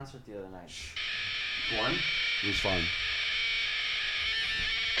concert the other night. One? It was fun.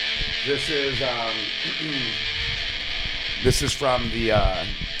 This is this is from the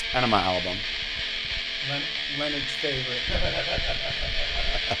Enema album. Leonard's favorite.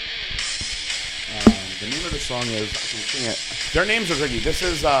 The name of the song is, I can sing it. Their names are tricky. This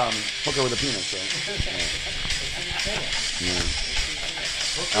is Hooker with a Penis, right? Yeah.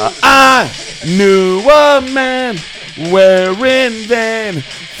 I knew a man wearing then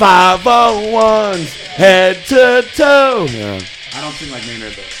 501s head to toe. Yeah. I don't sing like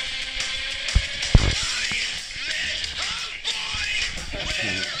Maynard though.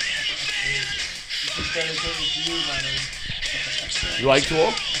 You like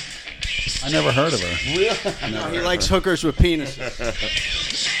Tool? I never heard of her. Really? No, he likes hookers with penises.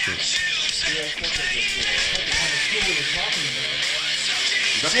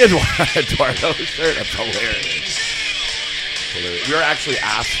 He has Eduardo's shirt. That's hilarious. We were actually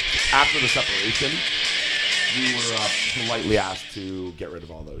asked, after the separation, we were politely asked to get rid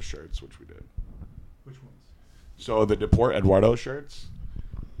of all those shirts, which we did. Which ones? So the Deport Eduardo shirts.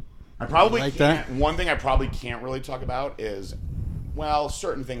 I probably like can't. that? One thing I probably can't really talk about is, well,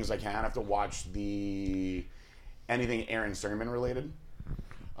 certain things I can. I have to watch anything Aaron Sermon related.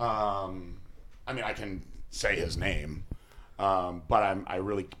 I mean, I can say his name, but I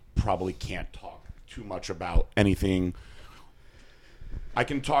really probably can't talk too much about anything. I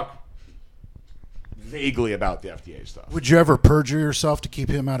can talk vaguely about the FDA stuff. Would you ever perjure yourself to keep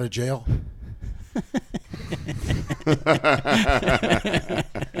him out of jail?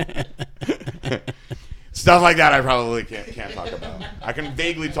 Stuff like that I probably can't talk about. I can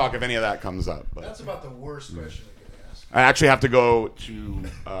vaguely talk if any of that comes up. But That's about the worst question I could ask. I actually have to go to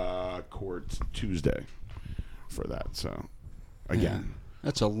court Tuesday for that. So, again,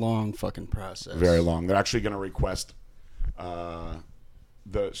 That's a long fucking process. very long. They're actually going to request the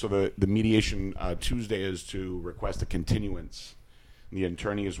mediation Tuesday is to request a continuance. The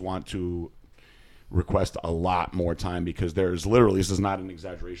attorneys want to request a lot more time because there's literally, this is not an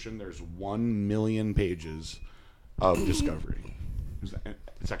exaggeration, there's 1 million pages of discovery.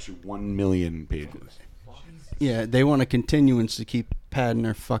 It's actually 1 million pages. Yeah, they want a continuance to keep padding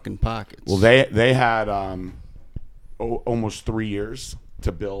their fucking pockets. Well, they had almost 3 years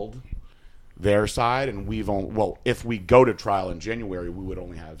to build their side, and if we go to trial in January, we would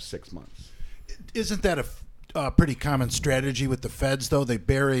only have 6 months. Isn't that a pretty common strategy with the feds, though? They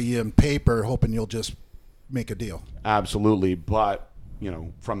bury you in paper hoping you'll just make a deal. Absolutely, but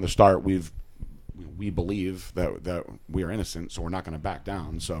from the start, we believe that we are innocent, so we're not going to back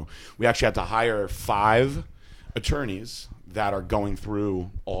down. So we actually had to hire 5 attorneys that are going through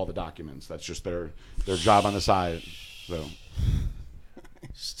all the documents. That's just their job on the side. So,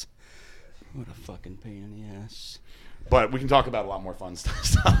 what a fucking pain in the ass. but we can talk about a lot more fun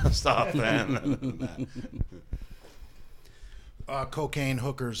stuff than that. Cocaine,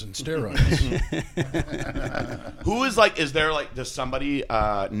 hookers, and steroids. Who is is there does somebody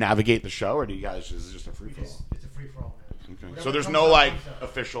navigate the show, or do you guys is it just a free for all? It's a free for all. Okay. So there's no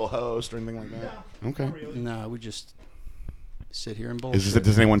official host or anything like that. No, Okay. not really. No, we just sit here and bullshit.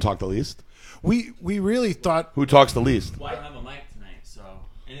 Does anyone talk the least? we really thought. Who talks the least? Well, I don't have a mic tonight, so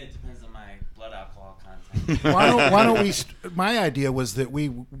and it depends on my blood alcohol content. Why don't we? My idea was that we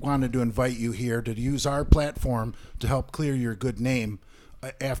wanted to invite you here to use our platform to help clear your good name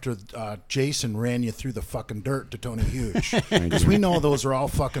after Jason ran you through the fucking dirt to Tony Huge, because we know those are all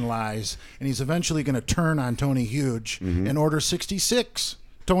fucking lies, and he's eventually going to turn on Tony Huge and order 66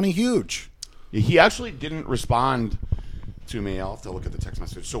 Tony Huge. He actually didn't respond to me. I'll have to look at the text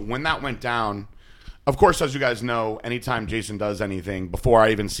message. So when that went down, of course, as you guys know, anytime Jason does anything, before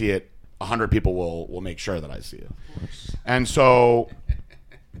I even see it, 100 people will make sure that I see it. And so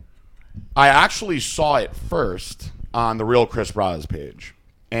I actually saw it first on the real Chris Braz page.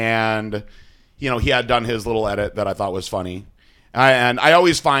 And, he had done his little edit that I thought was funny. And I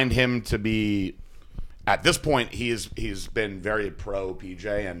always find him to be, at this point, he's been very pro PJ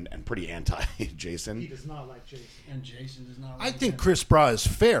and pretty anti Jason. He does not like Jason. And Jason does not. I think Chris Bra is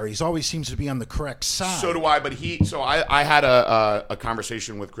fair. He always seems to be on the correct side. So do I, but I had a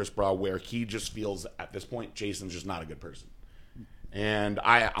conversation with Chris Bra where he just feels at this point Jason's just not a good person. And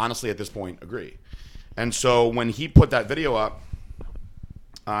I honestly at this point agree. And so when he put that video up,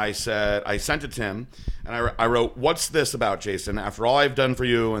 I sent it to him, and I wrote, "What's this about, Jason? After all I've done for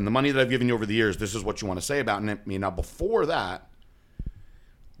you and the money that I've given you over the years, this is what you want to say about me." Now, before that,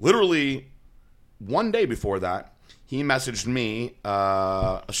 literally one day before that, he messaged me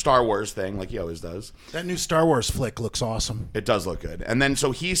a Star Wars thing, like he always does. That new Star Wars flick looks awesome. It does look good. And then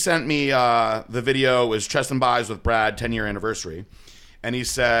so he sent me the video, it was Chest and Buys with Brad, 10-year anniversary. And he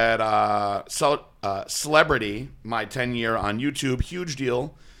said, celebrity, my 10-year on YouTube, huge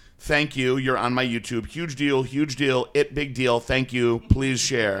deal. Thank you. You're on my YouTube. Huge deal, huge deal. Big deal. Thank you. Please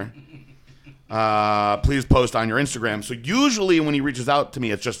share. Please post on your Instagram. So usually when he reaches out to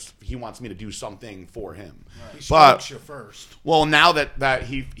me, it's just he wants me to do something for him. Right. He strokes you first. Well, now that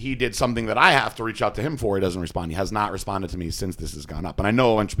he did something that I have to reach out to him for, he doesn't respond. He has not responded to me since this has gone up. And I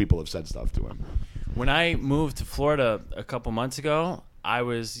know a bunch of people have said stuff to him. When I moved to Florida a couple months ago, I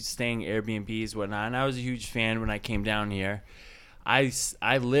was staying Airbnbs, whatnot, and I was a huge fan when I came down here. I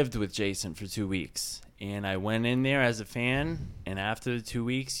lived with Jason for 2 weeks, and I went in there as a fan, and after the 2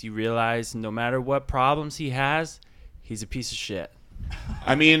 weeks, you realize no matter what problems he has, he's a piece of shit.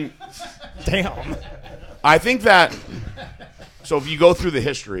 I mean, Damn. I think that, so if you go through the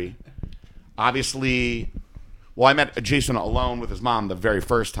history, obviously, well, I met Jason alone with his mom the very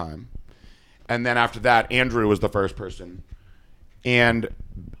first time, and then after that, Andrew was the first person. And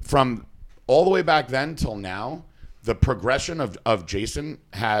from all the way back then till now, the progression of Jason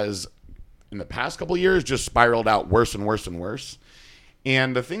has, in the past couple of years, just spiraled out worse and worse and worse.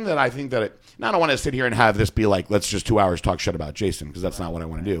 And the thing that I think that now I don't want to sit here and have this be like, let's just 2 hours talk shit about Jason, because that's not what I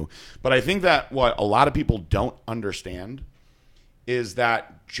want to do. But I think that what a lot of people don't understand is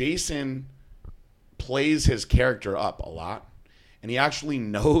that Jason plays his character up a lot, and he actually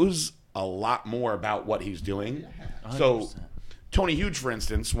knows a lot more about what he's doing. 100%. So Tony Huge, for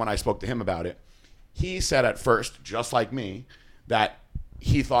instance, when I spoke to him about it, he said at first, just like me, that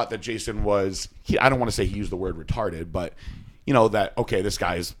he thought that Jason was, I don't want to say he used the word retarded, but, you know, that, okay, this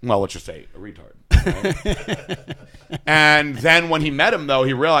guy's, well, let's just say a retard. Right? And then when he met him, though,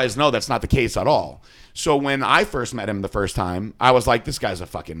 he realized, no, that's not the case at all. So when I first met him the first time, I was like, this guy's a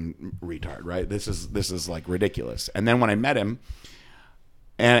fucking retard, right? This is like ridiculous. And then when I met him,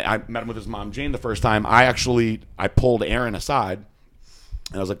 and I met him with his mom, Jane, the first time, I pulled Aaron aside,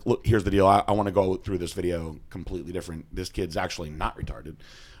 and I was like, look, here's the deal. I want to go through this video completely different. This kid's actually not retarded.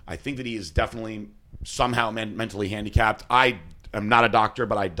 I think that he is definitely somehow mentally handicapped. I am not a doctor,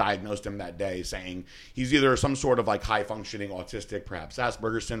 but I diagnosed him that day saying he's either some sort of like high-functioning autistic, perhaps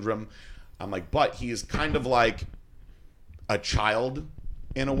Asperger's syndrome. I'm like, but he's kind of like a child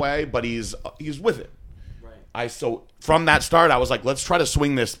in a way, but he's with it. Right. So from that start, I was like, let's try to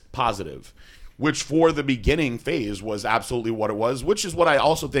swing this positive, which for the beginning phase was absolutely what it was, which is what I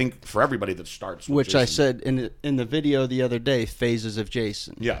also think for everybody that starts with Which Jason. I said in the video the other day, phases of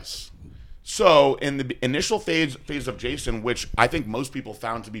Jason. Yes. So in the initial phase of Jason, which I think most people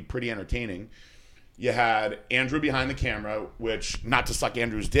found to be pretty entertaining, you had Andrew behind the camera, which, not to suck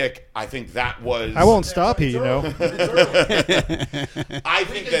Andrew's dick, I think that was... I won't stop you, you know. I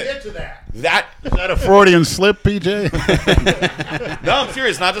think Get to that. Is that a Freudian slip, PJ? No, I'm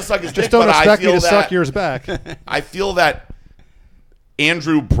serious. Not to suck his dick, Just don't but expect I me feel to suck yours back. I feel that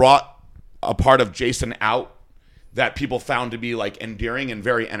Andrew brought a part of Jason out that people found to be like endearing and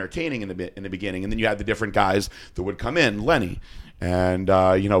very entertaining in the beginning, and then you had the different guys that would come in, Lenny and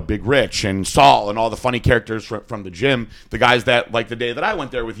Big Rich and Saul and all the funny characters from the gym, the guys that, like the day that I went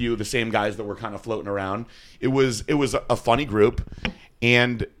there with you, the same guys that were kind of floating around. It was a funny group,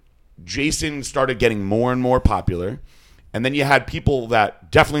 and Jason started getting more and more popular, and then you had people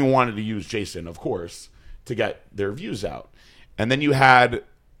that definitely wanted to use Jason, of course, to get their views out, and then you had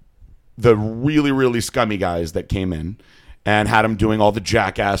the really, really scummy guys that came in and had him doing all the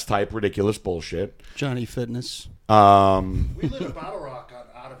jackass type ridiculous bullshit. Johnny Fitness. We lit a bottle rock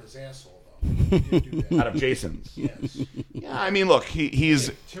out of his asshole, though. We did do that. Out of Jason's. Yes. Yeah, I mean, look,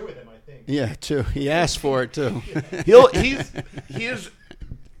 he's Two of them, I think. Yeah, too. He asked for it too. he is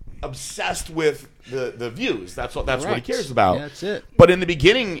obsessed with the views. That's what he Right. cares about. Yeah, that's it. But in the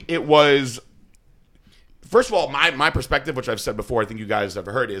beginning, it was, first of all, my perspective, which I've said before, I think you guys have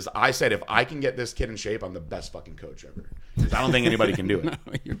heard, is I said if I can get this kid in shape, I'm the best fucking coach ever. Because I don't think anybody can do it. No,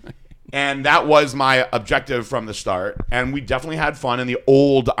 you're right. And that was my objective from the start. And we definitely had fun in the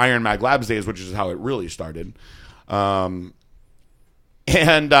old Iron Mag Labs days, which is how it really started. And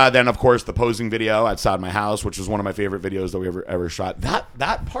then, of course, the posing video outside my house, which was one of my favorite videos that we ever shot.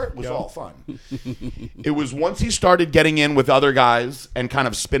 That part was all fun. It was once he started getting in with other guys and kind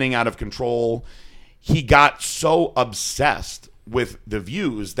of spinning out of control, he got so obsessed with the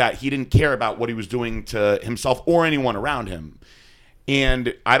views that he didn't care about what he was doing to himself or anyone around him.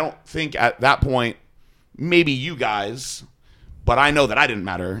 And I don't think at that point, maybe you guys, but I know that I didn't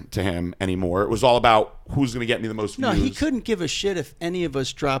matter to him anymore. It was all about who's going to get me the most views. No, he couldn't give a shit if any of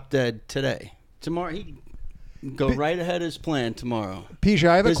us dropped dead today. Tomorrow, he'd go right ahead his plan tomorrow. PJ,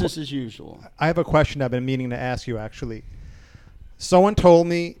 I have Business as usual. I have a question I've been meaning to ask you, actually. Someone told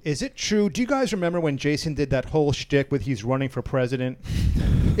me, is it true? Do you guys remember when Jason did that whole shtick with he's running for president?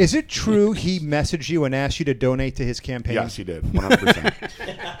 Is it true he messaged you and asked you to donate to his campaign? Yes, he did.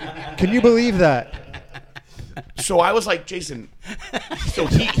 100%. Can you believe that? So I was like, Jason. So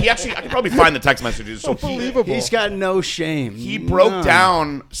he actually, I could probably find the text messages. So Unbelievable. He's got no shame. he broke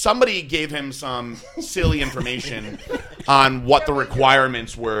down. Somebody gave him some silly information on what the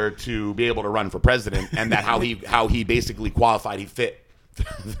requirements were to be able to run for president, and that how he basically qualified. He fit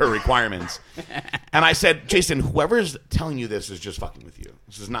the requirements. And I said, Jason, whoever's telling you this is just fucking with you.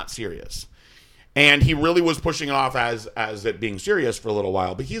 This is not serious. And he really was pushing it off as it being serious for a little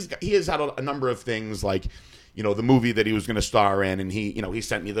while. But he has had a number of things like, you know, the movie that he was going to star in, and he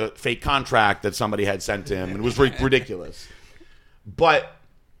sent me the fake contract that somebody had sent him, and it was ridiculous. But,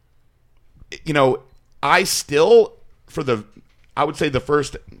 you know, I still, I would say the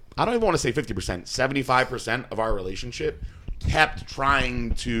first, I don't even want to say 50%, 75% of our relationship kept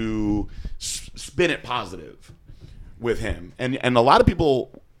trying to spin it positive with him. And a lot of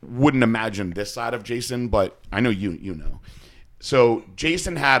people wouldn't imagine this side of Jason, but I know you know. So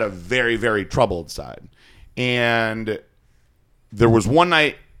Jason had a very, very troubled side. And there was one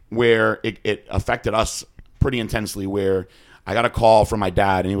night where it affected us pretty intensely, where I got a call from my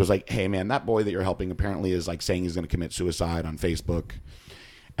dad, and he was like, hey, man, that boy that you're helping apparently is like saying he's going to commit suicide on Facebook.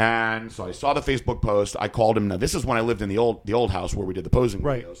 And so I saw the Facebook post. I called him. Now, this is when I lived in the old house where we did the posing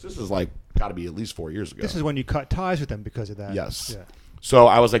videos. This is like got to be at least 4 years ago. This is when you cut ties with him because of that. Yes. Yeah. So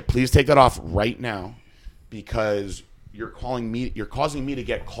I was like, please take that off right now, because you're causing me to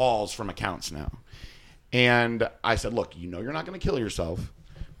get calls from accounts now. And I said, look, you know you're not going to kill yourself.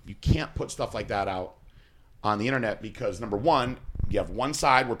 You can't put stuff like that out on the internet, because, number one, you have one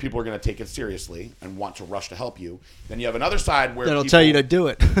side where people are going to take it seriously and want to rush to help you. Then you have another side where That'll tell you to do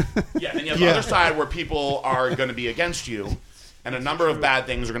it. Yeah, then you have the other side where people are going to be against you, and a number of bad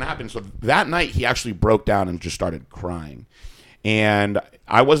things are going to happen. So that night, he actually broke down and just started crying. And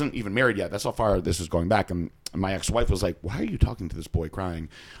I wasn't even married yet. That's how far this is going back. And my ex-wife was like, why are you talking to this boy crying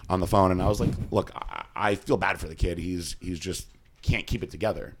on the phone? And I was like, look, I feel bad for the kid. He's just can't keep it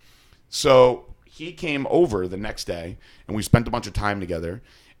together. So he came over the next day, and we spent a bunch of time together.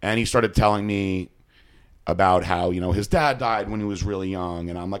 And he started telling me about how, you know, his dad died when he was really young,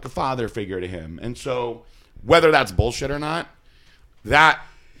 and I'm like a father figure to him. And so whether that's bullshit or not, that...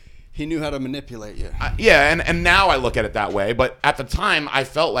 He knew how to manipulate you. Yeah, and now I look at it that way. But at the time, I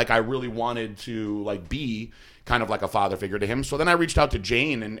felt like I really wanted to like be kind of like a father figure to him. So then I reached out to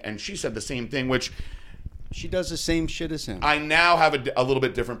Jane, and she said the same thing, which... She does the same shit as him. I now have a little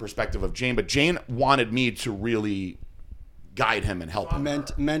bit different perspective of Jane, but Jane wanted me to really guide him and help him.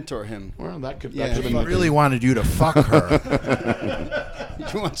 Mentor him. Well, that could... Yeah, that could He have been really wanted you to fuck her.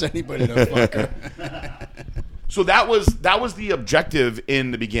 He wants anybody to fuck her. So that was the objective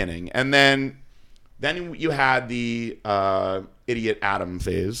in the beginning, and then you had the idiot Adam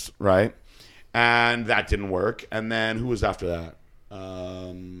phase, right? And that didn't work. And then who was after that?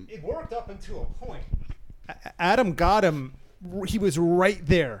 It worked up until a point. Adam got him. He was right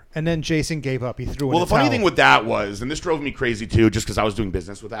there, and then Jason gave up. He threw in Well, the the funny towel. thing with that was, and this drove me crazy too, just because I was doing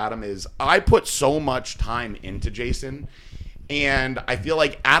business with Adam, is I put so much time into Jason. And I feel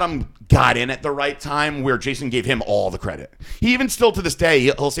like Adam got in at the right time where Jason gave him all the credit. He even still to this day,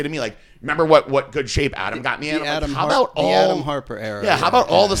 he'll say to me, like, remember what good shape Adam got me in? The Like, Adam Harper era. Yeah, how about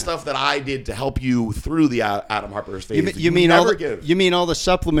all the stuff that I did to help you through the Adam Harper phase? You mean all the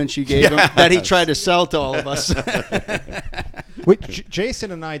supplements you gave him that he tried to sell to all of us?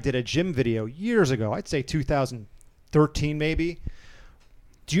 Jason and I did a gym video years ago. I'd say 2013 maybe.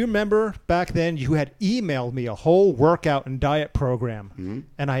 Do you remember back then you had emailed me a whole workout and diet program,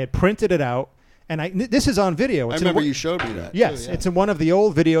 and I had printed it out, and this is on video. I remember you showed me that. Yes, too, yeah. it's in one of the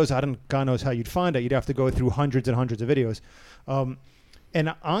old videos. God knows how you'd find it. You'd have to go through hundreds and hundreds of videos.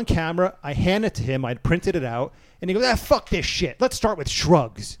 And on camera, I hand it to him. I'd printed it out, and he goes, fuck this shit. Let's start with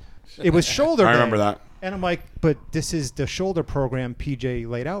shrugs. It was shoulder I day. remember that. And I'm like, but this is the shoulder program PJ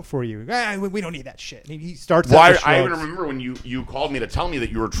laid out for you. We don't need that shit. And he starts Well, out with I even shrugs. remember when you called me to tell me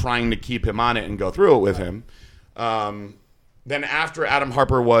that you were trying to keep him on it and go through it with him. Then after Adam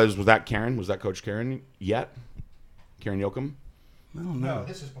Harper was that Karen? Was that Coach Karen yet? Karen Yoakum? No,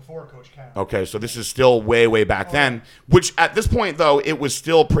 this is before Coach Karen. Okay, so this is still way, way back then, which at this point, though, it was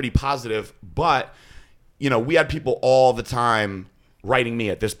still pretty positive. But, you know, we had people all the time writing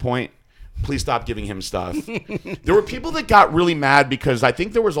me at this point, please stop giving him stuff. There were people that got really mad because I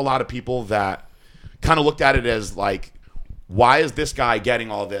think there was a lot of people that kind of looked at it as like, why is this guy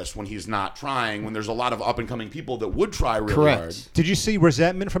getting all this when he's not trying, when there's a lot of up-and-coming people that would try really hard? Did you see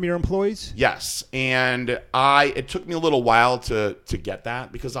resentment from your employees? Yes. And it took me a little while to get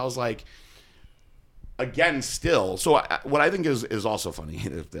that, because I was like, again, still. So what I think is also funny,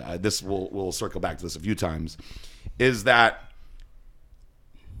 this we'll circle back to this a few times, is that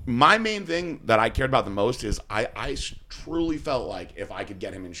my main thing that I cared about the most is I truly felt like if I could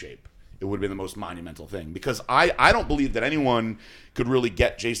get him in shape, it would have been the most monumental thing, because I don't believe that anyone could really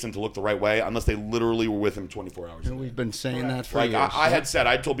get Jason to look the right way unless they literally were with him 24 hours a day. We've been saying that for Like years.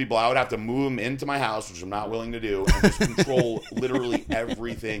 I told people I would have to move him into my house, which I'm not willing to do, and just control literally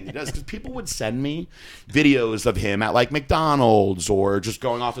everything he does. Because people would send me videos of him at like McDonald's or just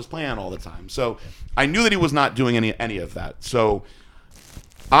going off his plan all the time. So I knew that he was not doing any of that. So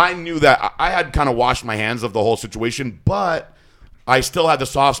I knew that I had kind of washed my hands of the whole situation, but I still had the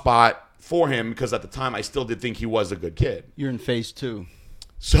soft spot for him, because at the time I still did think he was a good kid. You're in phase 2.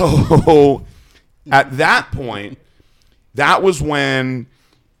 So at that point, that was when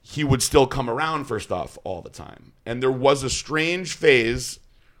he would still come around for stuff all the time. And there was a strange phase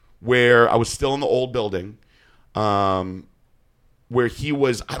where I was still in the old building, where he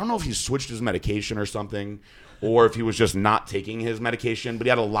was, I don't know if he switched his medication or something, or if he was just not taking his medication, but he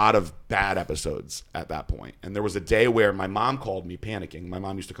had a lot of bad episodes at that point. And there was a day where my mom called me panicking. My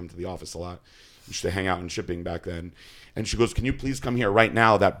mom used to come to the office a lot. We used to hang out in shipping back then. And she goes, "Can you please come here right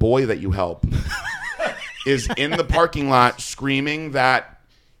now? That boy that you help is in the parking lot screaming that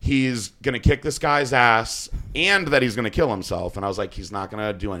he's going to kick this guy's ass and that he's going to kill himself." And I was like, "He's not going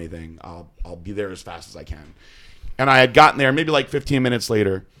to do anything. I'll be there as fast as I can." And I had gotten there maybe like 15 minutes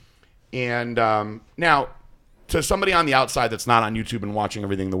later. And now, to somebody on the outside that's not on YouTube and watching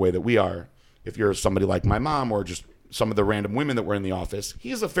everything the way that we are, if you're somebody like my mom or just some of the random women that were in the office,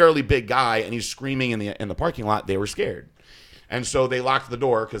 he's a fairly big guy and he's screaming in the parking lot. They were scared. And so they locked the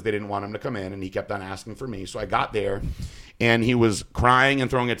door because they didn't want him to come in, and he kept on asking for me. So I got there, and he was crying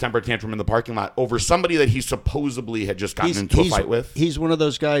and throwing a temper tantrum in the parking lot over somebody that he supposedly had just gotten into a fight with. He's one of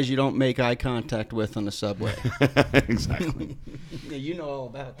those guys you don't make eye contact with on the subway. Exactly. Yeah, you know all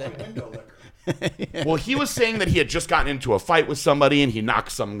about that. Well, he was saying that he had just gotten into a fight with somebody and he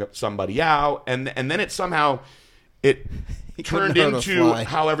knocked somebody out, and then it somehow turned into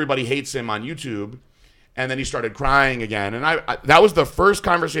how everybody hates him on YouTube, and then he started crying again. And I that was the first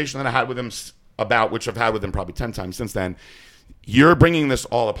conversation that I had with him about, which I've had with him probably 10 times since then. You're bringing this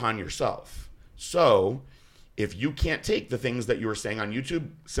all upon yourself. So if you can't take the things that you were saying on YouTube,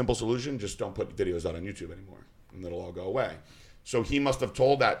 simple solution, just don't put videos out on YouTube anymore, and it'll all go away. So he must have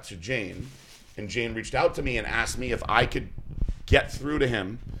told that to Jane, and Jane reached out to me and asked me if I could get through to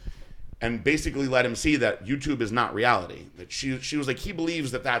him and basically let him see that YouTube is not reality. That she was like, he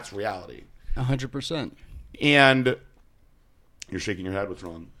believes that that's reality. 100%. And you're shaking your head. What's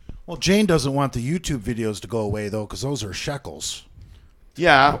wrong? Well, Jane doesn't want the YouTube videos to go away, though, because those are shekels.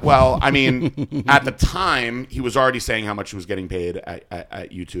 Yeah, well, I mean, at the time, he was already saying how much he was getting paid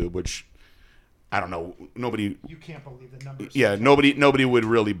at YouTube, which I don't know. Nobody. You can't believe the numbers. Yeah, nobody would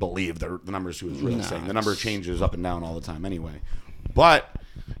really believe the numbers he was really saying. The number changes up and down all the time anyway. But,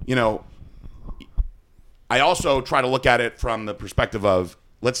 you know, I also try to look at it from the perspective of,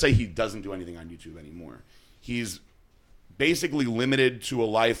 let's say he doesn't do anything on YouTube anymore. He's basically limited to a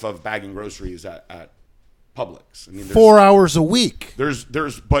life of bagging groceries at Publix. I mean, 4 hours a week.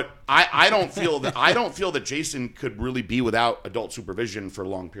 But I don't feel that Jason could really be without adult supervision for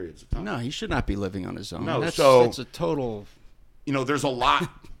long periods of time. No, he should not be living on his own. No, that's a total. You know, there's a lot.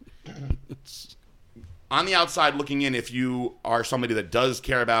 On the outside looking in, if you are somebody that does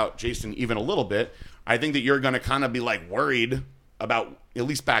care about Jason even a little bit, I think that you're going to kind of be like worried about, at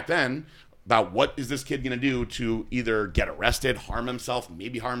least back then, about what is this kid going to do to either get arrested, harm himself,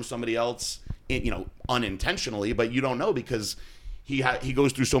 maybe harm somebody else, you know, unintentionally, but you don't know because he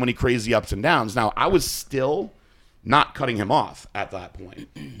goes through so many crazy ups and downs. Now, I was still not cutting him off at that point,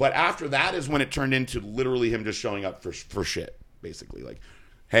 but after that is when it turned into literally him just showing up for shit, basically. Like,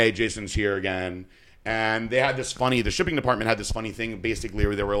 hey, Jason's here again. And they had this the shipping department had this funny thing basically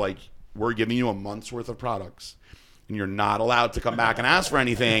where they were like, we're giving you a month's worth of products and you're not allowed to come back and ask for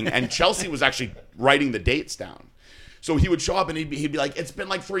anything. And Chelsea was actually writing the dates down. So he would show up and he'd be like, it's been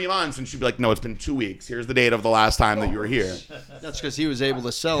like 3 months. And she'd be like, no, it's been 2 weeks. Here's the date of the last time that you were here. That's because he was able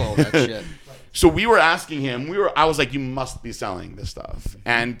to sell all that shit. So we were asking him, I was like, you must be selling this stuff.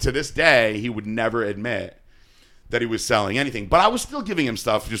 And to this day, he would never admit that he was selling anything. But I was still giving him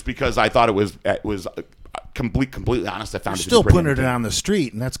stuff just because I thought it was completely honest. I found You're it still putting it on the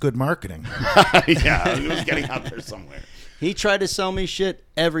street, and that's good marketing. Yeah, it was getting out there somewhere. He tried to sell me shit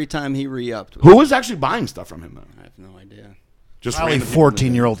every time he re-upped. Who was actually buying stuff from him, though? I have no idea. Just Probably random people in the gym.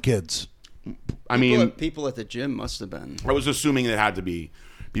 14-year-old kids. I mean, people at the gym must have been. I was assuming it had to be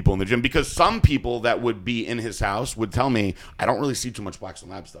people in the gym because some people that would be in his house would tell me, I don't really see too much Blackstone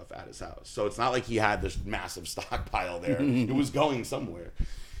Lab stuff at his house. So it's not like he had this massive stockpile there. It was going somewhere.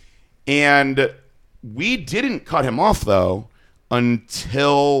 And we didn't cut him off, though,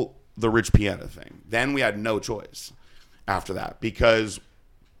 until the Rich Piana thing. Then we had no choice after that because...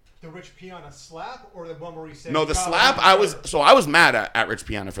 The Rich Piana slap or the one where he said... No, the slap, I was mad at Rich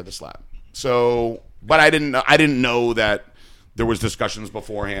Piana for the slap. So, but I didn't know that there was discussions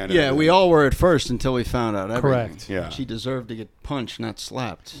beforehand. Yeah, we all were at first until we found out everything. Correct. Yeah. She deserved to get punched, not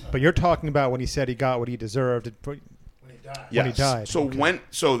slapped. But you're talking about when he said he got what he deserved when he died.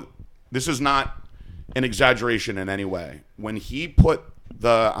 So this is not an exaggeration in any way. When he put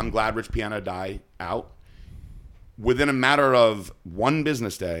the I'm glad Rich Piana died out, within a matter of one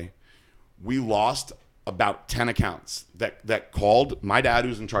business day, we lost about 10 accounts that called my dad,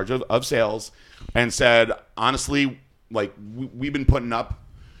 who's in charge of sales, and said, honestly, like, we've been putting up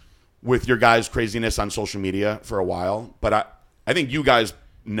with your guys' craziness on social media for a while, but I think you guys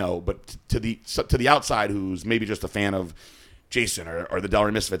know, but to the outside who's maybe just a fan of Jason or the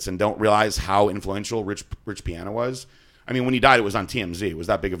Delray Misfits and don't realize how influential Rich Piana was. I mean, when he died, it was on TMZ. It was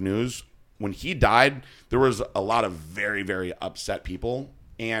that big of news. When he died, there was a lot of very, very upset people,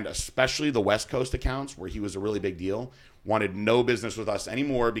 and especially the West Coast accounts where he was a really big deal, wanted no business with us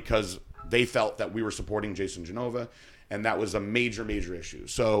anymore because they felt that we were supporting Jason Genova, and that was a major, major issue.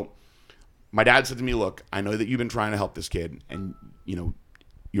 So my dad said to me, look, I know that you've been trying to help this kid, and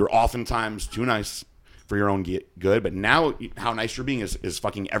you're oftentimes too nice for your own good, but now how nice you're being is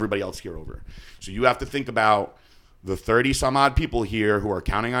fucking everybody else here over. So you have to think about the 30-some-odd people here who are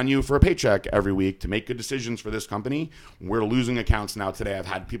counting on you for a paycheck every week to make good decisions for this company. We're losing accounts now today. I've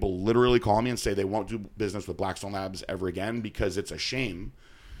had people literally call me and say they won't do business with Blackstone Labs ever again because it's a shame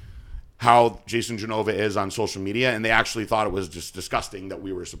how Jason Genova is on social media, and they actually thought it was just disgusting that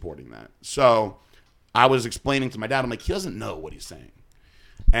we were supporting that. So I was explaining to my dad, I'm like, he doesn't know what he's saying.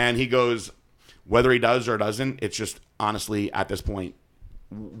 And he goes, whether he does or doesn't, it's just honestly at this point,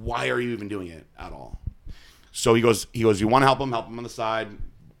 why are you even doing it at all? So he goes, you want to help him on the side.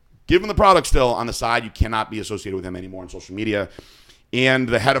 Give him the product still on the side. You cannot be associated with him anymore on social media. And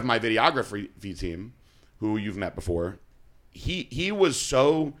the head of my videography team, who you've met before, he was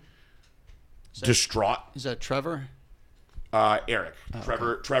so distraught. Is that Trevor? Eric. Oh,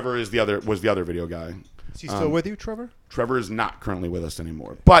 Trevor was the other video guy. Is he still with you, Trevor? Trevor is not currently with us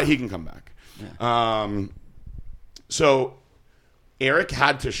anymore, but he can come back. Yeah. So Eric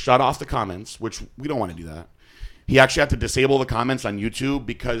had to shut off the comments, which we don't want to do that. He actually had to disable the comments on YouTube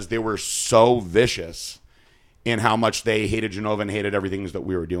because they were so vicious in how much they hated Genova and hated everything that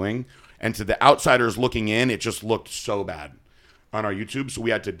we were doing. And to the outsiders looking in, it just looked so bad on our YouTube. So we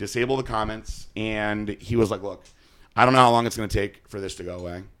had to disable the comments. And he was like, look, I don't know how long it's going to take for this to go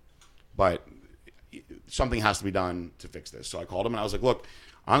away, but something has to be done to fix this. So I called him and I was like, look,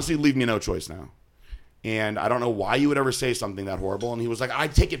 honestly, leave me no choice now. And I don't know why you would ever say something that horrible. And he was like, I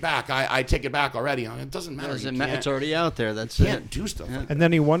take it back. I take it back already. It doesn't matter. It's already out there. That's you it. can't do stuff like that. And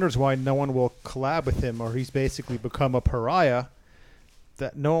then he wonders why no one will collab with him, or he's basically become a pariah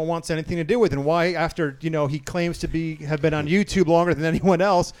that no one wants anything to do with. And why, after he claims to have been on YouTube longer than anyone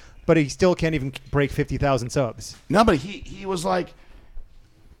else, but he still can't even break 50,000 subs. No, but he was like,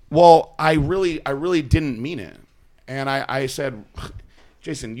 well, I really didn't mean it. And I said,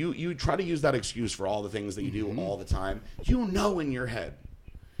 Jason, you try to use that excuse for all the things that you do all the time. You know in your head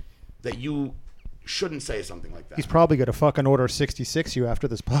that you shouldn't say something like that. He's probably going to fucking order 66 you after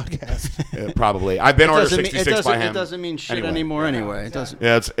this podcast. Probably. I've been ordered 66 by him. It doesn't mean shit anymore anyway. It doesn't.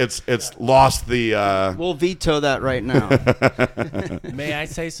 Yeah, it's lost the... We'll veto that right now. May I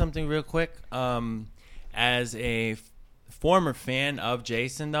say something real quick? As a former fan of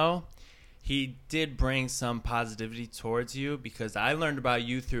Jason, though, he did bring some positivity towards you because I learned about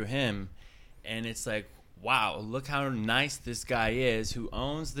you through him, and it's like, wow, look how nice this guy is who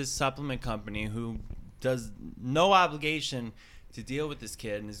owns this supplement company, who does no obligation to deal with this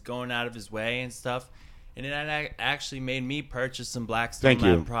kid and is going out of his way and stuff. And it actually made me purchase some Blackstone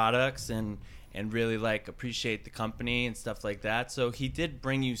Lab products and really appreciate the company and stuff like that. So he did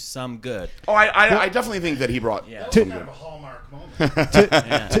bring you some good. Oh, I definitely think that he brought some good. Kind of a hallmark moment.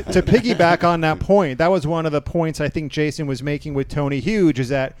 To piggyback on that point, that was one of the points I think Jason was making with Tony Huge, is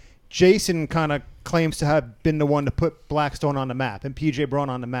that Jason kind of claims to have been the one to put Blackstone on the map and PJ Braun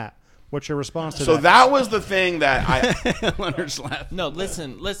on the map. What's your response to that? So that was the thing that Leonard's laughing. No,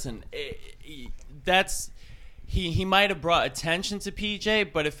 listen. he might have brought attention to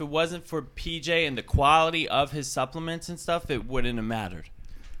PJ, but if it wasn't for PJ and the quality of his supplements and stuff, it wouldn't have mattered.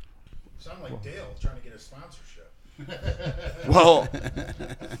 Sound like Dale trying to get a sponsorship. Well,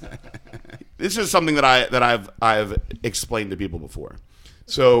 this is something that I've explained to people before.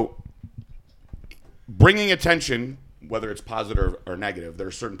 So, bringing attention, whether it's positive or negative, there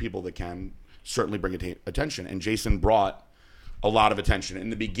are certain people that can certainly bring attention, and Jason brought a lot of attention. In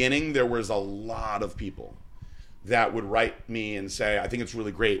the beginning, there was a lot of people that would write me and say, I think it's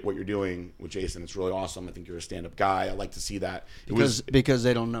really great what you're doing with Jason. It's really awesome. I think you're a stand-up guy. I like to see that. Because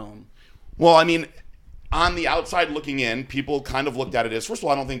they don't know him. Well, I mean, on the outside looking in, people kind of looked at it as, first of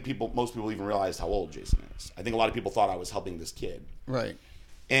all, I don't think most people even realized how old Jason is. I think a lot of people thought I was helping this kid. Right.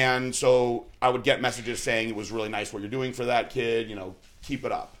 And so I would get messages saying it was really nice what you're doing for that kid, keep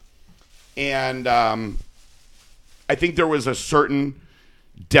it up. And I think there was a certain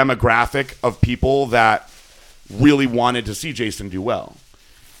demographic of people that really wanted to see Jason do well.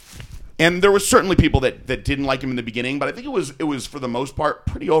 And there was certainly people that didn't like him in the beginning, but I think it was for the most part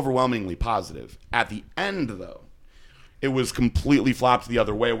pretty overwhelmingly positive. At the end, though, it was completely flopped the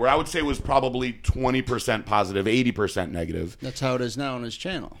other way, where I would say it was probably 20% positive, 80% negative. That's how it is now on his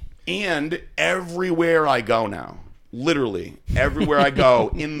channel. And everywhere I go now, literally everywhere I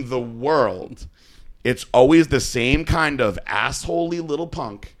go in the world, it's always the same kind of assholey little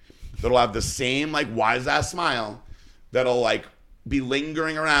punk that'll have the same wise ass smile that'll be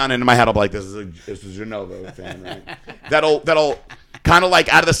lingering around, and in my head I'll be like, this is a Genovo fan, right? That'll kind of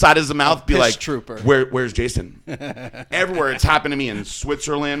out of the side of his mouth be like, trooper. Where's Jason? Everywhere. It's happened to me in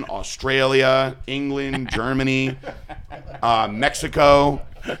Switzerland, Australia, England, Germany, Mexico.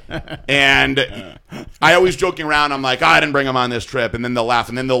 And I always joking around, I'm like, I didn't bring him on this trip, and then they'll laugh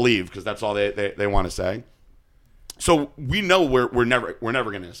and then they'll leave because that's all they want to say. So we know we're never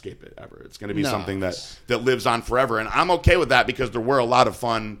going to escape it ever. It's going to be something that lives on forever, and I'm okay with that because there were a lot of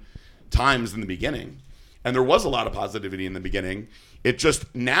fun times in the beginning, and there was a lot of positivity in the beginning. It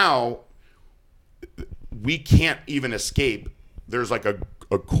just now we can't even escape. There's a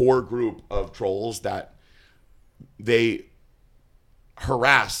core group of trolls that they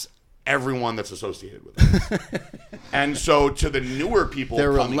harass everyone that's associated with it. And so to the newer people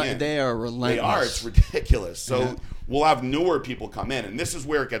coming in, they are relentless. They are. It's ridiculous. So we'll have newer people come in, and this is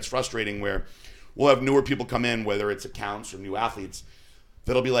where it gets frustrating, where we'll have newer people come in, whether it's accounts or new athletes,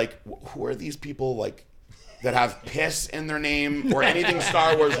 that'll be like, who are these people that have piss in their name or anything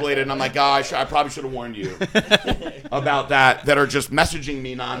Star Wars related? And I'm like, gosh, I probably should have warned you about that are just messaging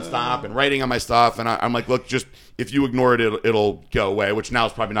me nonstop and writing on my stuff. And I'm like, look, just if you ignore it, it'll go away, which now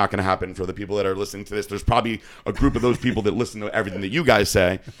is probably not going to happen for the people that are listening to this. There's probably a group of those people that listen to everything that you guys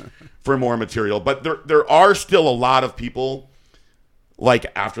say for more material. But there are still a lot of people,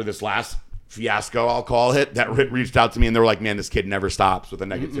 after this last fiasco, I'll call it, that reached out to me and they were like, man, this kid never stops with the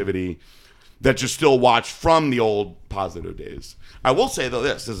negativity. That just still watch from the old positive days. I will say, though,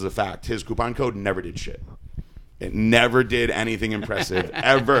 this is a fact. His coupon code never did shit. It never did anything impressive,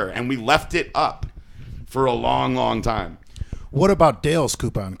 ever. And we left it up for a long, long time. What about Dale's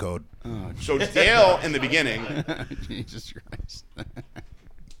coupon code? So Dale, in the beginning... Jesus Christ.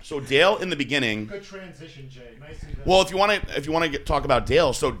 So Dale, in the beginning... Good transition, Jay. Nice. Well, if you want to talk about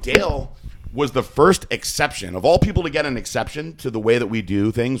Dale, so Dale was the first exception. Of all people to get an exception to the way that we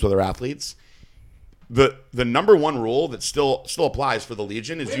do things with our athletes... The number one rule that still applies for the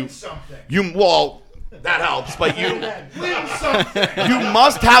Legion is well, that helps, but you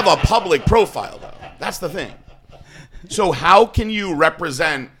must have a public profile, though. That's the thing. So how can you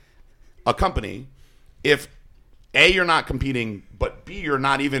represent a company if A, you're not competing, but B, you're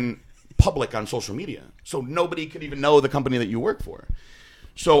not even public on social media? So nobody could even know the company that you work for.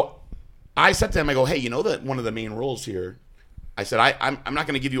 So I said to him, I go, hey, you know that one of the main rules here, I said, I'm not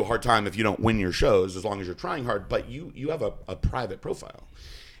going to give you a hard time if you don't win your shows as long as you're trying hard, but you have a private profile.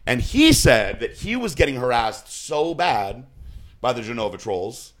 And he said that he was getting harassed so bad by the Genova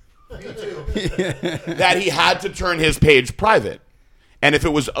trolls that he had to turn his page private. And if it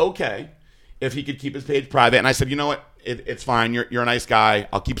was okay, if he could keep his page private. And I said, you know what? It's fine. You're a nice guy.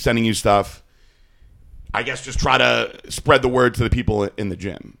 I'll keep sending you stuff. I guess just try to spread the word to the people in the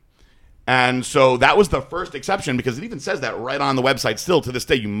gym. And so that was the first exception because it even says that right on the website. Still to this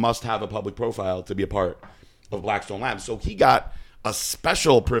day, you must have a public profile to be a part of Blackstone Labs. So he got a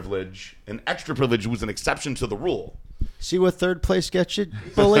special privilege, an extra privilege was an exception to the rule. See what third place gets you,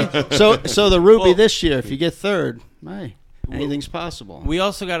 bully? So the Ruby this year, if you get third, hey, anything's possible. We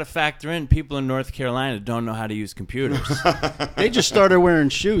also got to factor in people in North Carolina don't know how to use computers. They just started wearing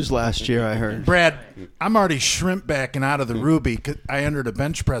shoes last year, I heard. Brad, I'm already shrimp backing out of the Ruby. I entered a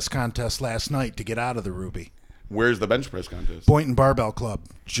bench press contest last night to get out of the Ruby. Where's the bench press contest? Boynton Barbell Club,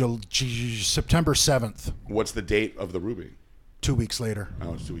 September 7th, What's the date of the Ruby? 2 weeks later.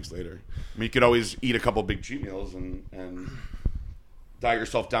 Oh, it's 2 weeks later. I mean, you could always eat a couple big cheat meals and diet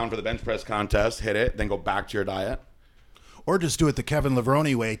yourself down for the bench press contest, hit it, then go back to your diet. Or just do it the Kevin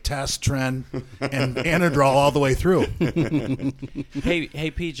Levrone way, test, trend, and Anadrol all the way through.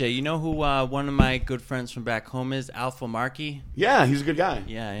 Hey, PJ, you know who one of my good friends from back home is? Alpha Markey? Yeah, he's a good guy.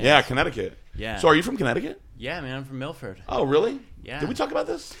 Yeah. Yeah, Connecticut. Yeah. So are you from Connecticut? Yeah, man, I'm from Milford. Oh, really? Yeah. Did we talk about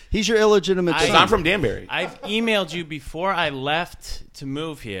this? He's your illegitimate son. I'm from Danbury. I've emailed you before I left to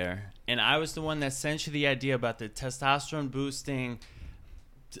move here, and I was the one that sent you the idea about the testosterone boosting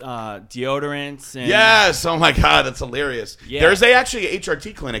deodorants. And, Yes. Oh, my God. That's hilarious. Yeah. There's actually a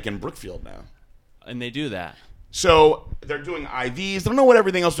HRT clinic in Brookfield now. And they do that. So they're doing IVs. I don't know what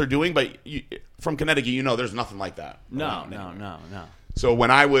everything else they're doing, but from Connecticut, there's nothing like that. No. So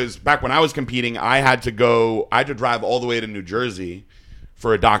when I was competing, I had to drive all the way to New Jersey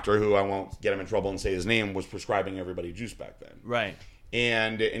for a doctor who, I won't get him in trouble and say his name, was prescribing everybody juice back then. Right.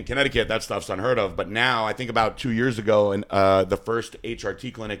 And in Connecticut, that stuff's unheard of. But now, I think about 2 years ago, and the first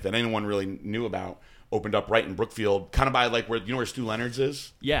HRT clinic that anyone really knew about opened up right in Brookfield, kind of by like where Stu Leonard's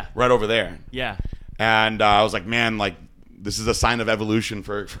is? Yeah. Right over there. Yeah. And I was like, man, like, this is a sign of evolution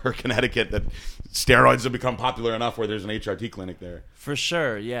for Connecticut, that steroids have become popular enough where there's an HRT clinic there. For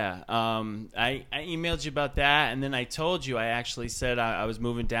sure, yeah. I emailed you about that, and then I told you, I actually said I was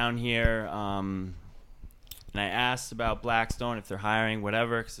moving down here, and I asked about Blackstone, if they're hiring,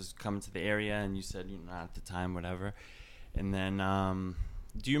 whatever, because I was coming to the area, and you said not at the time, whatever. And then,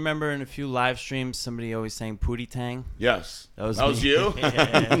 do you remember in a few live streams somebody always saying Pootie Tang? Yes. That was you?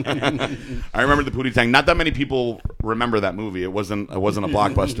 Yeah. I remember the Pootie Tang. Not that many people remember that movie. It wasn't a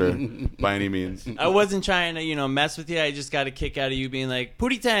blockbuster by any means. I wasn't trying to, mess with you. I just got a kick out of you being like,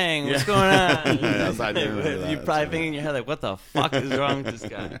 Pootie Tang, what's going on? Yes, I do remember that. You're probably thinking in your head, like, what the fuck is wrong with this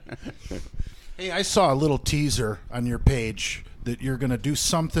guy? Hey, I saw a little teaser on your page that you're going to do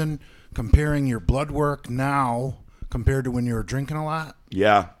something comparing your blood work now compared to when you were drinking a lot.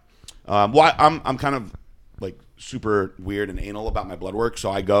 Yeah. Well, I'm kind of like super weird and anal about my blood work,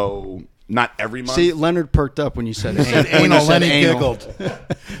 so I go not every month. See, Leonard perked up when you said anal. Anal, Lenny giggled.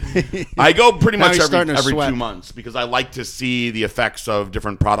 I go pretty Now much he's starting to every sweat. 2 months because I like to see the effects of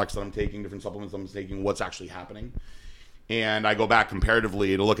different products that I'm taking, different supplements I'm taking, what's actually happening. And I go back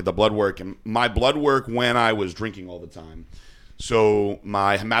comparatively to look at the blood work. And my blood work when I was drinking all the time. So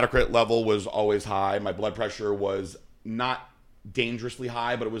my hematocrit level was always high. My blood pressure was not dangerously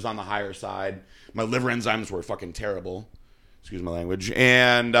high, but it was on the higher side. My liver enzymes were fucking terrible. Excuse my language.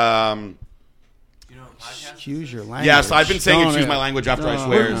 And Excuse your language. yes, I've been saying Don't excuse it. my language after I No,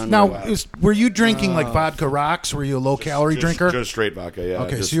 swear. no, no. Now, were you drinking like vodka rocks? Were you a low-calorie drinker? Just straight vodka, yeah.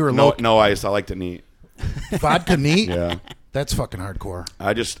 Okay, Just so you were no ice. I like to neat. Vodka neat? Yeah. That's fucking hardcore.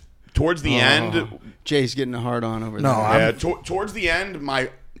 I just towards the end. Jay's getting a hard on over No, there. Yeah, towards the end,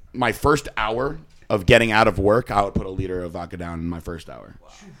 my first hour of getting out of work, I would put a liter of vodka down in my first hour.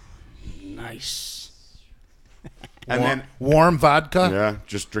 Nice. And then Warm vodka? yeah,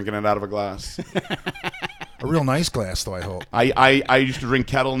 just drinking it out of a glass. A real nice glass, though, I hope. I used to drink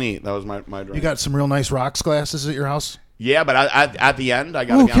Kettle Neat. That was my drink. You got some real nice rocks glasses at your house? Yeah, but at the end, I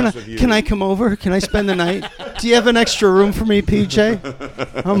got to Ooh, be honest with you. can I come over? Can I spend the night? Do you have an extra room for me,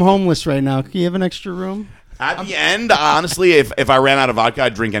 PJ? I'm homeless right now. Can you have an extra room? At the end, honestly, if I ran out of vodka,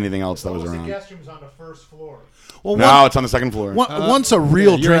 I'd drink anything else that was around. room's on the first floor. Well, No, it's on the second floor. once a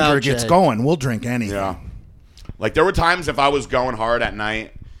real yeah, you're drinker out, gets Jay. going, we'll drink anything. Yeah. Like there were times if I was going hard at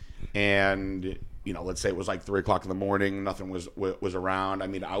night and let's say it was like 3:00 in the morning, nothing was around. I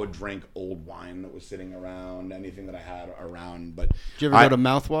mean, I would drink old wine that was sitting around, anything that I had around. But Did you ever go to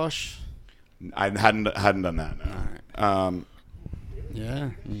mouthwash? I hadn't done that. No. Yeah.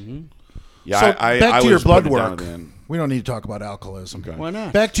 Mm-hmm. Yeah. So I back to your was blood putting it down work. at the end. We don't need to talk about alcoholism. Okay. Why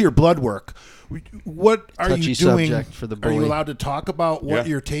not? Back to your blood work. What are Touchy you doing? subject for the Are you bully. allowed to talk about what Yeah.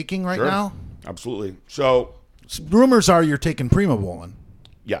 you're taking right Sure. now? Absolutely. So Rumors are you're taking Primobolan.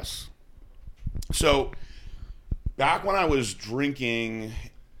 yes. So back when I was drinking,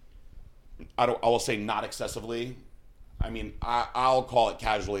 I will say not excessively. I mean, I'll call it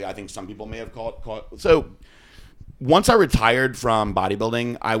casually. I think some people may have called it. So once I retired from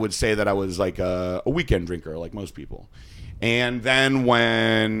bodybuilding, I would say that I was like a weekend drinker, like most people. And then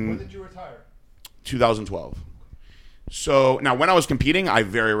When did you retire? 2012. So now when I was competing, I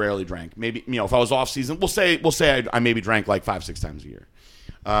very rarely drank. Maybe, if I was off season, we'll say I maybe drank like 5-6 times a year.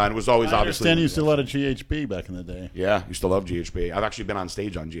 And it was always I obviously. understand you used a lot of GHB back in the day. Yeah, used to love GHB. I've actually been on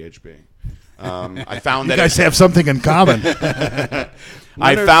stage on GHB. I found You that guys have something in common.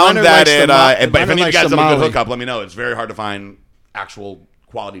 I found Leonard that likes it. the But if any of you likes guys the have a good Molly. hookup, let me know. It's very hard to find actual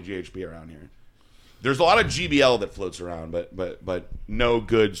quality GHB around here. There's a lot of GBL that floats around, but no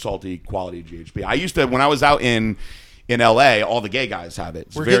good salty quality GHB. I used to, when I was out in LA, all the gay guys have it.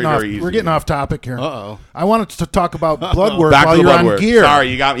 It's very easy. We're getting off topic here. Uh-oh. I wanted to talk about blood work Back while to the you're blood on work. gear. Sorry,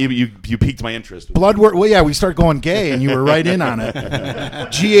 you piqued my interest. Blood work. Well, yeah, we started going gay, and you were right in on it.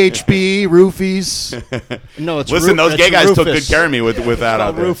 GHB, roofies. No, it's Listen, those it's gay guys took good Rufus. care of me with that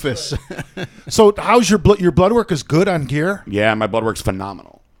out there. Rufus. So, how's your blood work is good on gear? Yeah, my blood work's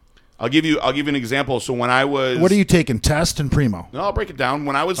phenomenal. I'll give you an example. So when I was, What are you taking? Test and Primo. No, I'll break it down.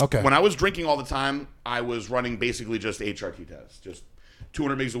 When I was Okay. drinking all the time, I was running basically just HRT tests, just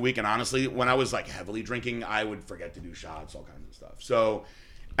 200 mgs a week. And honestly, when I was like heavily drinking, I would forget to do shots, all kinds of stuff. So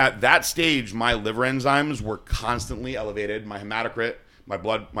at that stage, my liver enzymes were constantly elevated. My hematocrit, my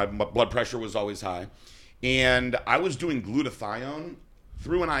blood pressure was always high, and I was doing glutathione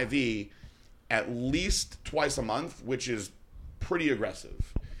through an IV at least twice a month, which is pretty aggressive.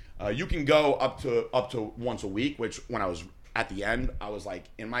 You can go up to once a week, which when I was at the end, I was like,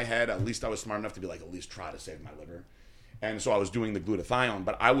 in my head, at least I was smart enough to be like, at least try to save my liver. And so I was doing the glutathione,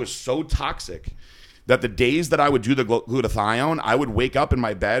 but I was so toxic that the days that I would do the glutathione, I would wake up in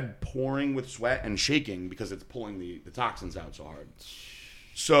my bed pouring with sweat and shaking because it's pulling the toxins out so hard.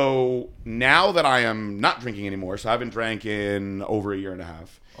 So now that I am not drinking anymore, so I haven't drank in over a year and a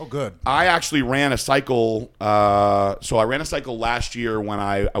half. Oh, good. I actually ran a cycle. So I ran a cycle last year when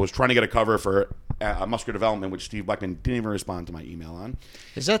I was trying to get a cover for muscular development, which Steve Blackman didn't even respond to my email on.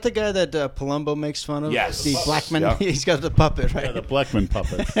 Is that the guy that Palumbo makes fun of? Yes. Steve Blackman? Yeah. He's got the puppet, right? Yeah, the Blackman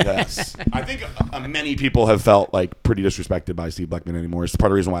puppet. Yes, I think many people have felt like pretty disrespected by Steve Blackman anymore. It's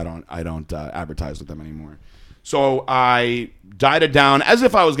part of the reason why I don't advertise with them anymore. So I dieted down as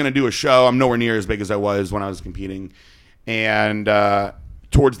if I was going to do a show. I'm nowhere near as big as I was when I was competing, and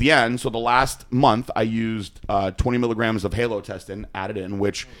towards the end, so the last month, I used 20 milligrams of halotestin added in,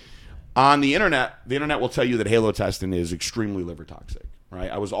 which on the internet will tell you that halotestin is extremely liver toxic. Right.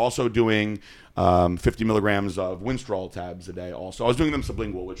 I was also doing 50 milligrams of Winstrol tabs a day. Also, I was doing them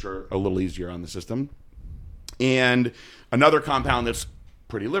sublingual, which are a little easier on the system, and another compound that's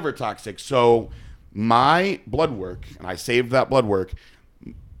pretty liver toxic. So my blood work, and I saved that blood work,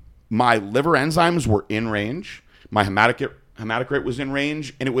 my liver enzymes were in range. My hematocrit was in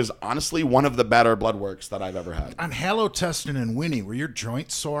range, and it was honestly one of the better blood works that I've ever had. On halotestin and Winnie, were your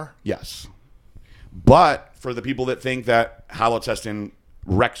joints sore? Yes. But for the people that think that halotestin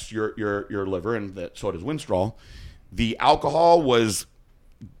wrecks your liver, and that so does Winstrol, the alcohol was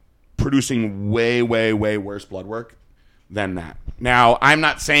producing way, way, way worse blood work than that. Now, I'm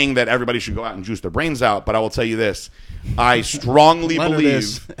not saying that everybody should go out and juice their brains out, but I will tell you this. I strongly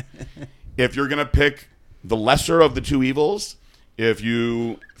believe if you're going to pick the lesser of the two evils, if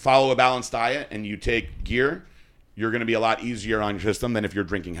you follow a balanced diet and you take gear, you're going to be a lot easier on your system than if you're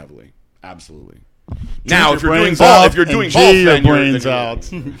drinking heavily. Absolutely. Now, if you're doing both, then your brains out.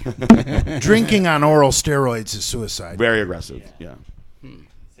 Drinking on oral steroids is suicide. Very aggressive. Yeah.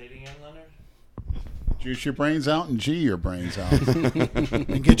 Say it again, Leonard. Juice your brains out and G your brains out.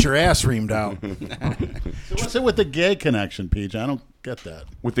 And get your ass reamed out. So what's it with the gay connection, PJ? I don't get that.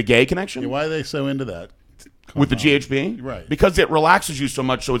 With the gay connection? Yeah, why are they so into that? With the GHB? Right. Because it relaxes you so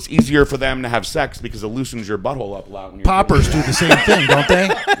much, so it's easier for them to have sex because it loosens your butthole up a lot. When you're Poppers do the same thing, don't they?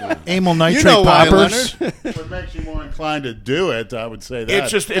 Amyl nitrate know why, poppers. What makes you more inclined to do it, I would say that.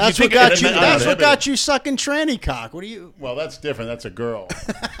 It's just, if That's you what think got you. it- That's what it- got you sucking tranny cock. What do you? Well, that's different. That's a girl.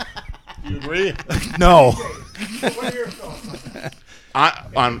 You agree? No. What are your thoughts?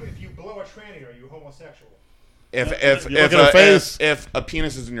 If you blow a tranny, are you homosexual? if You look at her face. if a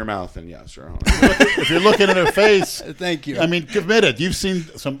penis is in your mouth, then yes, sure. If you're looking at her face, Thank you. I mean, commit it. You've seen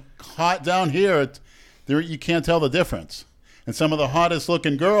some hot down here. You can't tell the difference. And some of the hottest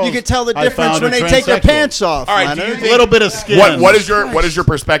looking girls, You can tell the I difference found when are they take their transsexual. pants off. All right, do Leonard. you A little bit of skin. what is your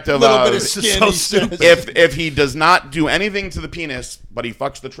perspective little of bit of skin? so he stupid. says. if he does not do anything to the penis, but he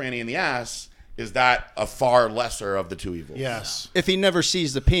fucks the tranny in the ass? Is that a far lesser of the two evils? Yes. If he never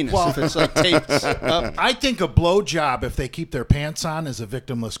sees the penis, if it's like taped up. I think a blowjob, if they keep their pants on, is a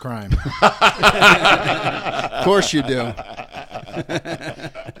victimless crime. Of course you do.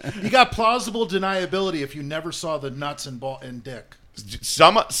 You got plausible deniability if you never saw the nuts and dick.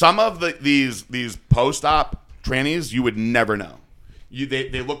 Some of these post-op trannies you would never know.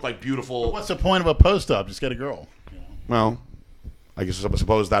 They look like beautiful. What's the point of a post-op? Just get a girl. Well, I guess I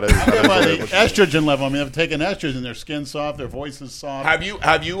suppose that is. By the estrogen level, I mean, they've taken estrogen, their skin's soft, their voice is soft. Have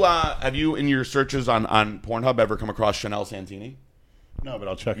you in your searches on Pornhub ever come across Chanel Santini? No, but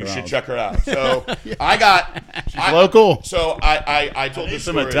I'll check her You out. should check her out. So I got local. So I told Need this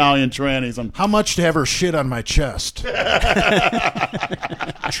some story. Italian trannies. How much to have her shit on my chest?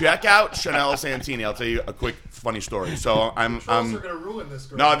 Check out Chanel Santini. I'll tell you a quick funny story. So I'm gonna ruin this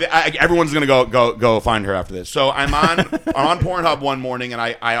girl. no, everyone's gonna go find her after this. So I'm on Pornhub one morning, and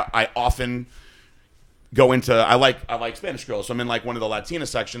I often go into I like Spanish girls. So I'm in like one of the Latina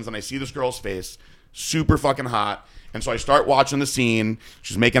sections, and I see this girl's face, super fucking hot. And so I start watching the scene.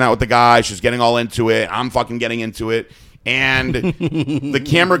 She's making out with the guy. She's getting all into it. I'm fucking getting into it. And the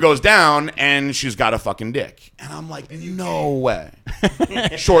camera goes down, and she's got a fucking dick. And I'm like, no way.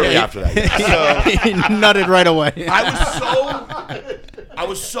 Shortly after that. He nutted right away. I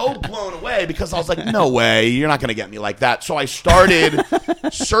was so blown away because I was like, no way. You're not going to get me like that. So I started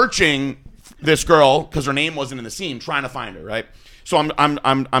searching this girl because her name wasn't in the scene, trying to find her, right? So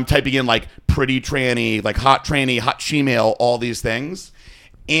I'm typing in like pretty tranny, like hot tranny, hot shemale, all these things,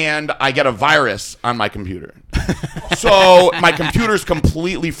 and I get a virus on my computer. So my computer's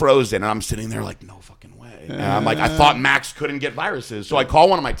completely frozen, and I'm sitting there like, no fucking way. And I'm like, I thought Max couldn't get viruses, so I call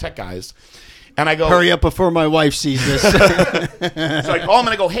one of my tech guys, and I go, hurry up before my wife sees this. So I call him and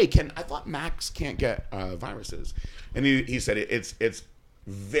I go, hey, I thought Max can't get viruses, and he said it's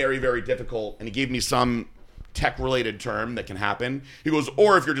very, very difficult, and he gave me some tech-related term that can happen. He goes,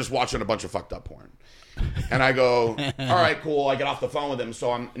 or if you're just watching a bunch of fucked up porn. And I go, all right, cool. I get off the phone with him. So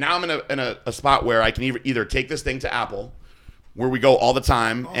I'm in a spot where I can either take this thing to Apple, where we go all the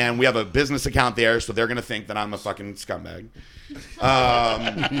time, and we have a business account there, so they're going to think that I'm a fucking scumbag.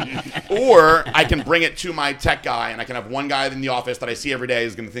 Or I can bring it to my tech guy, and I can have one guy in the office that I see every day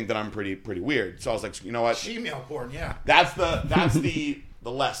is going to think that I'm pretty weird. So I was like, you know what? Female porn, yeah. That's the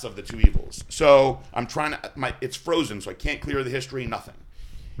less of the two evils. So I'm trying to, it's frozen, so I can't clear the history, nothing.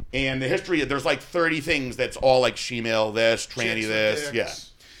 And the history, there's like 30 things that's all like shemale this, tranny this, yeah.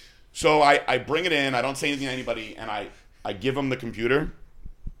 So I bring it in, I don't say anything to anybody, and I give him the computer.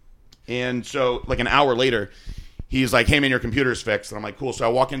 And so like an hour later, he's like, hey man, your computer's fixed. And I'm like, cool. So I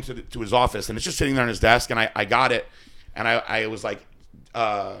walk into his office, and it's just sitting there on his desk, and I got it. And I was like,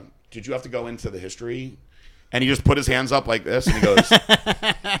 did you have to go into the history? And he just put his hands up like this, and he goes,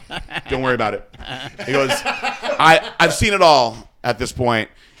 don't worry about it. He goes, I've seen it all at this point.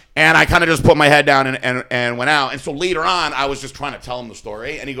 And I kind of just put my head down and went out. And so later on, I was just trying to tell him the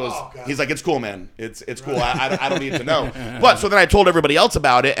story. And he goes, he's like, it's cool, man. It's cool. I don't need to know. But so then I told everybody else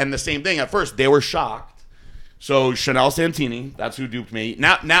about it. And the same thing at first, they were shocked. So Chanel Santini, that's who duped me.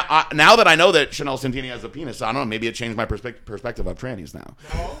 Now that I know that Chanel Santini has a penis, I don't know, maybe it changed my perspective of trannies now.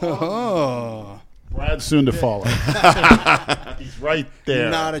 Oh. Brad's soon to follow. He's right there.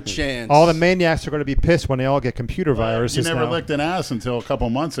 Not a chance. All the maniacs are going to be pissed when they all get computer viruses. You never now. licked an ass until a couple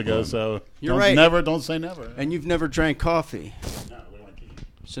months ago, so You're right. Don't say never. And you've never drank coffee. No, we don't keep.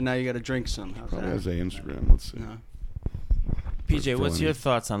 So now you got to drink some. How's Probably that? has a Instagram. Let's see. No. PJ, what's your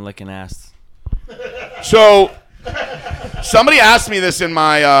thoughts on licking ass? So somebody asked me this in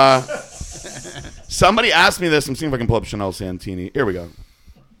my. Somebody asked me this. I'm seeing if I can pull up Chanel Santini. Here we go.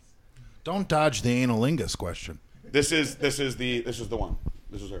 Don't dodge the analingus question. This is the one.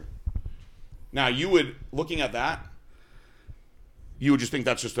 This is her. Now you would, looking at that, you would just think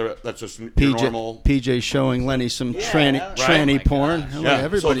that's just your normal. PJ showing Lenny some tranny Right. porn. Oh, Yeah.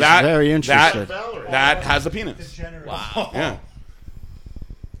 Everybody's So that- very interested. That has a penis. Wow. Yeah.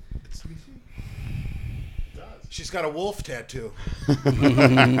 She's got a wolf tattoo.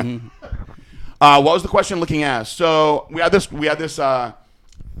 What was the question? Looking ass. So we had this.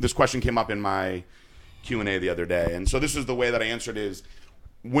 This question came up in my Q&A the other day, and so this is the way that I answered is,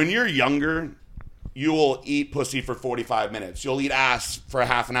 when you're younger, you will eat pussy for 45 minutes. You'll eat ass for a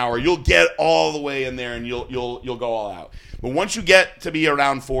half an hour. You'll get all the way in there, and you'll go all out. But once you get to be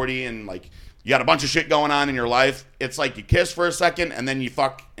around 40 and like you got a bunch of shit going on in your life, it's like you kiss for a second and then you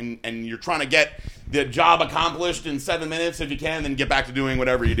fuck, and you're trying to get the job accomplished in 7 minutes if you can, and then get back to doing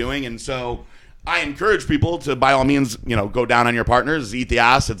whatever you're doing. And so I encourage people to, by all means, go down on your partners, eat the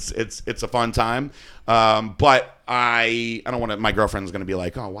ass. It's a fun time. But I don't want to. My girlfriend's going to be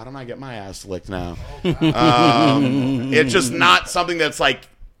like, oh, why don't I get my ass licked now? It's just not something that's like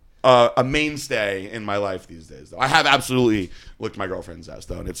a mainstay in my life these days. Though I have absolutely licked my girlfriend's ass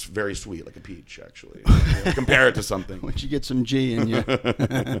though, and it's very sweet, like a peach actually. Compare it to something. Once you get some G in you. You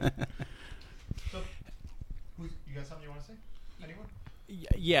got something you want to say? Anyone?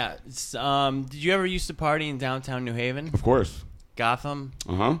 Yeah. Did you ever used to party in downtown New Haven? Of course. Gotham?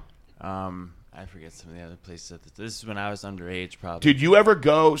 Uh-huh. I forget some of the other places. This is when I was underage, probably. Did you ever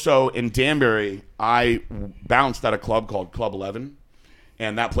go? So in Danbury, I bounced at a club called Club 11,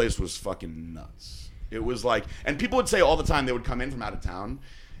 and that place was fucking nuts. It was like, and people would say all the time, they would come in from out of town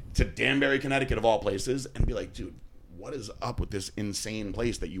to Danbury, Connecticut, of all places, and be like, dude, what is up with this insane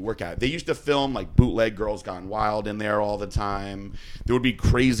place that you work at? They used to film like bootleg Girls Gone Wild in there all the time. There would be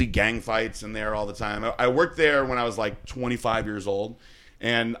crazy gang fights in there all the time. I worked there when I was like 25 years old,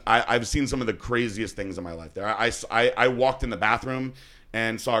 and I've seen some of the craziest things in my life there. I walked in the bathroom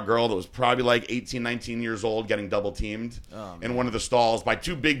and saw a girl that was probably like 18, 19 years old getting double teamed in one of the stalls by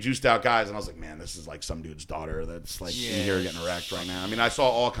two big juiced out guys. And I was like, man, this is like some dude's daughter that's like in here getting wrecked right now. I mean, I saw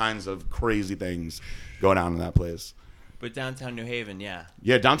all kinds of crazy things go down in that place. But downtown New Haven, yeah.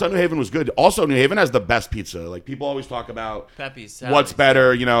 Yeah, downtown New Haven was good. Also, New Haven has the best pizza. Like, people always talk about Pepe's, what's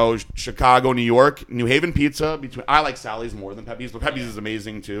better, you know, Chicago, New York. New Haven pizza, I like Sally's more than Pepe's, but Pepe's is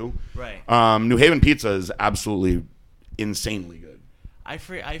amazing, too. Right. New Haven pizza is absolutely insanely good. I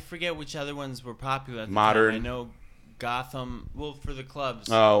forget which other ones were popular at the Modern. time. I know Gotham, well, for the clubs.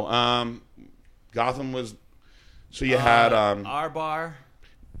 Gotham was, so you had... Our Bar.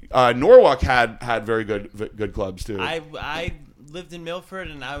 Norwalk had very good clubs, too. I lived in Milford,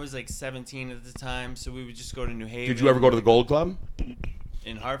 and I was like 17 at the time, so we would just go to New Haven. Did you ever go to the Gold Club?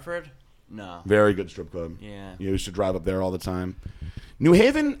 In Hartford? No. Very good strip club. Yeah. You used to drive up there all the time. New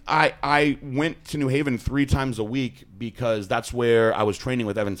Haven, I went to New Haven 3 times a week because that's where I was training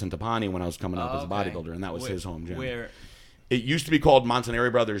with Evan Centopani when I was coming up as a bodybuilder, and that was his home gym. Where? It used to be called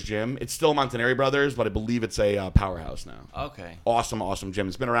Montanari Brothers Gym. It's still Montanari Brothers, but I believe it's a powerhouse now. Okay. Awesome gym.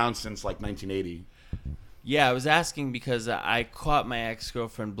 It's been around since like 1980. Yeah, I was asking because I caught my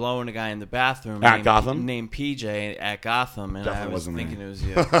ex-girlfriend blowing a guy in the bathroom. At Gotham? Named PJ at Gotham, and Definitely I was wasn't thinking me. it was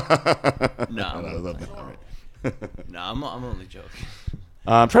you. No. No, I'm only joking.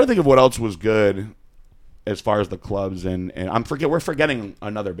 I'm trying to think of what else was good as far as the clubs, and we're forgetting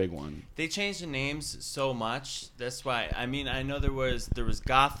another big one. They changed the names so much. That's why. I mean, I know there was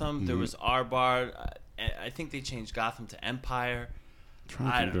Gotham, there was Our Bar. I think they changed Gotham to Empire.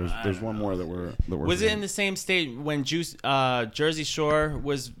 There's one more that we're Was it in the same state when Jersey Shore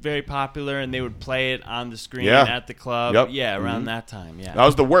was very popular and they would play it on the screen at the club? Yep. Yeah, around that time. Yeah, that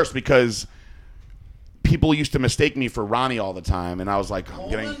was the worst because people used to mistake me for Ronnie all the time, and I was like,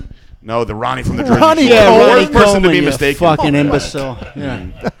 the Ronnie from the Jersey Ronnie, Shore. yeah, The Ronnie worst person to Coleman, be you mistaken. fucking imbecile.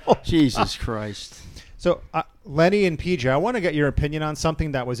 Yeah. Jesus Christ. So, Lenny and PJ, I want to get your opinion on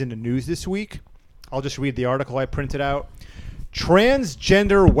something that was in the news this week. I'll just read the article I printed out.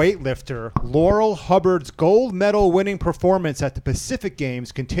 Transgender weightlifter Laurel Hubbard's gold medal winning performance at the Pacific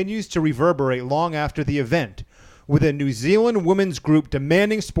Games continues to reverberate long after the event, with a New Zealand women's group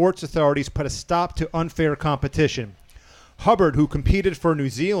demanding sports authorities put a stop to unfair competition. Hubbard, who competed for New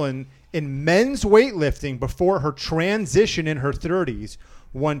Zealand in men's weightlifting before her transition in her 30s,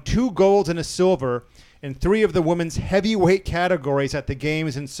 won 2 golds and a silver in 3 of the women's heavyweight categories at the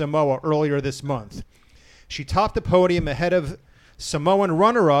Games in Samoa earlier this month. She topped the podium ahead of Samoan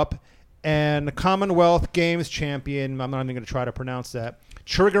runner-up and Commonwealth Games champion, I'm not even going to try to pronounce that,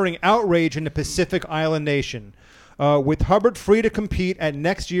 triggering outrage in the Pacific Island nation. With Hubbard free to compete at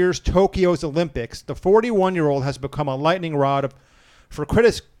next year's Tokyo's Olympics, the 41-year-old has become a lightning rod for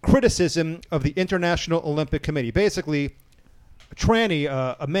criticism of the International Olympic Committee. Basically,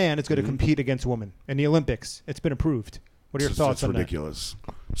 a man is going to compete against a woman in the Olympics. It's been approved. What are your thoughts on that? It's ridiculous.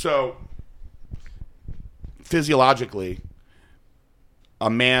 So, physiologically,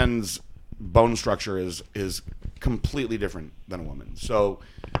 a man's bone structure is completely different than a woman's. So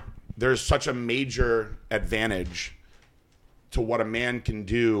there's such a major advantage to what a man can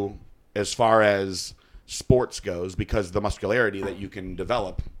do as far as sports goes, because the muscularity that you can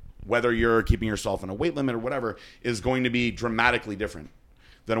develop, whether you're keeping yourself in a weight limit or whatever, is going to be dramatically different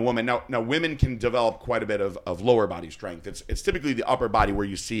than a woman. Now women can develop quite a bit of lower body strength. It's typically the upper body where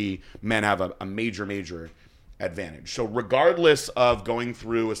you see men have a major advantage. So regardless of going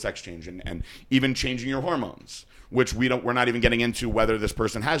through a sex change and even changing your hormones, which we're not even getting into whether this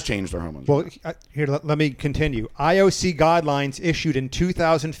person has changed their hormones. Well, here, let me continue. IOC guidelines issued in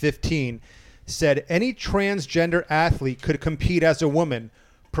 2015 said any transgender athlete could compete as a woman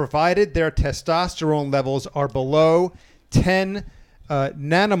provided their testosterone levels are below 10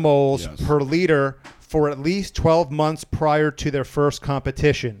 nanomoles per liter for at least 12 months prior to their first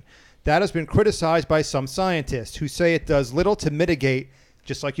competition. That has been criticized by some scientists who say it does little to mitigate,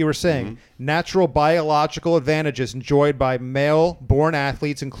 just like you were saying, natural biological advantages enjoyed by male-born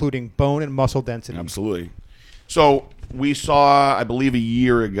athletes, including bone and muscle density. Absolutely. So we saw, I believe a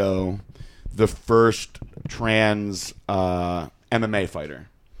year ago, the first trans MMA fighter.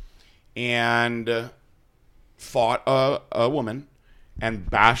 And fought a woman and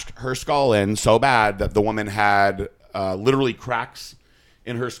bashed her skull in so bad that the woman had literally cracks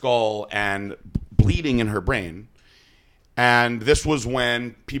in her skull and bleeding in her brain. And this was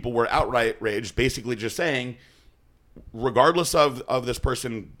when people were outright raged, basically just saying, regardless of this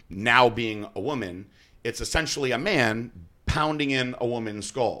person now being a woman, it's essentially a man pounding in a woman's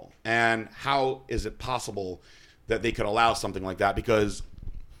skull. And how is it possible that they could allow something like that? Because,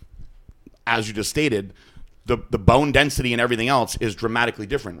 as you just stated, the bone density and everything else is dramatically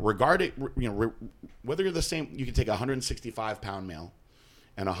different. Whether you're the same, you can take a 165-pound male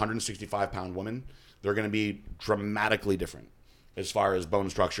and a 165-pound woman. They're going to be dramatically different as far as bone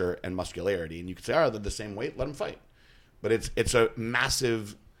structure and muscularity. And you could say, they're the same weight, let them fight. But it's a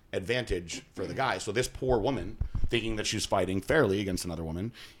massive advantage for the guy. So this poor woman, thinking that she's fighting fairly against another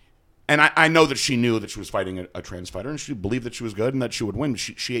woman, and I know that she knew that she was fighting a trans fighter, and she believed that she was good and that she would win.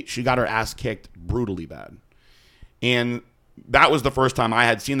 She got her ass kicked brutally bad. And that was the first time I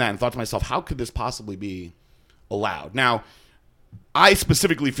had seen that and thought to myself, how could this possibly be allowed? Now, I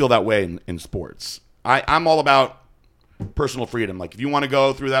specifically feel that way in sports. I'm all about personal freedom. Like, if you want to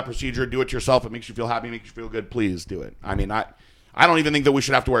go through that procedure, do it yourself. It makes you feel happy, makes you feel good. Please do it. I mean, I don't even think that we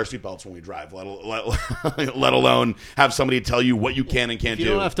should have to wear seatbelts when we drive, let alone have somebody tell you what you can and can't do.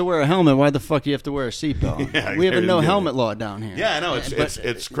 You don't have to wear a helmet. Why the fuck do you have to wear a seatbelt? Yeah, we have a no helmet law down here. Yeah, I know.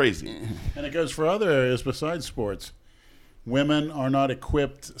 It's crazy. And it goes for other areas besides sports. Women are not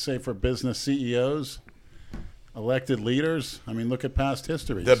equipped, say, for business CEOs, elected leaders. I mean, look at past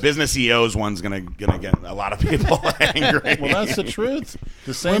histories. The business CEOs one's gonna get a lot of people angry. Well, that's the truth.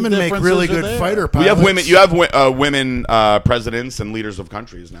 The same Women make differences really are good there. fighter We pilots. have women. You have women presidents and leaders of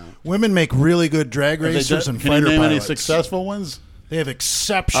countries now. Women make really good drag Have they racers done- and Can you fighter name any pilots. successful ones They have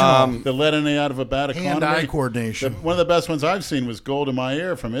exceptional that led any out of a bad economy? hand-eye coordination. One of the best ones I've seen was Golda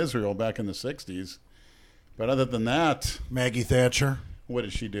Meir from Israel back in the 60s. But other than that, Maggie Thatcher. what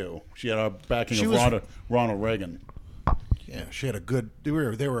did she do? She had our backing She of was- Ronald Reagan. Yeah, she had a good. They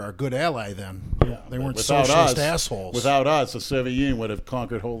were our good ally then. They weren't Without socialist us, assholes. Without us, the Soviet Union would have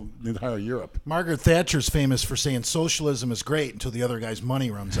conquered the entire Europe. Margaret Thatcher's famous for saying socialism is great until the other guy's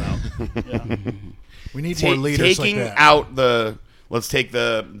money runs out. We need more leaders like Taking that. out let's take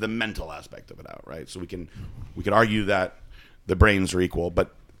the mental aspect of it out, right? So we can argue that the brains are equal,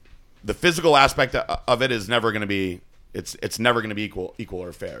 but the physical aspect of it is never going to be it's never going to be equal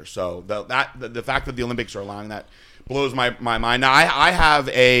or fair. So the fact that the Olympics are allowing that blows my mind. Now I have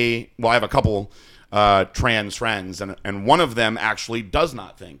a couple trans friends, and one of them actually does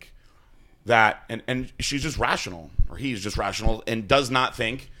not think that, and she's just rational, or he's just rational, and does not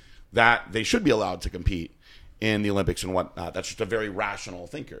think that they should be allowed to compete in the Olympics and whatnot. That's just a very rational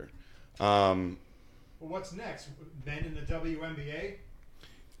thinker. Well, what's next? Men in the WNBA?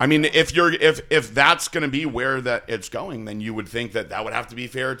 I mean, if that's going to be where that it's going, then you would think that would have to be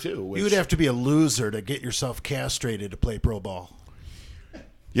fair too. Which, You would have to be a loser to get yourself castrated to play pro ball.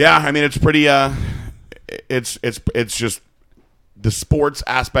 yeah, I mean, it's pretty. It's just the sports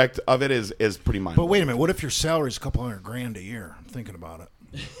aspect of it is pretty mind. But wait a minute, what if your salary's a couple $100,000 a year? I'm thinking about it.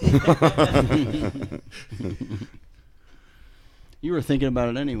 You were thinking about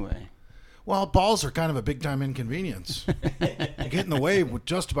it anyway. Well, balls are kind of a big time inconvenience. They get in the way with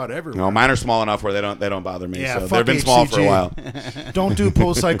just about everyone. No, mine are small enough where they don't bother me. Yeah, so fuck they've been small for a HCG. while. Don't do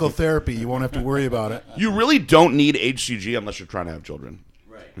post psychotherapy. You won't have to worry about it. You really don't need HCG unless you're trying to have children.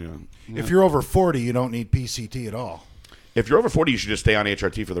 Right. Yeah. If you're over 40, you don't need PCT at all. If you're over 40, you should just stay on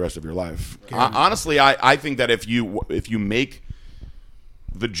HRT for the rest of your life. Honestly, I think that if you make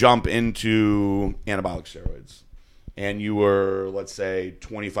the jump into anabolic steroids, and you were, let's say,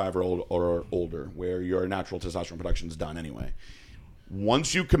 25 or older, where your natural testosterone production is done anyway,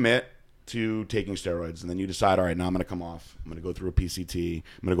 once you commit to taking steroids, and then you decide, all right, now I'm going to come off, I'm going to go through a PCT,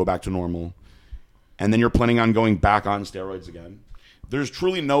 I'm going to go back to normal, and then you're planning on going back on steroids again, there's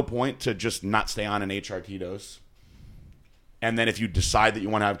truly no point to just not stay on an HRT dose. And then if you decide that you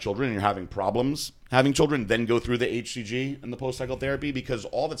want to have children and you're having problems having children, then go through the HCG and the post-cycle therapy, because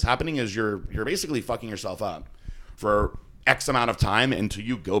all that's happening is you're basically fucking yourself up for X amount of time until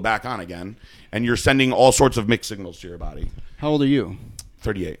you go back on again, and you're sending all sorts of mixed signals to your body. How old are you?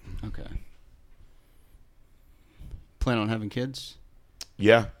 38. Okay. Plan on having kids?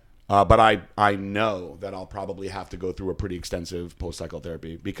 Yeah. But I know that I'll probably have to go through a pretty extensive post-cycle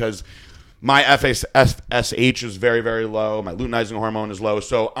therapy because my FSH is very, very low. My luteinizing hormone is low.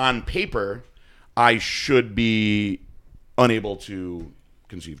 So on paper, I should be unable to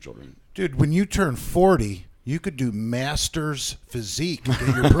conceive children. Dude, when you turn 40, you could do Masters Physique and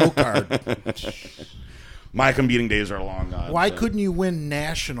get your pro card. My competing days are long gone. Why so. couldn't you win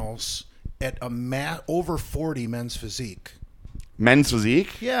nationals at a over 40 men's physique? Men's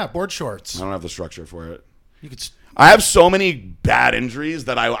physique? Yeah, board shorts. I don't have the structure for it. You could. I have so many bad injuries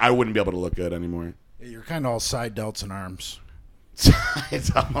that I wouldn't be able to look good anymore. You're kind of all side delts and arms.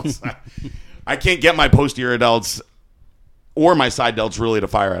 It's almost I can't get my posterior delts or my side delts really to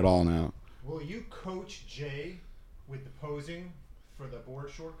fire at all now. Will you coach Jay with the posing for the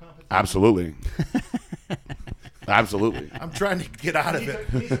board short competition? Absolutely. Absolutely. I'm trying to get out of it.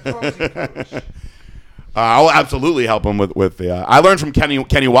 He's a posing coach. I'll absolutely help him with the. I learned from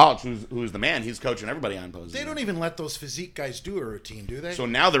Kenny Walsh, who's the man. He's coaching everybody on posing. They don't even let those physique guys do a routine, do they? So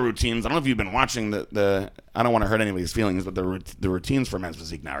now the routines. I don't know if you've been watching the. I don't want to hurt anybody's feelings, but the routines for men's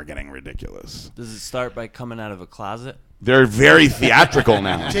physique now are getting ridiculous. Does it start by coming out of a closet? They're very theatrical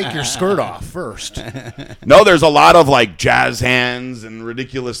now. Take your skirt off first. No, there's a lot of like jazz hands and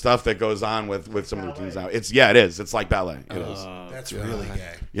ridiculous stuff that goes on with some of the routines now. It is. It's like ballet. It is. That's really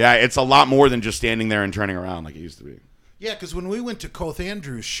gay. Yeah, it's a lot more than just standing there and turning around like it used to be. Yeah, because when we went to Koth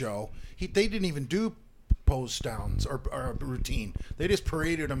Andrews' show, they didn't even do pose downs or a routine. They just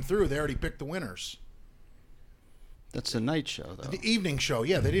paraded them through. They already picked the winners. That's a night show, though. The evening show,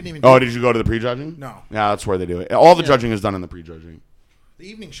 yeah, they didn't even. Oh, did you go to the prejudging? No. Yeah, that's where they do it. All the judging is done in the prejudging The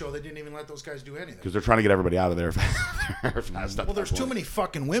evening show, they didn't even let those guys do anything. because they're trying to get everybody out of there fast. Well, there's too many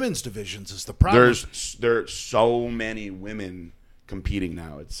fucking women's divisions. Is the problem? There's so many women competing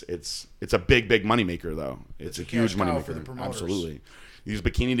now. It's a big moneymaker though. It's a huge cash cow moneymaker for the promoters. Absolutely. These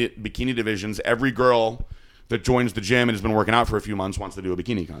bikini divisions. Every girl that joins the gym and has been working out for a few months wants to do a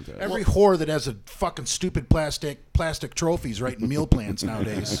bikini contest. Every whore that has a fucking stupid plastic trophies writing meal plans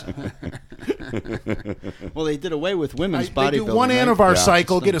nowadays. Well, they did away with women's They bodybuilding. do one right? Anavar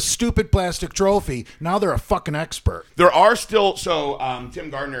cycle, get a stupid plastic trophy. Now they're a fucking expert. There are still Tim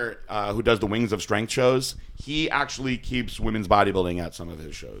Gardner, who does the Wings of Strength shows, he actually keeps women's bodybuilding at some of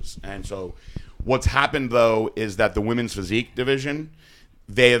his shows. And so what's happened though is that the women's physique division,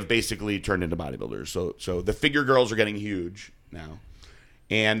 they have basically turned into bodybuilders. So the figure girls are getting huge now.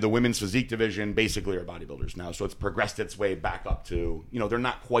 And the women's physique division basically are bodybuilders now. So it's progressed its way back up to, they're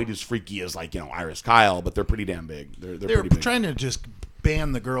not quite as freaky as like, Iris Kyle, but they're pretty damn big. They're They're pretty big. trying to just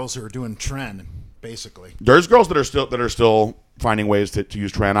ban the girls who are doing trend, basically. There's girls that are still finding ways to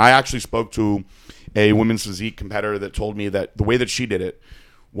use tren. I actually spoke to a women's physique competitor that told me that the way that she did it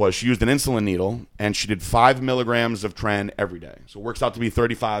was she used an insulin needle and she did 5 milligrams of tren every day. So it works out to be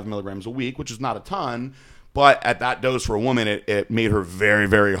 35 milligrams a week, which is not a ton, but at that dose for a woman, it made her very,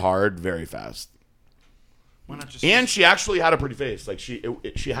 very hard, very fast. Why not just And she actually had a pretty face. Like she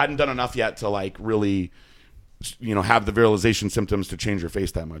hadn't done enough yet to like really, have the virilization symptoms to change her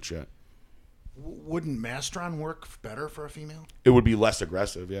face that much yet. wouldn't Mastron work better for a female? It would be less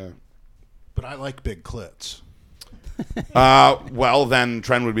aggressive, yeah. But I like big clits. Well, then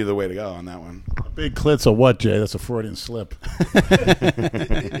tren would be the way to go on that one. Big clits or what, Jay? That's a Freudian slip.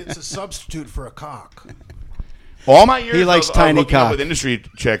 It's a substitute for a cock. All my years He likes of tiny hooking up cock. with industry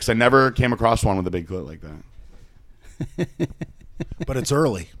chicks, I never came across one with a big clit like that. But it's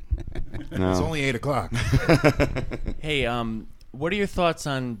early. No. It's only 8 o'clock. Hey, what are your thoughts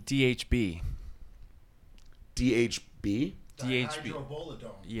on DHB? DHB? DHB.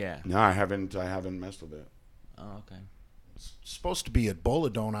 Yeah. No, I haven't messed with it. Oh, okay. It's supposed to be at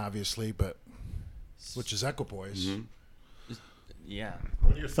Boladone, obviously, but which is Equipoise. Mm-hmm. Yeah.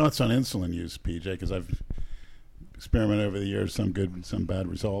 What are your thoughts on insulin use, PJ? Because I've experimented over the years, some good and some bad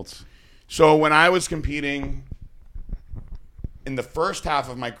results. So when I was competing in the first half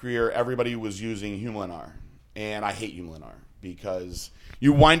of my career, everybody was using Humulin R, and I hate Humulin R because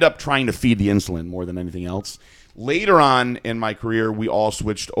you wind up trying to feed the insulin more than anything else. Later on in my career, we all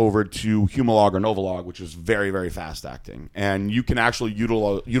switched over to Humalog or Novolog, which is very, very fast acting. And you can actually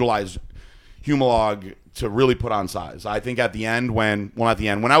utilize Humalog to really put on size. I think at the end when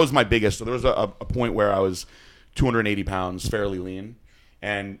I was my biggest, so there was a point where I was 280 pounds, fairly lean.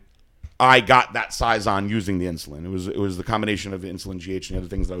 And I got that size on using the insulin. It was the combination of insulin, GH, and the other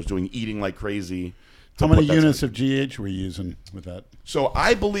things that I was doing, eating like crazy. How many units of GH were you using with that? So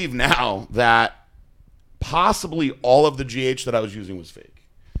I believe now that possibly all of the GH that I was using was fake.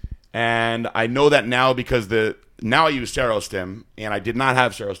 And I know that now because now I use Serostim, and I did not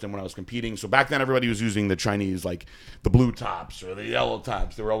have Serostim when I was competing. So back then everybody was using the Chinese, like the blue tops or the yellow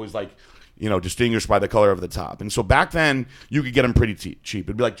tops. They were always like, distinguished by the color of the top. And so back then you could get them pretty cheap.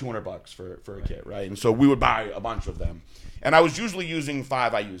 It'd be like $200 for a kit, right? And so we would buy a bunch of them. And I was usually using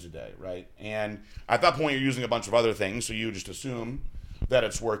 5 IUs a day, right? And at that point you're using a bunch of other things, so you just assume that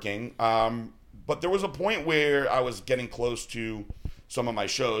it's working. But there was a point where I was getting close to some of my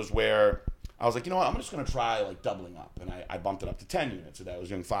shows where I was like, you know what, I'm just going to try like doubling up. And I bumped it up to 10 units a day. I was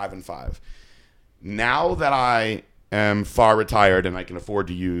doing 5 and 5. Now that I am far retired and I can afford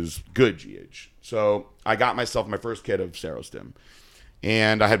to use good GH. So I got myself my first kit of Serostim.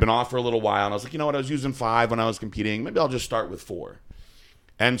 And I had been off for a little while, and I was like, you know what, I was using 5 when I was competing. Maybe I'll just start with 4.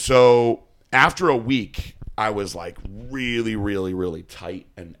 And so after a week, I was like really, really, really tight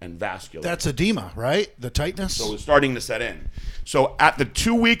and vascular. That's edema, right? The tightness? So it was starting to set in. So at the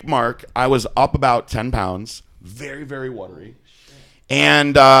 2-week mark, I was up about 10 pounds, very, very watery.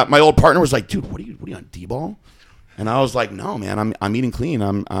 And my old partner was like, dude, what are you on, D-ball? And I was like, no, man, I'm eating clean.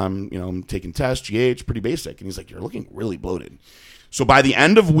 I'm taking tests, GH, pretty basic. And he's like, you're looking really bloated. So by the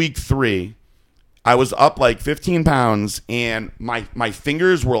end of week 3, I was up like 15 pounds, and my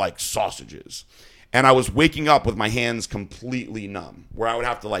fingers were like sausages. And I was waking up with my hands completely numb, where I would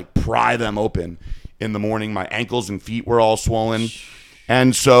have to like pry them open in the morning. My ankles and feet were all swollen.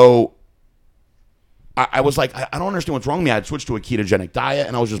 And so I was like, I don't understand what's wrong with me. I had switched to a ketogenic diet,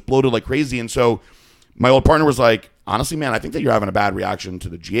 and I was just bloated like crazy. And so my old partner was like, honestly, man, I think that you're having a bad reaction to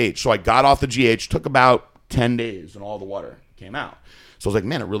the GH. So I got off the GH, took about 10 days, and all the water came out. So I was like,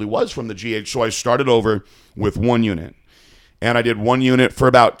 man, it really was from the GH. So I started over with 1 unit. And I did 1 unit for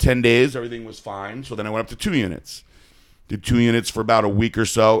about 10 days. Everything was fine. So then I went up to 2 units. Did 2 units for about a week or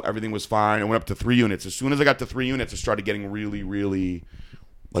so. Everything was fine. I went up to 3 units. As soon as I got to 3 units, it started getting really, really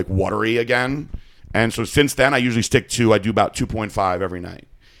like watery again. And so since then, I usually I do about 2.5 every night.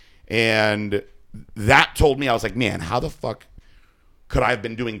 And that told me, I was like, man, how the fuck could I have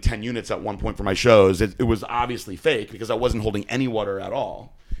been doing 10 units at one point for my shows? It was obviously fake because I wasn't holding any water at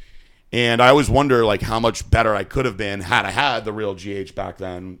all. And I always wonder like how much better I could have been had I had the real GH back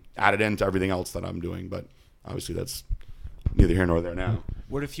then, added into everything else that I'm doing. But obviously that's neither here nor there now.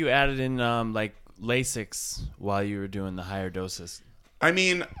 What if you added in like Lasix while you were doing the higher doses? I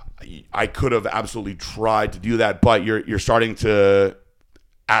mean, I could have absolutely tried to do that, but you're starting to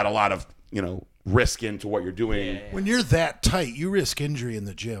add a lot of, risk into what you're doing. Yeah. When you're that tight, you risk injury in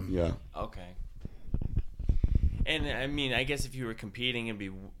the gym. Yeah. Okay. And I mean, I guess if you were competing, it'd be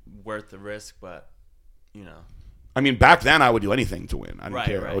worth the risk, but I mean, back then I would do anything to win. I didn't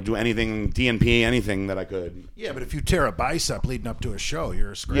care. Right. I would do anything, DNP, anything that I could. Yeah, but if you tear a bicep leading up to a show,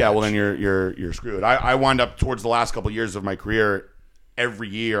 you're a scratch. Yeah, well then you're screwed. I wound up towards the last couple of years of my career. Every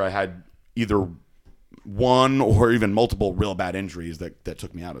year I had either one or even multiple real bad injuries that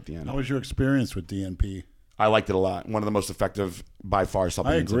took me out at the end. How was your experience with DNP? I liked it a lot. One of the most effective by far I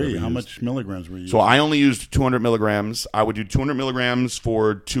supplements. agree. I've ever How used. much milligrams were you So I only used 200 milligrams. I would do 200 milligrams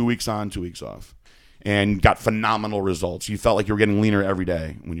for 2 weeks on, 2 weeks off, and got phenomenal results. You felt like you were getting leaner every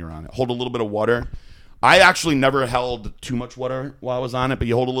day when you were on it. Hold a little bit of water. I actually never held too much water while I was on it, but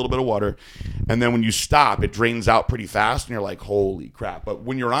you hold a little bit of water, and then when you stop, it drains out pretty fast, and you're like, holy crap. But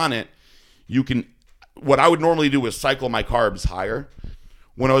when you're on it, you can – what I would normally do is cycle my carbs higher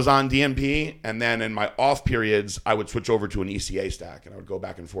when I was on DNP, and then in my off periods, I would switch over to an ECA stack, and I would go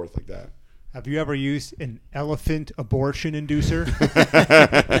back and forth like that. Have you ever used an elephant abortion inducer? Is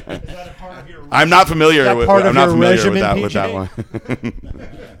that a part of your I'm not familiar with that PJ? with that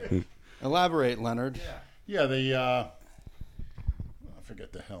one. Elaborate, Leonard. Yeah, I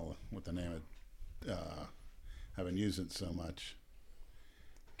forget the hell what the name of haven't used it so much.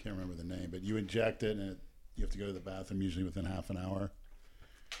 Can't remember the name, but you inject it, and you have to go to the bathroom usually within half an hour.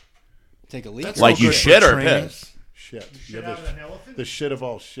 Take a leak. That's Like no you good shit for or training. piss? Shit. Shit out of an elephant? The shit of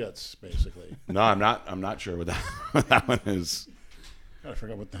all shits, basically. No, I'm not sure what that one is. God, I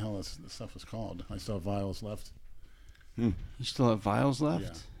forgot what the hell this stuff was called. I still have vials left. You still have vials left? Yeah.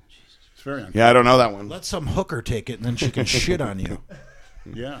 It's very uncomfortable. Yeah, I don't know that one. Let some hooker take it, and then she can shit on you.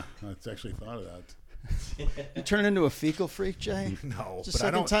 Yeah, I actually thought of that. You turn into a fecal freak, Jay? No, It's the but I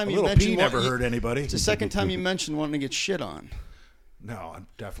second don't. time a you little mentioned pee never what- hurt anybody. It's the second time you mentioned wanting to get shit on. No, I'm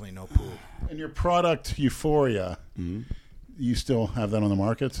definitely no poo. And your product, Euphoria, you still have that on the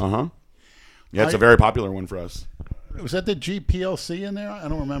market? Uh-huh. Yeah, it's a very popular one for us. Was that the GPLC in there? I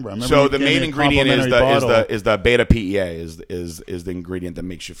don't remember. I remember So you the gave me main a ingredient is complimentary bottle. the beta PEA is the ingredient that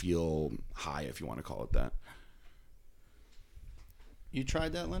makes you feel high, if you want to call it that. You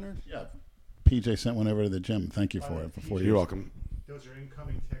tried that, Leonard? Yeah. PJ sent one over to the gym. Thank you for it. For 40 You're years. welcome. Those are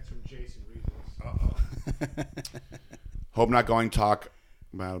incoming texts from Jason Reed. Hope not going talk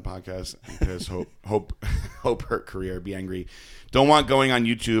about a podcast because hope hurt career, be angry. Don't want going on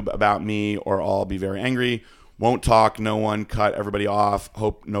YouTube about me or I'll be very angry. Won't talk, no one, cut everybody off.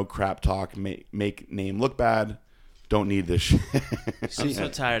 Hope no crap talk, make name look bad. Don't need this shit. I'm so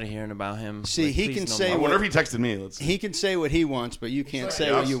tired of hearing about him. See, he please can no say I more. wonder if he texted me. Let's see. He can say what he wants, but you can't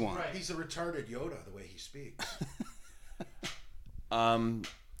say what you want. He's a retarded Yoda, the way he speaks.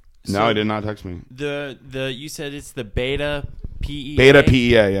 No, he did not text me. The you said it's the beta PEA. Beta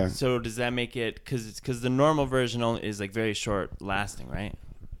PEA, yeah. So does that make it because the normal version only is like very short lasting, right?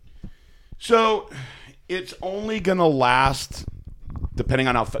 So it's only gonna last depending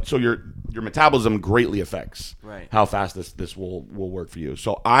on how so your metabolism greatly affects how fast this will work for you.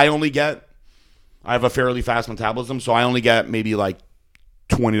 So I have a fairly fast metabolism, so I only get maybe like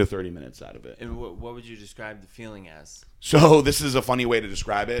 20 to 30 minutes out of it. And what would you describe the feeling as? So this is a funny way to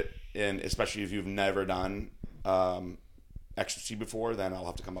describe it, and especially if you've never done ecstasy before, then I'll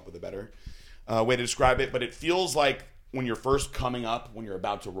have to come up with a better way to describe it. But it feels like when you're first coming up, when you're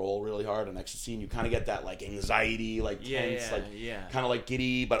about to roll really hard on ecstasy, and you kind of get that like anxiety, like tense, kind of like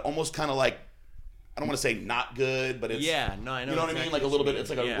giddy, but almost kind of like, I don't want to say not good, but it's I know. You know what I mean? Like a little bit. It's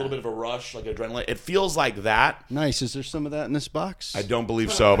like a little bit of a rush, like adrenaline. It feels like that. Nice. Is there some of that in this box? I don't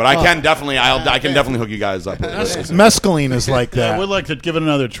believe so, but I can definitely. I can definitely hook you guys up. Mescaline is like that. I would like to give it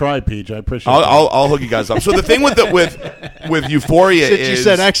another try, Peach. I appreciate. I'll hook you guys up. So the thing with Euphoria Since is you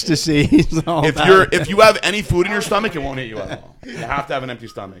said ecstasy. if you have any food in your stomach, it won't hit you at all. You have to have an empty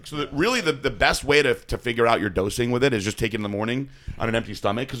stomach. So really, the best way to figure out your dosing with it is just take it in the morning on an empty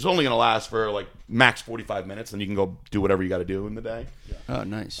stomach, because it's only going to last for like max 45 minutes, and you can go do whatever you got to do in the day. Oh,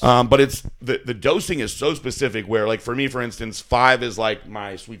 nice. But it's the dosing is so specific. Where like for me, for instance, 5 is like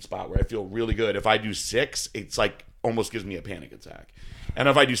my sweet spot where I feel really good. If I do 6, it's like almost gives me a panic attack, and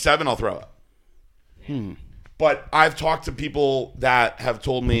if I do 7, I'll throw up. But I've talked to people that have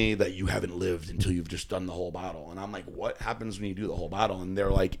told me that you haven't lived until you've just done the whole bottle. And I'm like, what happens when you do the whole bottle? And they're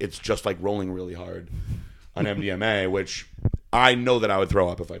like, it's just like rolling really hard on MDMA, which I know that I would throw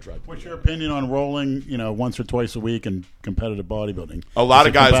up if I tried. What's your opinion on rolling, once or twice a week in competitive bodybuilding? A lot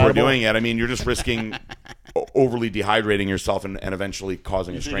of guys were doing it. I mean, you're just risking overly dehydrating yourself and eventually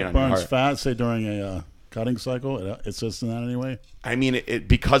causing a strain on your heart. Burns fat, say during a cutting cycle? It assists in that anyway? I mean,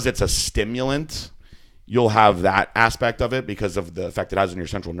 because it's a stimulant, you'll have that aspect of it because of the effect it has on your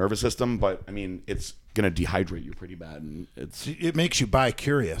central nervous system. But I mean, it's going to dehydrate you pretty bad, and it makes you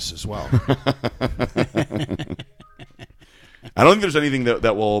bi-curious as well. I don't think there's anything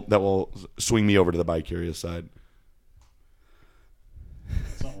that will swing me over to the bi-curious side.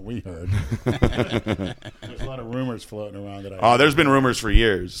 That's not what we heard. There's a lot of rumors floating around that. There's been rumors for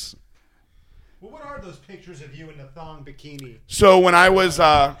years. Well, what are those pictures of you in the thong bikini? So when I was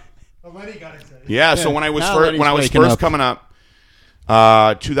Lenny got it. so when I was first coming up,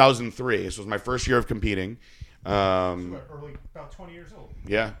 2003. This was my first year of competing. Early, about 20 years old.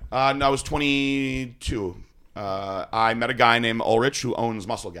 Yeah. No, I was 22. I met a guy named Ulrich who owns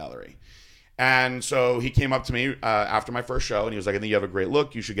Muscle Gallery. And so he came up to me after my first show, and he was like, I think you have a great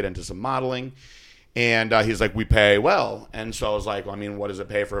look. You should get into some modeling. And he's like, we pay well. And so I was like, well, I mean, what does it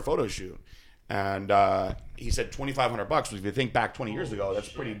pay for a photo shoot? And he said $2,500, which if you think back 20 years ago, that's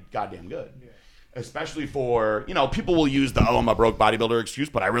pretty goddamn good. Yeah. Especially for, people will use the, I'm a broke bodybuilder excuse,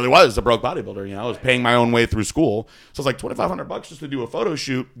 but I really was a broke bodybuilder. I was paying my own way through school. So it's like $2,500 just to do a photo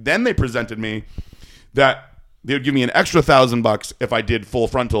shoot. Then they presented me that they would give me an extra $1,000 if I did full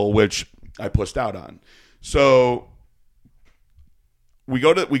frontal, which I pushed out on. So we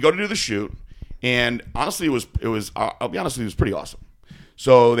go to do the shoot, and honestly, it was I'll be honest with you, it was pretty awesome.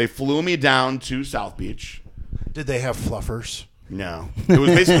 So they flew me down to South Beach. Did they have fluffers? No, it was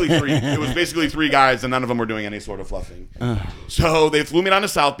basically three. It was basically 3 guys, and none of them were doing any sort of fluffing. So they flew me down to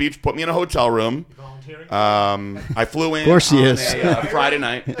South Beach, put me in a hotel room. I flew in. Of course he is. Friday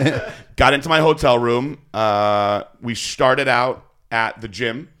night. Got into my hotel room. We started out at the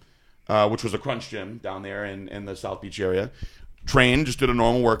gym, which was a crunch gym down there in the South Beach area. Trained, just did a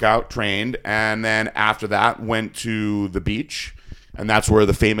normal workout. Trained, and then after that went to the beach. And that's where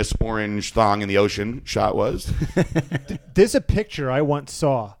the famous orange thong in the ocean shot was. There's a picture I once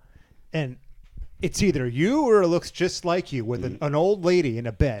saw, and it's either you or it looks just like you with an old lady in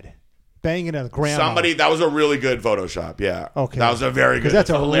a bed banging a grandma. That was a really good Photoshop, yeah. Okay. That was a very good, that's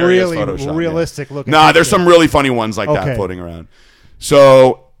a hilarious really Photoshop, realistic looking Nah, picture. there's some really funny ones like that floating around.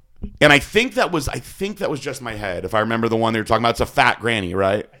 So, and I think that was just my head. If I remember the one they were talking about, it's a fat granny,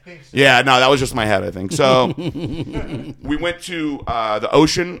 right? I think so. Yeah, no, that was just my head, I think. So we went to the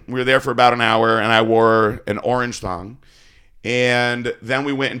ocean. We were there for about an hour, and I wore an orange thong. And then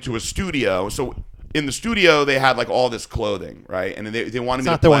we went into a studio. So in the studio, they had like all this clothing, right? And they wanted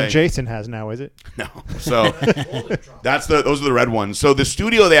me to play. Not the one Jason has now, is it? No. So those are the red ones. So the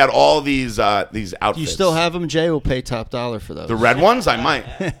studio, they had all these outfits. Do you still have them, Jay? We'll pay top dollar for those. The red ones? I might.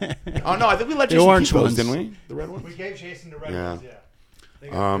 Oh, no, I think we let Jason orange keep those, ones. didn't we? The red ones? We gave Jason the red Yeah. ones, yeah. They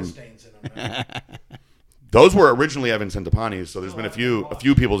got piss stains in them. Those were originally Evan Centopani's, so there's been a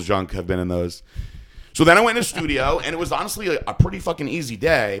few people's junk have been in those. So then I went in the studio, and it was honestly a pretty fucking easy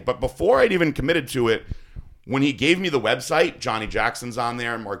day. But before I'd even committed to it, when he gave me the website, Johnny Jackson's on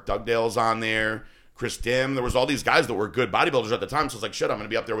there, Mark Dugdale's on there, Chris Dim. There was all these guys that were good bodybuilders at the time. So I was like, shit, I'm going to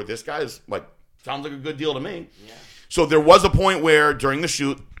be up there with this guy. Like, sounds like a good deal to me. Yeah. So there was a point where during the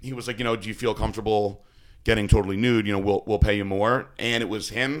shoot, he was like, do you feel comfortable getting totally nude? We'll pay you more. And it was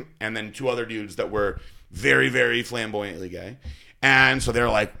him and then 2 other dudes that were very, very flamboyantly gay. And so they're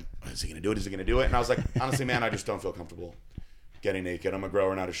like, is he going to do it? Is he going to do it? And I was like, honestly, man, I just don't feel comfortable getting naked. I'm a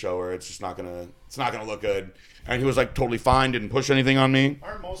grower, not a shower. It's just not gonna look good. And he was like totally fine, didn't push anything on me.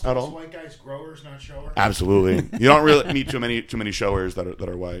 Aren't most of those white guys growers, not showers? Absolutely. You don't really meet too many showers that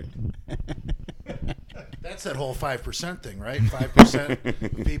are white. That's that whole 5% thing, right?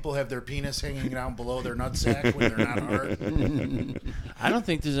 5% of people have their penis hanging down below their nutsack when they're not hard. I don't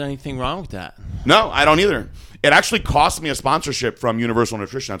think there's anything wrong with that. No, I don't either. It actually cost me a sponsorship from Universal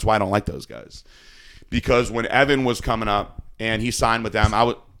Nutrition. That's why I don't like those guys. Because when Evan was coming up and he signed with them,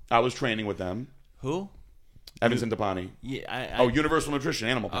 I was training with them. Who? Evan Zintapani. Yeah. Universal Nutrition,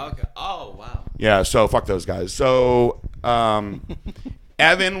 Animal Planet. Okay. Oh, wow. Yeah, so fuck those guys. So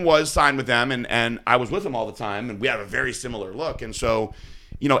Evan was signed with them, and I was with him all the time, and we have a very similar look. And so,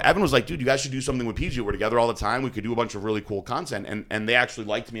 Evan was like, dude, you guys should do something with PJ. We're together all the time. We could do a bunch of really cool content. And they actually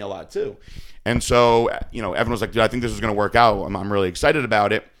liked me a lot, too. And so, Evan was like, dude, I think this is going to work out. I'm really excited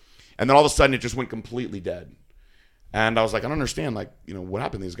about it. And then all of a sudden, it just went completely dead. And I was like, I don't understand. Like, what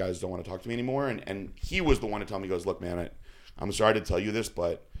happened? These guys don't want to talk to me anymore. And he was the one to tell me, he goes, look, man, I'm sorry to tell you this,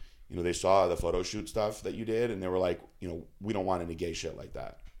 but, they saw the photo shoot stuff that you did. And they were like, we don't want any gay shit like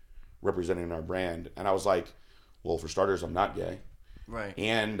that representing our brand. And I was like, well, for starters, I'm not gay. Right.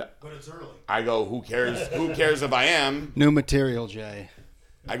 And But it's early. I go, who cares? Who cares if I am? New material, Jay.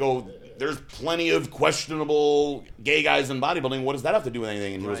 I go, there's plenty of questionable gay guys in bodybuilding. What does that have to do with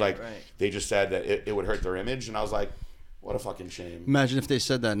anything? And he was like, they just said that it would hurt their image. And I was like, what a fucking shame. Imagine if they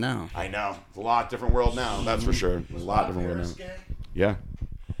said that now. I know. It's a lot different world now. That's for sure. A lot different world now. Yeah.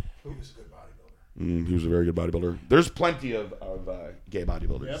 He was a good bodybuilder. He was a very good bodybuilder. There's plenty of gay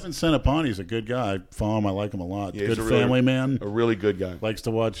bodybuilders. Evan Centopani's a good guy. I follow him. I like him a lot. Yeah, Good he's family man. A really good guy. Likes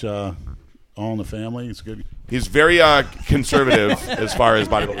to watch All in the Family. He's good. He's very conservative as far as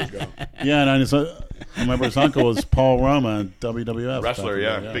bodybuilders go. Yeah, and I remember his uncle was Paul Roma, WWF. Wrestler,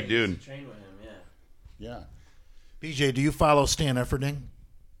 yeah. Big dude. Train with him, Yeah. BJ, do you follow Stan Efferding?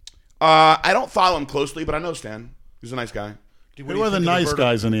 I don't follow him closely, but I know Stan. He's a nice guy. Who are the nice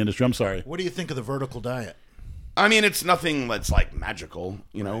guys in the industry? I'm sorry. What do you think of the vertical diet? I mean, it's nothing that's like magical,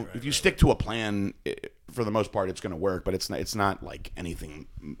 If you stick to a plan, for the most part, it's going to work. But it's not like anything,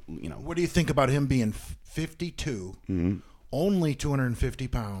 What do you think about him being 52, only 250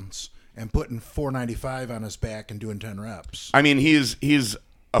 pounds, and putting 495 on his back and doing 10 reps? I mean, he's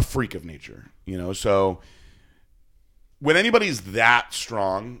a freak of nature, So when anybody's that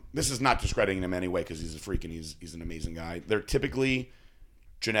strong, this is not discrediting him in any way because he's a freak and he's an amazing guy. They're typically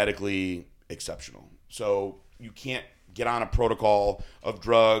genetically exceptional. So you can't get on a protocol of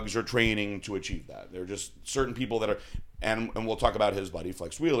drugs or training to achieve that. There are just certain people that are, and we'll talk about his buddy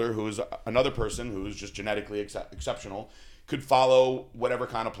Flex Wheeler, who is another person who's just genetically exceptional, could follow whatever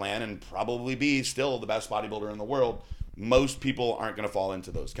kind of plan and probably be still the best bodybuilder in the world. Most people aren't going to fall into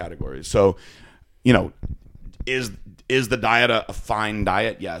those categories. So, is the diet a fine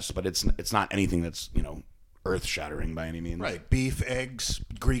diet? Yes, but it's not anything that's earth shattering by any means. Right, beef, eggs,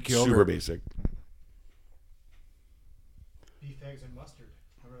 Greek yogurt. Super basic. Beef, eggs, and mustard.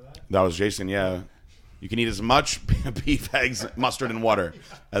 Remember that? That was Jason. Yeah, you can eat as much beef, eggs, mustard, and water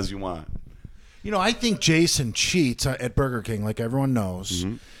as you want. I think Jason cheats at Burger King, like everyone knows,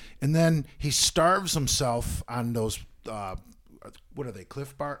 and then he starves himself on those. What are they?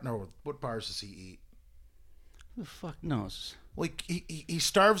 Cliff Bar? No, what bars does he eat? Who the fuck knows? Well, he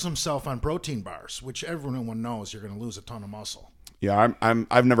starves himself on protein bars, which everyone knows you're going to lose a ton of muscle. Yeah,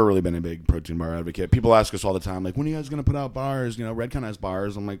 I've never really been a big protein bar advocate. People ask us all the time, like, when are you guys going to put out bars? Redcon has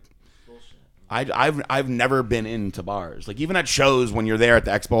bars. I'm like, I've never been into bars. Like, even at shows when you're there at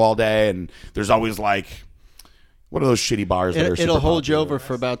the expo all day, and there's always like, what are those shitty bars that are super It'll hold you popular? over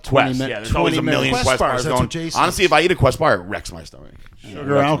for about 20 Quest. minutes. Yeah, there's always a million Quest bars that's going. what Jason Honestly, if I eat a Quest bar, it wrecks my stomach.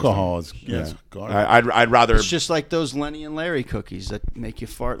 Sugar alcohol is it's garbage. I'd rather. It's just like those Lenny and Larry cookies that make you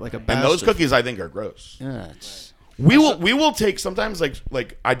fart like a bastard. And those cookies, I think, are gross. Yeah, it's... We will take sometimes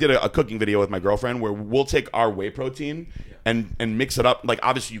like I did a cooking video with my girlfriend where we'll take our whey protein and mix it up. Like,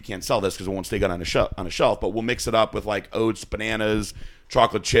 obviously you can't sell this because it won't stay good on a shelf, but we'll mix it up with like oats, bananas,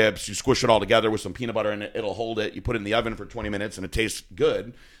 chocolate chips. You squish it all together with some peanut butter and it'll hold it. You put it in the oven for 20 minutes and it tastes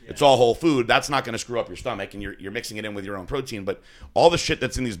good. Yeah. It's all whole food. That's not going to screw up your stomach, and you're mixing it in with your own protein. But all the shit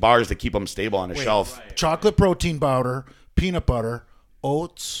that's in these bars to keep them stable on a shelf. Right. Chocolate protein powder, peanut butter,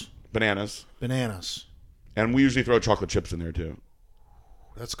 oats, Bananas. And we usually throw chocolate chips in there too.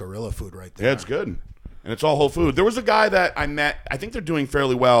 That's gorilla food right there. Yeah, it's good. And it's all whole food. There was a guy that I met, I think they're doing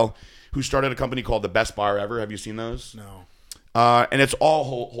fairly well, who started a company called The Best Bar Ever. Have you seen those? No. And it's all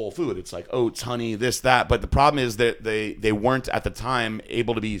whole food. It's like oats, honey, this, that. But the problem is that they weren't at the time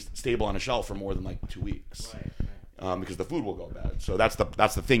able to be stable on a shelf for more than like 2 weeks, because the food will go bad. So that's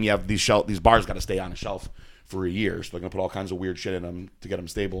the thing. You have these bars got to stay on a shelf for a year. So they're gonna put all kinds of weird shit in them to get them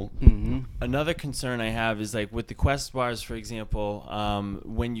stable. Another concern I have is like with the Quest bars, for example,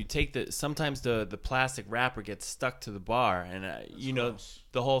 when you take sometimes the plastic wrapper gets stuck to the bar, and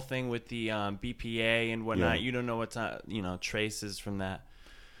the whole thing with the BPA and whatnot. Yeah. You don't know what's traces from that.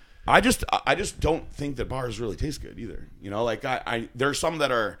 I just don't think that bars really taste good either. Like there's some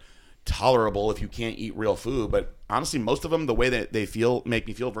that are tolerable if you can't eat real food, but honestly, most of them, the way that they make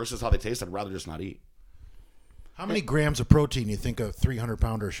me feel versus how they taste, I'd rather just not eat. How many grams of protein you think a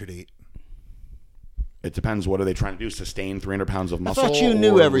 300-pounder should eat? It depends. What are they trying to do? Sustain 300 pounds of I muscle? thought you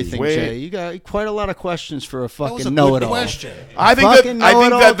knew or everything, lose weight? Jay. You got quite a lot of questions for a That was fucking a know-it-all. good question. I think Fucking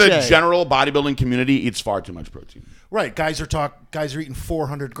that the Jay. general bodybuilding community eats far too much protein. Right, guys are eating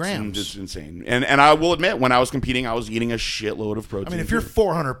 400 grams. It's insane. And I will admit, when I was competing, I was eating a shitload of protein. I mean, if you're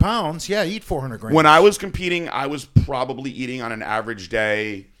 400 pounds, eat 400 grams. When I was competing, I was probably eating on an average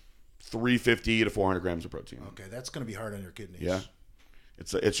day 350 to 400 grams of protein. Okay, that's going to be hard on your kidneys. Yeah.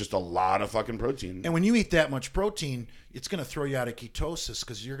 It's just a lot of fucking protein. And when you eat that much protein, it's going to throw you out of ketosis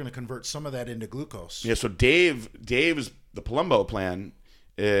because you're going to convert some of that into glucose. Yeah, so Dave's the Palumbo plan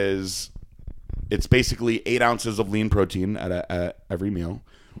is it's basically 8 ounces of lean protein at every meal,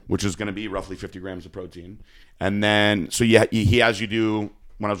 which is going to be roughly 50 grams of protein. And then, so he has you do,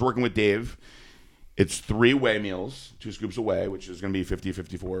 when I was working with Dave, it's 3 whey meals, 2 scoops of whey, which is going to be 50,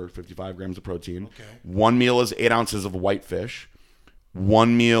 54, 55 grams of protein. Okay. 1 meal is 8 ounces of white fish.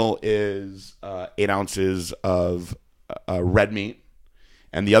 1 meal is 8 ounces of red meat.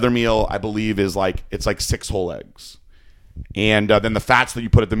 And the other meal, I believe, is it's 6 whole eggs. And then the fats that you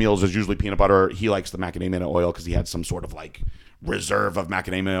put at the meals is usually peanut butter. He likes the macadamia oil because he had some sort of reserve of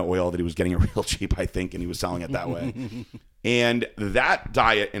macadamia oil that he was getting real cheap, I think, and he was selling it that way. And that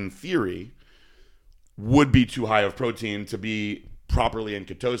diet, in theory, would be too high of protein to be properly in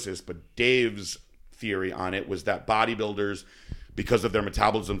ketosis. But Dave's theory on it was that bodybuilders, because of their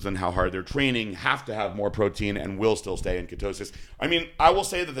metabolisms and how hard they're training, have to have more protein and will still stay in ketosis. I mean, I will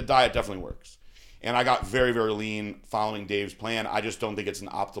say that the diet definitely works. And I got very, very lean following Dave's plan. I just don't think it's an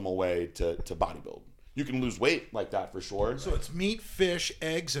optimal way to bodybuild. You can lose weight like that for sure. So it's meat, fish,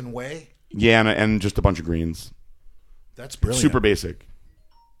 eggs, and whey? Yeah, and just a bunch of greens. That's brilliant. Super basic.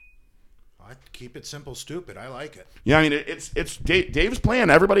 I keep it simple, stupid. I like it. Yeah, I mean, it's Dave's plan.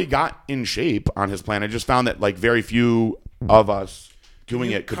 Everybody got in shape on his plan. I just found that very few of us doing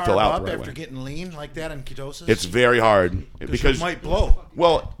it could fill out the right after way. getting lean like that in ketosis? It's very hard because you might blow.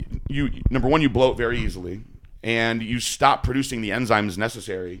 Well, number one, you bloat very easily, and you stop producing the enzymes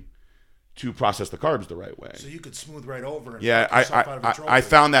necessary to process the carbs the right way. So you could smooth right over. And Yeah, fuck yourself out of control. I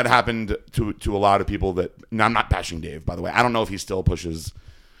found that happened to a lot of people. And I'm not bashing Dave, by the way. I don't know if he still pushes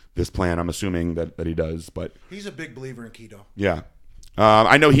this plan. I'm assuming that he does, but he's a big believer in keto. yeah.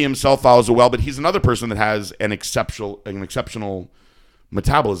 I know he himself follows it well, but he's another person that has an exceptional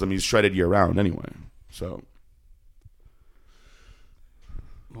metabolism. He's shredded year round anyway. So,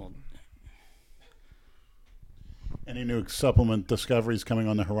 Any new supplement discoveries coming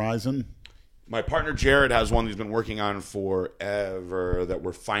on the horizon? my partner Jared has one he's been working on forever that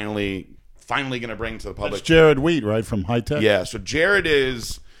we're finally going to bring to the public. That's Jared Wheat, right, from High Tech? Yeah, so Jared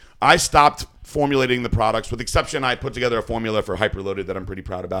I stopped formulating the products, with the exception I put together a formula for Hyperloaded that I'm pretty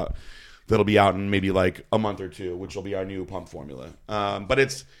proud about. That'll be out in maybe a month or two, which will be our new pump formula. But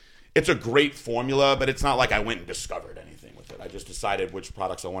it's a great formula, but it's not like I went and discovered anything with it. I just decided which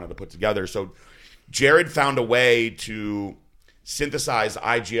products I wanted to put together. So Jared found a way to synthesize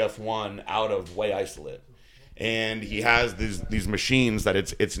IGF-1 out of whey isolate. And he has these machines that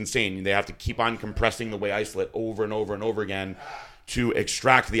it's insane. They have to keep on compressing the whey isolate over and over and over again to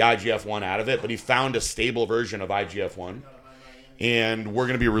extract the IGF-1 out of it. But he found a stable version of IGF-1. And we're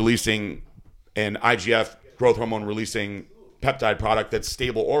going to be releasing an IGF, growth hormone releasing peptide product that's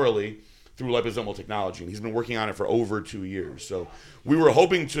stable orally through liposomal technology. And he's been working on it for over 2 years. So we were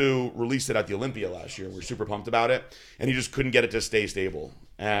hoping to release it at the Olympia last year. We're super pumped about it. And he just couldn't get it to stay stable.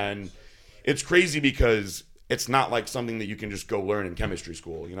 And it's crazy because it's not like something that you can just go learn in chemistry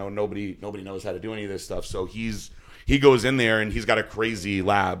school. Nobody knows how to do any of this stuff. So he goes in there and he's got a crazy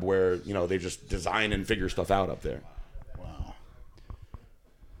lab where, they just design and figure stuff out up there. Wow.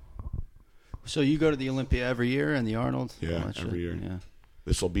 So you go to the Olympia every year and the Arnold? Yeah, All that every shit? year. Yeah.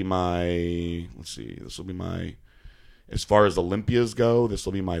 This will be my. Let's see. This will be my. As far as Olympias go, this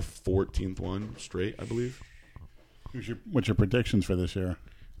will be my 14th one straight, I believe. What's your predictions for this year?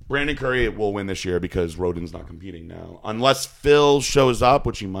 Brandon Curry will win this year because Rodin's not competing now, unless Phil shows up,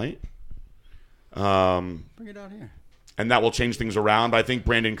 which he might. Bring it out here. And that will change things around. But I think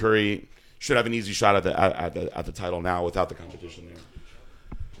Brandon Curry should have an easy shot at the title now without the competition there.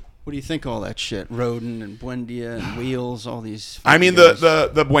 What do you think of all that shit? Rodin and Buendia and Wheels, all these. I mean, guys.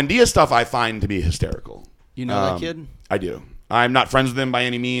 the Buendia stuff I find to be hysterical. You know that kid? I do. I'm not friends with him by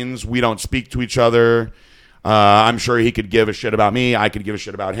any means. We don't speak to each other. I'm sure he could give a shit about me. I could give a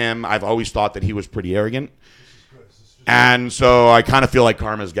shit about him. I've always thought that he was pretty arrogant. And so I kind of feel like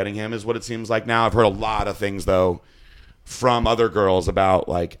karma's getting him is what it seems like now. I've heard a lot of things, though, from other girls about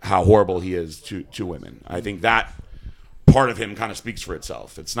like how horrible he is to women. I think that part of him kind of speaks for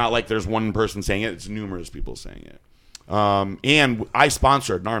itself. It's not like there's one person saying it. It's numerous people saying it. And I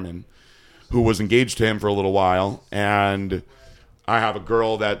sponsored Narman, who was engaged to him for a little while. And I have a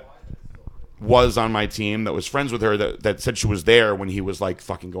girl that was on my team that was friends with her that said she was there when he was like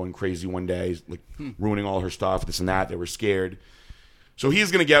fucking going crazy one day, like ruining all her stuff, this and that. They were scared. So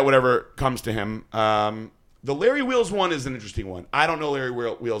he's going to get whatever comes to him. The Larry Wheels one is an interesting one. I don't know Larry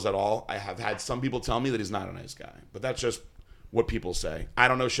Wheels at all. I have had some people tell me that he's not a nice guy, but that's just what people say. I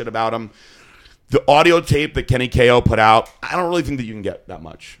don't know shit about him. The audio tape that Kenny Ko put out, I don't really think that you can get that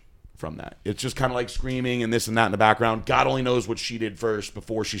much from that. It's just kind of like screaming and this and that in the background. God only knows what she did first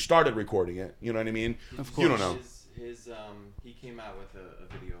before she started recording it. You know what I mean? Of course. You don't know. He came out with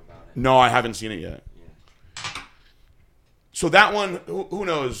a video about it. No, I haven't seen it yet. Yeah. So that one, who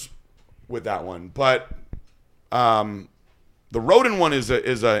knows with that one? But the Rodin one is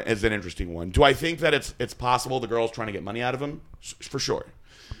an interesting one. Do I think that it's possible the girl's trying to get money out of him? For sure.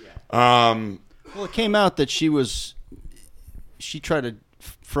 Yeah. Well, it came out that she tried to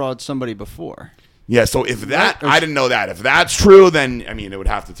fraud somebody before. Yeah, so if that, I didn't know that. If that's true, then, I mean, it would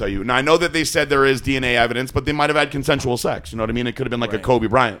have to tell you. Now, I know that they said there is DNA evidence, but they might have had consensual sex. You know what I mean? It could have been like a Kobe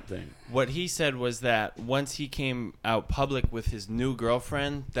Bryant thing. What he said was that once he came out public with his new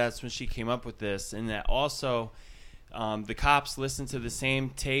girlfriend, that's when she came up with this. And that also, the cops listened to the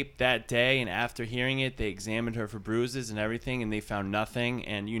same tape that day, and after hearing it, they examined her for bruises and everything, and they found nothing.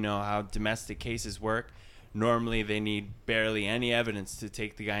 And you know how domestic cases work. Normally, they need barely any evidence to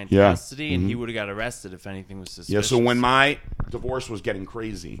take the guy into custody, and he would have got arrested if anything was suspicious. Yeah, so when my divorce was getting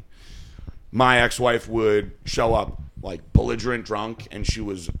crazy, my ex-wife would show up like belligerent drunk, and she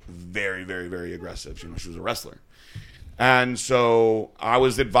was very, very, very aggressive. You know, she was a wrestler. And so I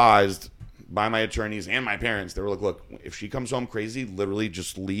was advised by my attorneys and my parents. They were like, look, if she comes home crazy, literally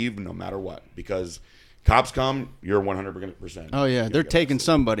just leave no matter what, because cops come, you're 100%. Oh, yeah. They're taking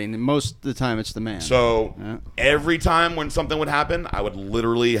somebody, and most of the time it's the man. So every time when something would happen, I would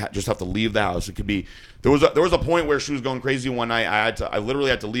literally just have to leave the house. It could be there was a point where she was going crazy one night. I literally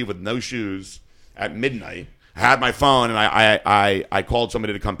had to leave with no shoes at midnight. I had my phone, and I called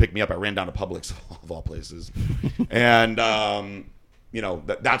somebody to come pick me up. I ran down to Publix, of all places. And, you know,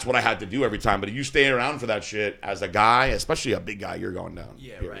 that's what I had to do every time. But if you stay around for that shit as a guy, especially a big guy, you're going down.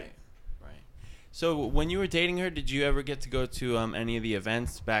 Yeah, period. right. So when you were dating her, did you ever get to go to any of the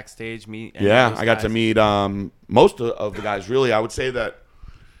events backstage? Meet? Yeah, I got to meet most of the guys. Really, I would say that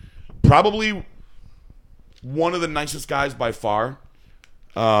probably one of the nicest guys by far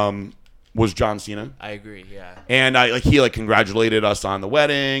was John Cena. I agree. Yeah. And he congratulated us on the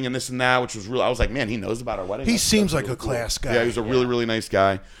wedding and this and that, which was really. I was like, man, he knows about our wedding. He seems like a class guy. Yeah, he's a really, really nice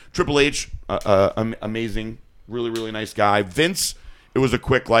guy. Triple H, amazing, really, really nice guy. Vince. It was a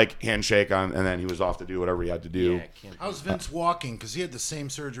quick handshake and then he was off to do whatever he had to do. Yeah, How's Vince walking? Because he had the same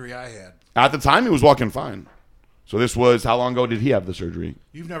surgery I had. At the time, he was walking fine. So this was, how long ago did he have the surgery?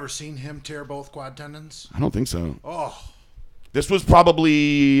 You've never seen him tear both quad tendons? I don't think so. Oh. This was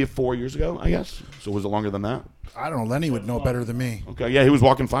probably 4 years ago, I guess. So was it longer than that? I don't know. Lenny would know better than me. Okay, yeah, he was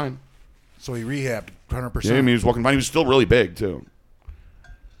walking fine. So he rehabbed 100%. Yeah, I mean, he was walking fine. He was still really big, too.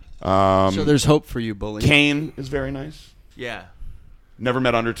 So there's hope for you, Bully. Kane is very nice. Yeah. Never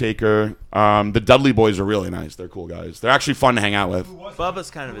met Undertaker. The Dudley boys are really nice. They're cool guys. They're actually fun to hang out with. Bubba's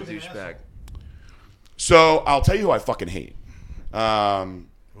kind of a douchebag. So I'll tell you who I fucking hate.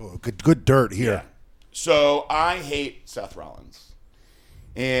 Good dirt here. Yeah. So I hate Seth Rollins.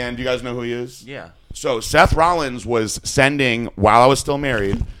 And do you guys know who he is? Yeah. So Seth Rollins was sending, while I was still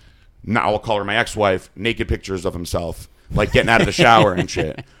married, now I'll call her my ex-wife, naked pictures of himself, like getting out of the shower and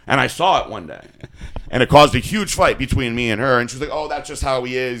shit. And I saw it one day. And it caused a huge fight between me and her. And she was like, oh, that's just how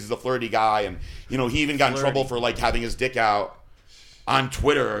he is. He's a flirty guy. And, you know, he even got in trouble for, having his dick out on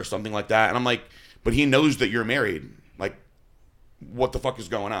Twitter or something like that. And I'm like, but he knows that you're married. Like, what the fuck is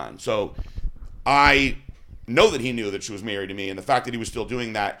going on. So I know that he knew that she was married to me, and the fact that he was still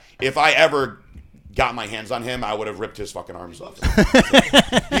doing that, if I ever got my hands on him, I would have ripped his fucking arms off.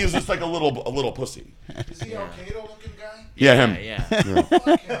 He was just like a little pussy. Is he Al-Qaeda looking guy? Yeah, him. Yeah.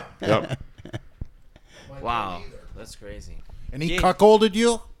 Fuck him. Yep. Wow. That's crazy. And he cuckolded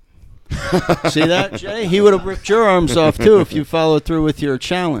you? See that, Jay? He would have ripped your arms off too if you followed through with your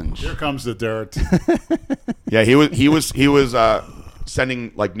challenge. Here comes the dirt. Yeah, he was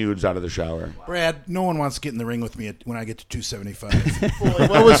sending like nudes out of the shower. Brad, no one wants to get in the ring with me when I get to 275. Boy,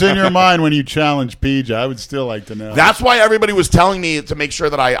 what was in your mind when you challenged PJ? I would still like to know. That's why everybody was telling me to make sure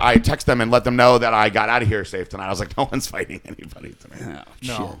that I text them and let them know that I got out of here safe tonight. I was like, no one's fighting anybody tonight. Oh,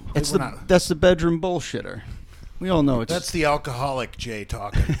 No, shit. we're not. That's the bedroom bullshitter. We all know it's That's the alcoholic Jay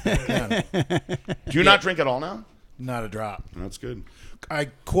talking. Again, Do you not drink at all now? not a drop. That's good. I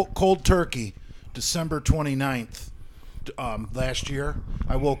cold turkey, December 29th last year.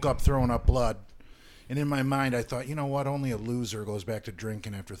 I woke up throwing up blood, and in my mind I thought, you know what? Only a loser goes back to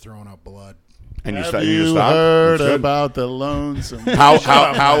drinking after throwing up blood. And you Have stopped. you stopped? heard That's good. about the lonesome?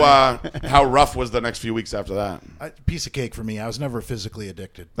 How rough was the next few weeks after that? Piece of cake for me. I was never physically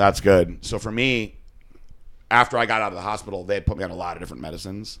addicted. That's good. So for me, after I got out of the hospital, they had put me on a lot of different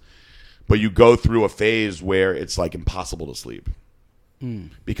medicines. But you go through a phase where it's like impossible to sleep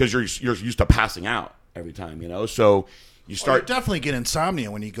because you're used to passing out every time, you know. So you You start. definitely get insomnia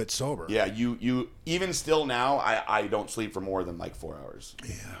when you get sober. Yeah, you even still now, I don't sleep for more than like 4 hours.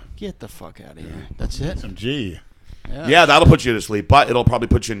 get the fuck out of here. That's it. Some G. Yeah, that'll put you to sleep, but it'll probably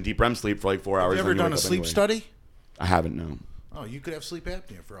put you in deep REM sleep for like 4 hours. Have you ever then done a wake up sleep anyway. study? I haven't, no. Oh, you could have sleep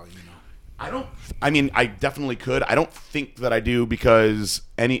apnea for all you know. I mean, I definitely could. I don't think that I do because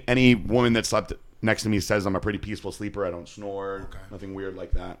any woman that slept next to me says I'm a pretty peaceful sleeper. I don't snore. Okay. Nothing weird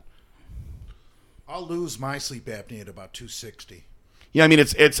like that. I'll lose my sleep apnea at about 260. Yeah, I mean,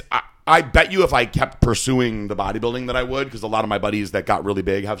 I bet you if I kept pursuing the bodybuilding that I would, because a lot of my buddies that got really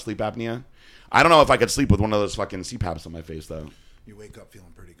big have sleep apnea. I don't know if I could sleep with one of those fucking CPAPs on my face, though. You wake up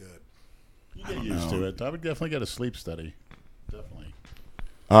feeling pretty good. You get used to it. I would definitely get a sleep study. Definitely.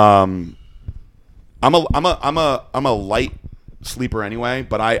 I'm a light sleeper anyway,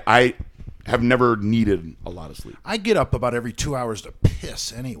 but I have never needed a lot of sleep. I get up about every 2 hours to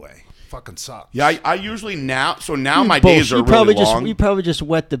piss anyway. Fucking sucks. Yeah, I usually now my days are you really probably long. you probably just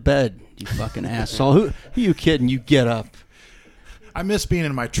wet the bed, you fucking asshole. Who you kidding? You get up. I miss being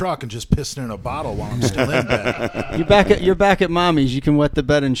in my truck and just pissing in a bottle while I'm still in bed. You're back at mommy's. You can wet the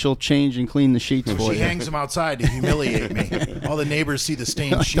bed and she'll change and clean the sheets for She you. hangs them outside to humiliate me. All the neighbors see the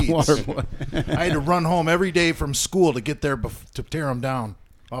stained The sheets. water boy. I had to run home every day from school to get there to tear them down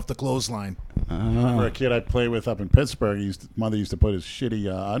off the clothesline. For a kid I played with up in Pittsburgh, mother used to put his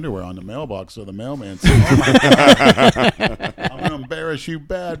shitty underwear on the mailbox so the mailman said, I'm going to embarrass you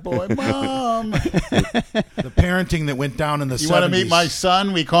bad boy, Mom. The parenting that went down in the 70s. You want to meet my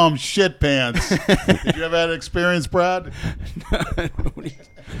son? We call him Shit Pants. Did you ever have that experience, Brad?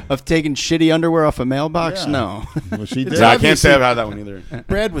 Of taking shitty underwear off a mailbox? Yeah. No. Well, she did. Yeah, I can't say I've had that one either.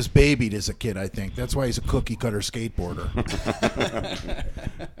 Brad was babied as a kid, I think. That's why he's a cookie cutter skateboarder.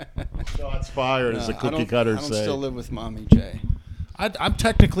 Shots fired, as the I cookie don't cutters say. still live with mommy, Jay. I'm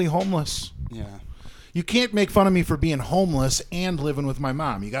technically homeless. Yeah. You can't make fun of me for being homeless and living with my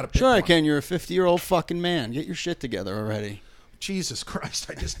mom. You got to pick Sure I one. can. You're a 50-year-old fucking man. Get your shit together already. Jesus Christ!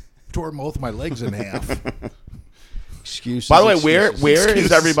 I just tore both my legs in half. Excuses. By the way, excuses. where is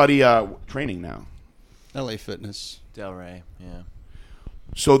Excuses. everybody training now? LA Fitness. Delray, yeah.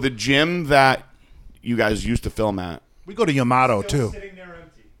 So the gym that you guys used to film at, We go to Yamato too. Sitting there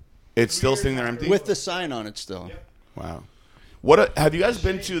empty. it's still sitting there empty? With the sign on it still. Wow. What have you guys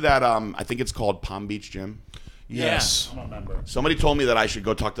been to that? I think it's called Palm Beach Gym. Yes. I don't remember. Somebody told me that I should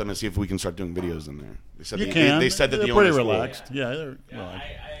go talk to them and see if we can start doing videos in there. They said You they, can. They said that they're the pretty owner's cool. relaxed. Yeah, they're relaxed.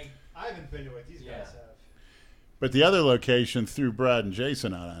 I haven't been to it. These guys have. But the other location threw Brad and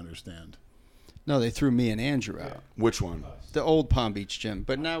Jason out, I understand. No, they threw me and Andrew out. Which one? The old Palm Beach gym.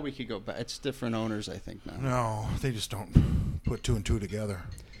 But now we could go back. It's different owners, I think, now. No, they just don't put two and two together.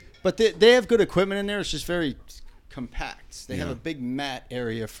 But they have good equipment in there. It's just very compact. They have Yeah. a big mat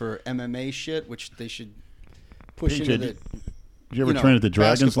area for MMA shit, which they should push PJ, into the. did you ever train at the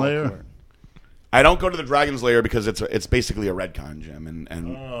Dragon's basketball Lair? court. I don't go to the Dragon's Lair because it's basically a Redcon gym,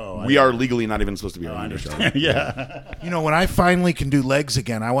 and Oh, we are legally not even supposed to be around each other. Yeah. You know, when I finally can do legs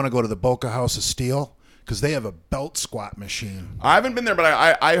again, I want to go to the Boca House of Steel because they have a belt squat machine. I haven't been there, but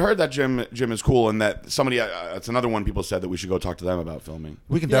I heard that gym is cool, and that somebody it's another one people said that we should go talk to them about filming.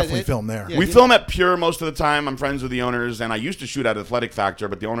 We can definitely film there. Yeah. We film at Pure most of the time. I'm friends with the owners, and I used to shoot at Athletic Factor,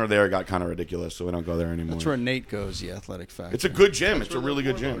 but the owner there got kind of ridiculous, so we don't go there anymore. That's where Nate goes, the Athletic Factor. It's a good gym. It's a really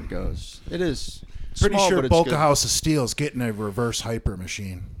good gym. Goes. It is. Pretty Small, sure but it's Boca good. House of Steel's getting a reverse hyper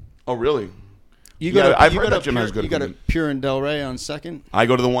machine. Oh, really? You Yeah, I've heard go to that gym Pure, has good You got a equipment. Pure and Del Rey on Second. I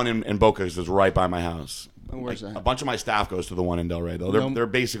go to the one in Boca because it's right by my house. Where's that? A bunch of my staff goes to the one in Del Rey, though. No. They're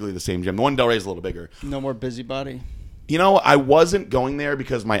basically the same gym. The one in Del Rey is a little bigger. No more busybody. You know, I wasn't going there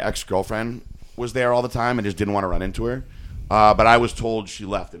because my ex-girlfriend was there all the time and just didn't want to run into her. But I was told she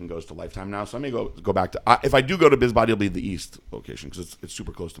left and goes to Lifetime now, so I may go back to. If I do go to Bizbody, it'll be the East location because it's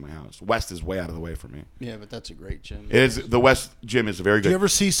super close to my house. West is way out of the way for me. Yeah, but that's a great gym. It is the West gym is very Do you good. ever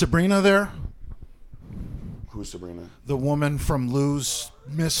see Sabrina there? Who's Sabrina? The woman from Lou's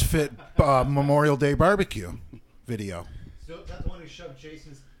Misfit Memorial Day barbecue video. So that's the one who shoved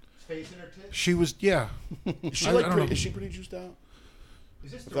Jason's face in her tits? She was, yeah. Is she I don't know. is she pretty juiced out?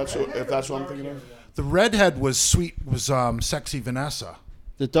 Is this If that's what I'm thinking of. The redhead was sexy Vanessa.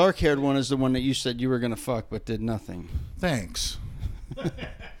 The dark-haired one is the one that you said you were going to fuck but did nothing. Thanks.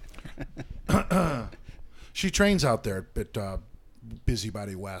 She trains out there at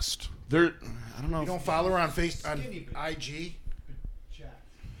Busybody West. I don't know. You don't follow her on IG?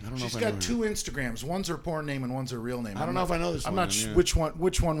 I don't know She's if I know got her. two Instagrams. One's her porn name and one's her real name. I don't know if I know this I'm one, not yeah.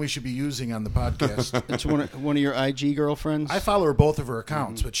 which one we should be using on the podcast. It's one of your IG girlfriends? I follow her both of her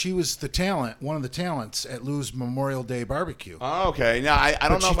accounts, but she was one of the talents at Lou's Memorial Day barbecue. Oh, okay. Now I don't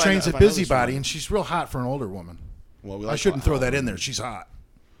But know. she if trains I know at this Busybody, one. and she's real hot for an older woman. Well, we I like shouldn't hot throw that women. in there. She's hot.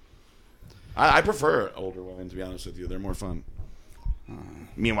 I prefer older women, to be honest with you. They're more fun.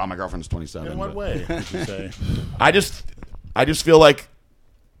 Meanwhile, my girlfriend's 27. In what but- way would you say? I just feel like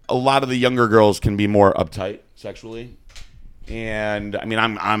a lot of the younger girls can be more uptight sexually, and I mean,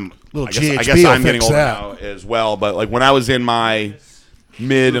 I'm Little I guess GHB will I'm getting fix older that. now as well. But like when I was in my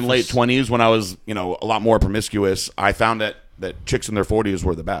mid and late 20s, when I was a lot more promiscuous, I found that chicks in their 40s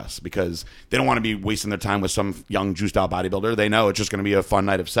were the best because they don't want to be wasting their time with some young juiced out bodybuilder. They know it's just going to be a fun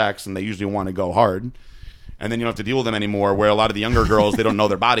night of sex, and they usually want to go hard. And then you don't have to deal with them anymore. Where a lot of the younger girls, they don't know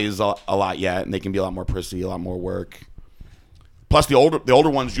their bodies a lot yet, and they can be a lot more prissy, a lot more work. Plus, the older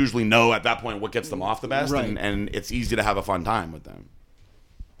ones usually know at that point what gets them off the best, Right. and it's easy to have a fun time with them.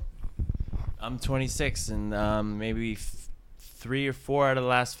 I'm 26, and maybe 3 or 4 out of the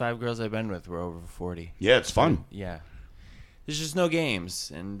last 5 girls I've been with were over 40. Yeah, it's fun. Yeah. There's just no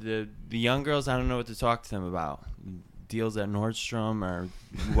games. And the young girls, I don't know what to talk to them about. Deals at Nordstrom or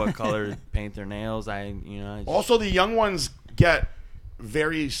what color paint their nails. I just, Also, the young ones get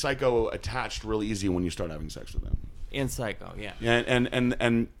very psycho attached real easy when you start having sex with them. in Psycho, yeah.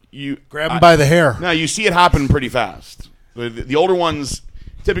 And you Grab him by the hair. No, you see it happen pretty fast. The older ones,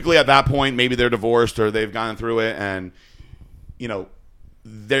 typically at that point, maybe they're divorced or they've gone through it, and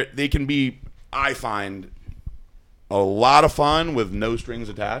they can be, I find, a lot of fun with no strings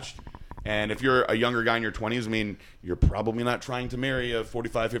attached. And if you're a younger guy in your 20s, I mean, you're probably not trying to marry a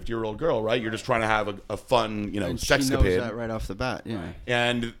 45, 50-year-old girl, right? You're just trying to have a fun, And sex she knows escapade. that right off the bat, yeah.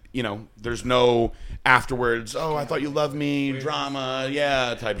 And, there's no afterwards, oh, I thought you loved me, drama,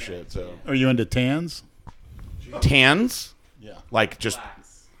 yeah, type shit. So Are you into tans? tans? Yeah. Like just,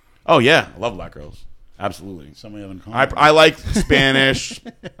 oh, yeah, I love black girls. Absolutely. Something we have in common. I like Spanish.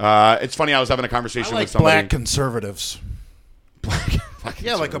 It's funny, I was having a I conversation like with somebody. black conservatives. Black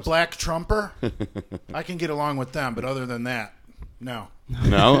Yeah, like a conservatives. black Trumper. I can get along with them, but other than that, no.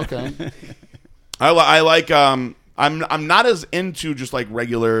 No, okay. I like I'm not as into just like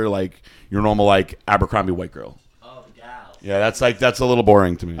regular like your normal like Abercrombie white girl. Oh, the gal. Yeah, that's a little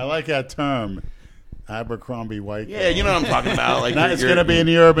boring to me. I like that term, Abercrombie white. Yeah, you know what I'm talking about. Like Now it's going to be in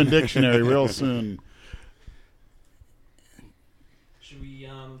the Urban Dictionary real soon. Should we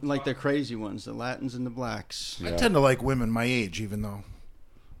Like the crazy ones, the Latins and the blacks. I tend to like women my age, even though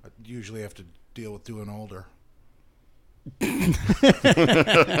I usually have to deal with doing older. You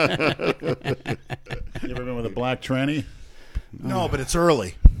ever been with a black tranny? No, but it's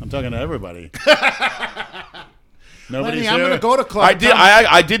early. I'm talking to everybody. Nobody's Lenny, I'm here? going to go to club.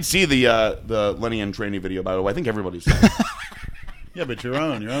 I did see the Lenny and Traney video, by the way. I think everybody saw it. Yeah, but your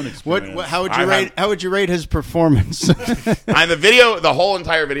own experience. How would you I rate? have- How would you rate his performance? The whole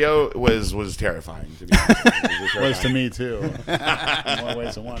entire video was terrifying to me. It was to me too. More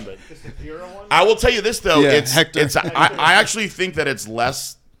ways than one, but I will tell you this though, Yeah, it's Hector. I actually think that it's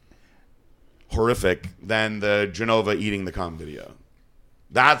less horrific than the Genova eating the cum video.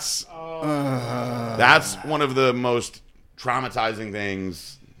 That's one of the most traumatizing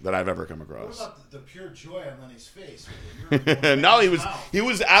things that I've ever come What across. about the pure joy on Lenny's face? No, he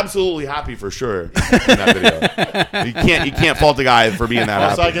was absolutely happy for sure in that video. You can't fault a guy for being that All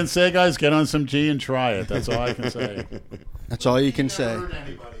happy. I can say, guys, get on some G and try it. That's all I can say. That's all you can say.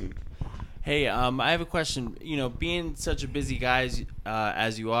 Hey, I have a question. You know, being such a busy guy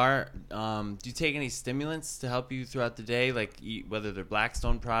as you are, do you take any stimulants to help you throughout the day, like whether they're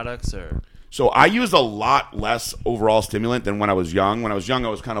Blackstone products or? So I used a lot less overall stimulant than when I was young. When I was young, I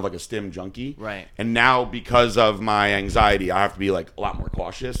was kind of like a stim junkie. Right. And now, because of my anxiety, I have to be like a lot more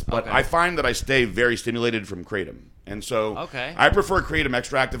cautious. But Okay. I find that I stay very stimulated from kratom. And so Okay. I prefer kratom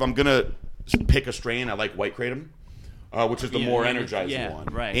extract. If I'm going to pick a strain, I like white kratom, which is the more energizing one.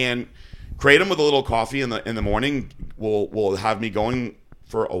 Right. And kratom with a little coffee in the morning will have me going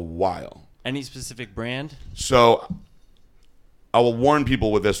for a while. Any specific brand? So I will warn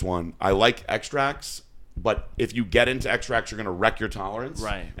people with this one. I like extracts, but if you get into extracts, you're going to wreck your tolerance.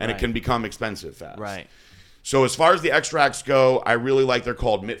 Right, And it right. can become expensive fast. Right. So as far as the extracts go, I really like, they're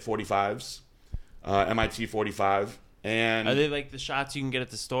called MIT 45s, MIT 45. And Are they like the shots you can get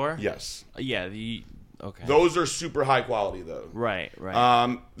at the store? yes. Yeah. Okay. Those are super high quality, though. Right.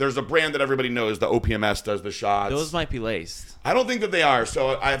 Right. There's a brand that everybody knows, the OPMS does the shots. Those might be laced. I don't think that they are.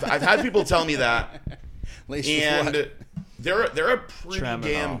 So I've had people tell me that. Laced with what? And they're a pretty Tramadol.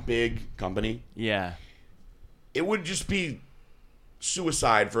 damn big company. Yeah. It would just be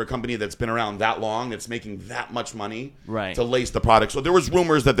suicide for a company that's been around that long, that's making that much money, Right. to lace the product. So there was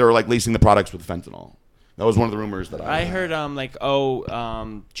rumors that they were like lacing the products with fentanyl. That was one of the rumors that I heard former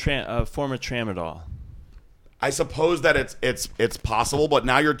tramadol. I suppose that it's possible, but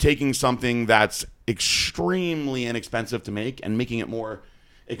now you're taking something that's extremely inexpensive to make and making it more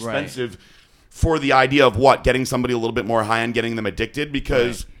expensive for the idea of what? Getting somebody a little bit more high end, getting them addicted,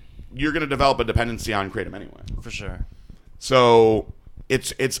 because you're going to develop a dependency on kratom anyway. For sure. So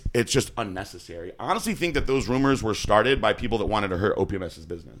it's just unnecessary. I honestly think that those rumors were started by people that wanted to hurt OPMS's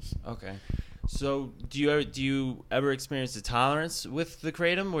business. Okay. So do you ever experience a tolerance with the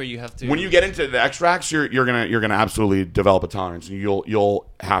kratom where you have to? When you get into the extracts, you're gonna absolutely develop a tolerance. You'll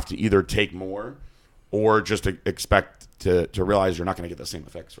have to either take more or just expect to realize you're not going to get the same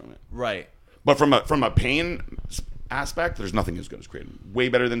effects from it. Right. But from a pain aspect, there's nothing as good as kratom. Way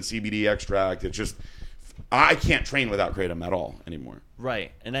better than CBD extract. It's just, I can't train without kratom at all anymore.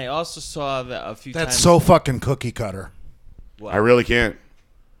 Right. And I also saw that a few times. That's so fucking cookie cutter. I really can't.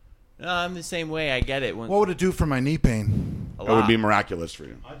 No, I'm the same way. I get it. What would it do for my knee pain? A That would lot. be miraculous for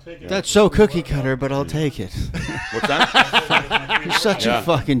you. That's so cookie cutter, but I'll take it. What's that? You're such a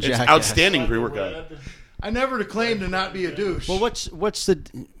fucking It's jackass. outstanding pre-workout. I never claimed to not be a douche. Well, what's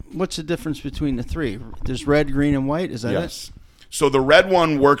the difference between the three? There's red, green, and white. Is that Yes. So the red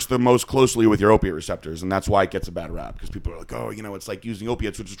one works the most closely with your opiate receptors, and that's why it gets a bad rap, because people are like, oh, it's like using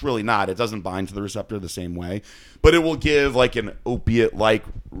opiates, which it's really not. It doesn't bind to the receptor the same way, but it will give like an opiate-like,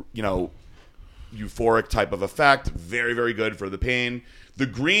 euphoric type of effect. Very, very good for the pain. The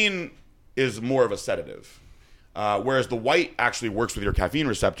green is more of a sedative, whereas the white actually works with your caffeine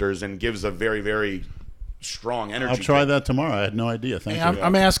receptors and gives a very, very strong energy. I'll try kick. that tomorrow. I had no idea. Thank Hey, you.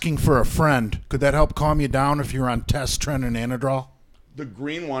 I'm asking for a friend. Could that help calm you down if you're on test, Tren, and Anadrol? The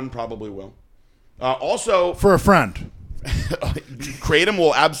green one probably will. Also, For a friend. kratom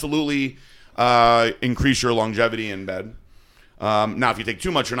will absolutely increase your longevity in bed. Now, if you take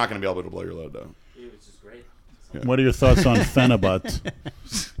too much, you're not going to be able to blow your load, though. Which is great. What are your thoughts on Phenibut?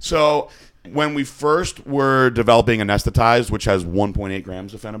 So, when we first were developing anesthetized, which has 1.8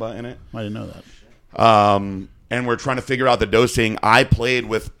 grams of phenibut in it, I didn't know that. and we're trying to figure out the dosing, I played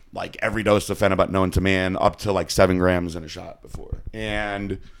with like every dose of phenibut known to man up to like 7 grams in a shot before.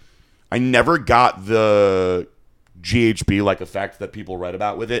 And I never got the GHB like effect that people read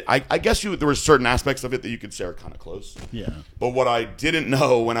about with it. I guess there were certain aspects of it that you could say are kind of close. Yeah. But what I didn't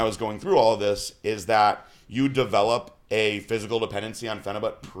know when I was going through all of this is that you develop a physical dependency on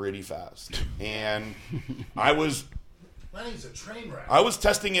phenibut pretty fast. And Lenny's a train wreck. I was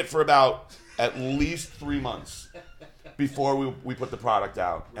testing it for about at least 3 months before we put the product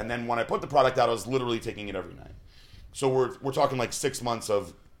out. And then when I put the product out, I was literally taking it every night. So we're talking like 6 months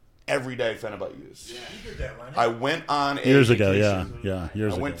of everyday phenibut use. You did that, Lenny. I went on a Years ago, vacation.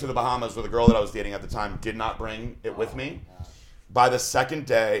 years I ago. went to the Bahamas with a girl that I was dating at the time, did not bring it with me. By the second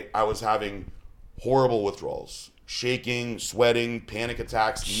day, I was having horrible withdrawals. Shaking, sweating, panic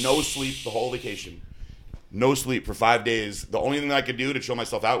attacks, no sleep the whole vacation. No sleep for 5 days. The only thing that I could do to chill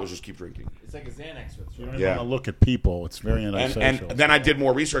myself out was just keep drinking. It's like a Xanax You withdrawal. don't Yeah. want to look at people. It's very And antisocial. then I did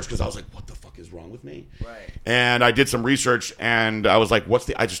more research because I was like, what the fuck is wrong with me? Right. And I did some research, and I was like,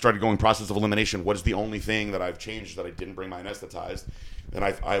 I just started going process of elimination. What is the only thing that I've changed that I didn't bring my anesthetized? And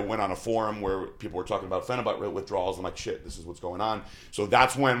I went on a forum where people were talking about phenibut withdrawals. I'm like, shit, this is what's going on. So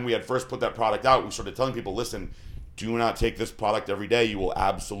that's when we had first put that product out. We started telling people, listen, do not take this product every day. You will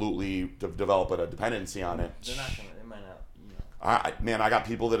absolutely develop a dependency on it. They're not gonna. They might not. You know. I got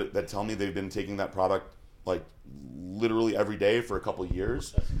people that tell me they've been taking that product like literally every day for a couple of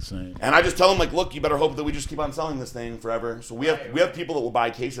years. That's insane. And I just tell them, like, look, you better hope that we just keep on selling this thing forever. So we have people that will buy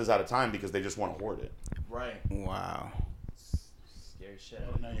cases at a time because they just want to hoard it. Right. Wow. Scary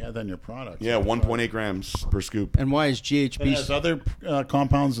shit. Now you have that in your product. Yeah, 1.8 grams per scoop. And why is It GHB? has other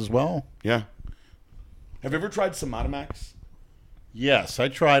compounds as well. Yeah. Have you ever tried Somatomax? Yes, I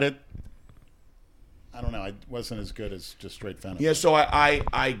tried it. I don't know. It wasn't as good as just straight phenibut. Yeah, so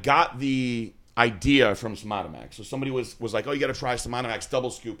I got the idea from Somatomax. So somebody was like, oh, you got to try Somatomax,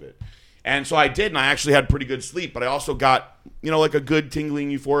 double scoop it. And so I did, and I actually had pretty good sleep, but I also got, like a good tingling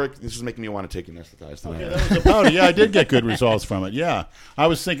euphoric. This is making me want to take anesthetized tonight. Yeah, that was the powder. Yeah, I did get good results from it. Yeah. I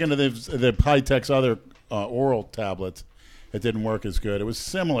was thinking of the Pitex other oral tablets. It didn't work as good. It was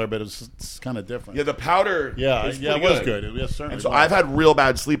similar, but it's kind of different. Yeah, the powder. Yeah, is it pretty was good. It was certainly. And so was. I've had real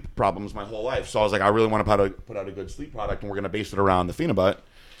bad sleep problems my whole life. So I was like, I really want to put out a good sleep product, and we're going to base it around the phenibut,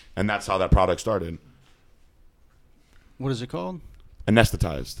 and that's how that product started. What is it called?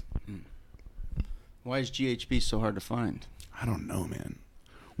 Anesthetized. Why is GHB so hard to find? I don't know, man.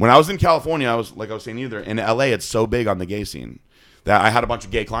 When I was in California, I was saying either in LA, it's so big on the gay scene that I had a bunch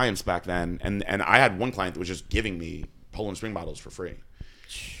of gay clients back then, and I had one client that was just giving me Poland spring bottles for free.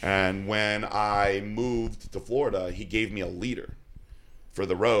 And when I moved to Florida, he gave me a liter for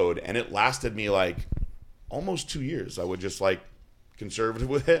the road, and it lasted me like almost 2 years. I would just like conservative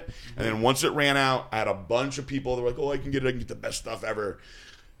with it, and then once it ran out, I had a bunch of people that were like, "Oh, I can get the best stuff ever."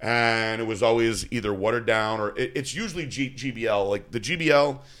 And it was always either watered down or it's usually GBL. Like the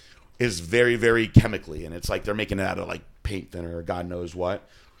GBL is very, very chemically, and it's like they're making it out of like paint thinner or God knows what.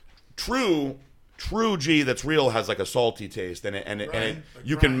 True G that's real has like a salty taste, and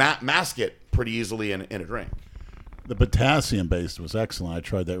you can mask it pretty easily in a drink. The potassium based was excellent. I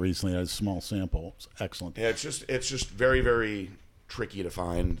tried that recently. I had a small sample. It was excellent. Yeah, it's just very, very tricky to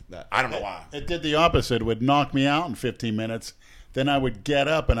find that. I don't know why. It did the opposite. It would knock me out in 15 minutes. Then I would get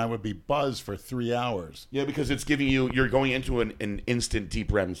up and I would be buzzed for 3 hours. Yeah, because it's giving you're going into an instant deep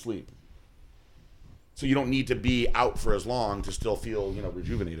REM sleep. So you don't need to be out for as long to still feel,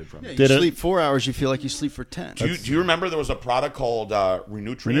 rejuvenated from it. You sleep 4 hours, you feel like you sleep for 10. Do you remember there was a product called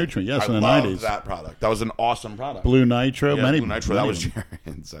Renutrient? Renutrient, yes, in the I loved 90s. that product. That was an awesome product. Blue Nitro. Yeah, many, Blue Nitro. many That was of them.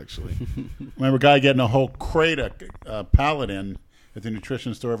 Jaren's, actually. Remember a guy getting a whole crate of Paladin at the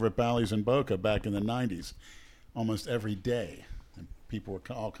nutrition store over at Bally's in Boca back in the 90s, almost every day. And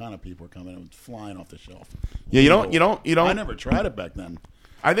all kind of people were coming and flying off the shelf. Yeah, you don't. I never tried it back then.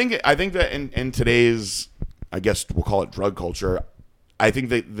 I think that in today's, I guess we'll call it drug culture, I think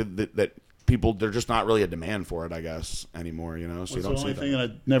that people, they're just not really a demand for it, I guess, anymore. So you don't The see only them. thing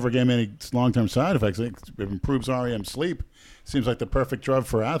that never gave me any long-term side effects. It improves REM sleep. Seems like the perfect drug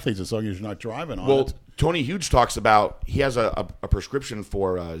for athletes as long as you're not driving on Well, it. Tony Huge talks about he has a prescription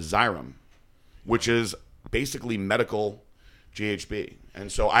for Xyrem, which is basically medical GHB.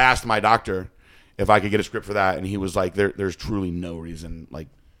 And so I asked my doctor if I could get a script for that, and he was like, "There's truly no reason, like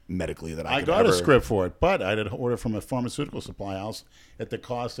medically, that I could got ever." a script for it, but I had to order from a pharmaceutical supply house at the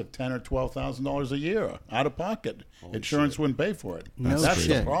cost of $10,000 or $12,000 a year out of pocket. Insurance wouldn't pay for it. No That's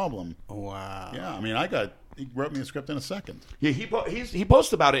shit. the problem. Wow. Yeah, I mean, he wrote me a script in a second. Yeah, he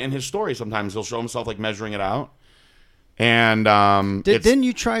posts about it in his story. Sometimes he'll show himself like measuring it out, and Didn't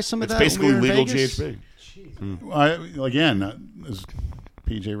you try some of it's that? basically when we were in legal Vegas? GHB. Again, as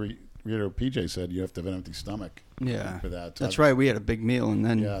PJ said, you have to have an empty stomach. Yeah, For that. that's right. We had a big meal, and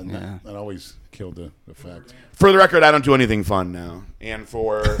then Yeah, that always killed the effect. For the record, I don't do anything fun now. And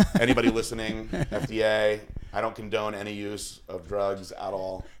for anybody listening, FDA, I don't condone any use of drugs at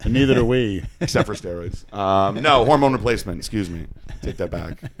all, And neither do we. except for steroids. No, hormone replacement. Excuse me. Take that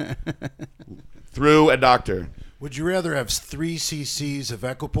back. Through a doctor. Would you rather have 3 cc's of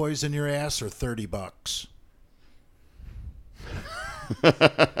equipoise in your ass or $30?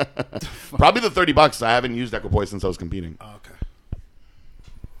 Probably the $30. I haven't used Equipoise since I was competing. Okay.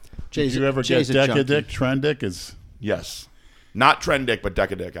 Did you ever get Jay's a junkie. Decadick? Trendick is... Yes. Not Trendick, but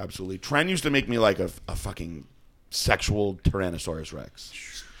Decadick, absolutely. Tren used to make me like a fucking sexual Tyrannosaurus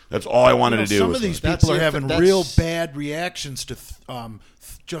Rex. That's all I wanted to do. Some was of these That's people are it, having that's- real bad reactions to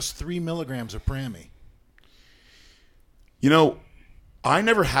just 3 milligrams of Prami. I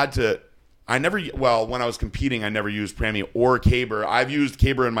never had to when I was competing, I never used Prami or Caber. I've used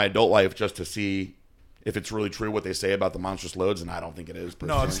Caber in my adult life just to see if it's really true what they say about the monstrous loads, and I don't think it is.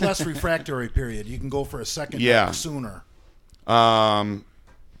 No, it's less refractory period. You can go for a second sooner.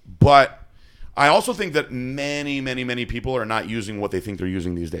 But I also think that many people are not using what they think they're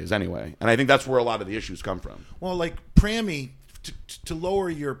using these days anyway. And I think that's where a lot of the issues come from. Well, like Prami, to lower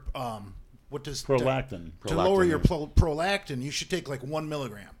your prolactin. To lower your prolactin, you should take like 1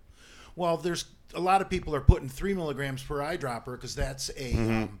 milligram. Well, there's a lot of people are putting 3 milligrams per eyedropper because that's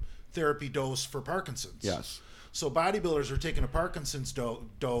a therapy dose for Parkinson's. Yes. So bodybuilders are taking a Parkinson's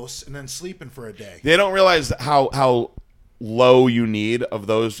dose and then sleeping for a day. They don't realize how low you need of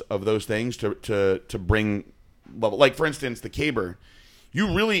those things to bring level. Like for instance, the Caber,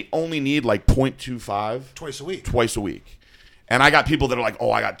 you really only need like 0.25 twice a week. And I got people that are like,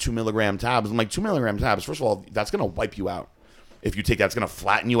 oh, I got 2 milligram tabs. I'm like, 2 milligram tabs. First of all, that's going to wipe you out. If you take that, it's going to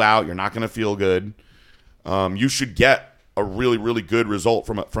flatten you out. You're not going to feel good. You should get a really, really good result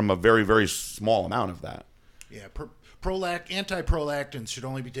from a very, very small amount of that. Yeah, anti-prolactins should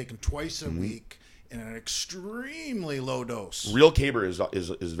only be taken twice a week in an extremely low dose. Real Caber is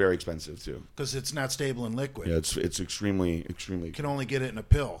very expensive too because it's not stable in liquid. Yeah, it's extremely. You can only get it in a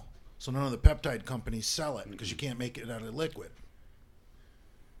pill, so none of the peptide companies sell it because you can't make it out of liquid.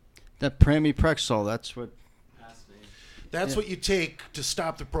 That Pramiprexol, that's what you take to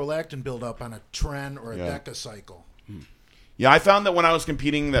stop the prolactin buildup on a tren or a deca cycle. Yeah, I found that when I was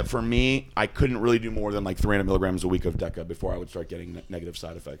competing that for me, I couldn't really do more than like 300 milligrams a week of deca before I would start getting negative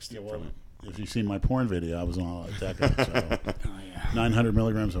side effects from it. If you see my porn video, I was on all deca, so 900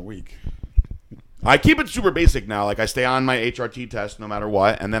 milligrams a week. I keep it super basic now. Like I stay on my HRT test no matter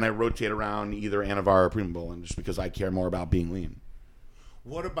what, and then I rotate around either Anavar or Primobolan just because I care more about being lean.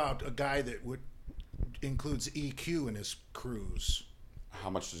 What about a guy that includes EQ in his cruise?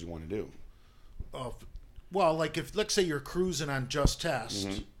 How much does he want to do? Well, like if let's say you're cruising on just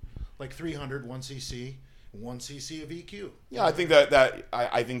test, like 300, 1 cc, 1 cc of EQ. Yeah, I think that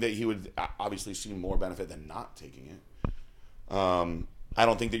I think that he would obviously see more benefit than not taking it. I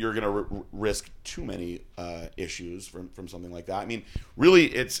don't think that you're going to risk too many issues from something like that. I mean,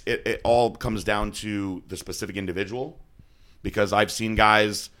 really, it all comes down to the specific individual, because I've seen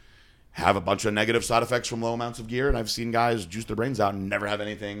guys have a bunch of negative side effects from low amounts of gear, and I've seen guys juice their brains out and never have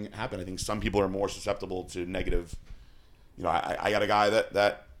anything happen. I think some people are more susceptible to negative. You know, I got a guy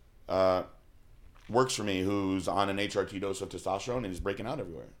that works for me who's on an HRT dose of testosterone and he's breaking out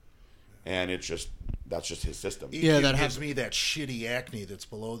everywhere, and that's just his system. Yeah, that gives me that shitty acne that's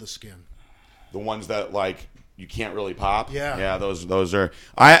below the skin. The ones that like you can't really pop. Yeah, those are.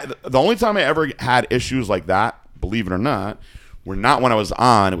 The only time I ever had issues like that, believe it or not, were not when I was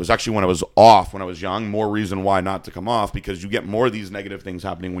on. It was actually when I was off when I was young. More reason why not to come off, because you get more of these negative things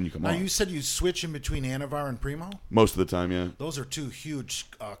happening when you come off. Now, you said you switch in between Anavar and Primo? Most of the time, yeah. Those are two huge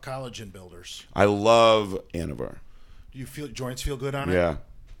collagen builders. I love Anavar. Do you feel joints feel good on it? Yeah.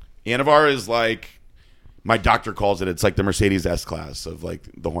 Anavar is like, my doctor calls it, it's like the Mercedes S-Class of like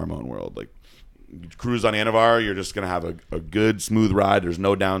the hormone world. Like, you cruise on Anavar, you're just going to have a good, smooth ride. There's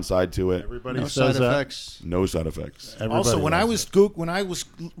no downside to it. Everybody No says side that. effects. No side effects. Everybody Also, when I loves was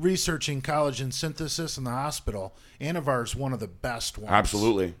researching collagen synthesis in the hospital, Anavar is one of the best ones.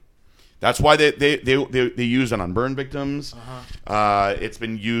 Absolutely. That's why they use it on burn victims. It's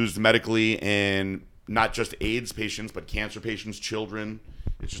been used medically in not just AIDS patients, but cancer patients, children.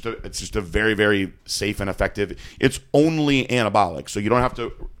 It's just a very, very safe and effective. It's only anabolic, so you don't have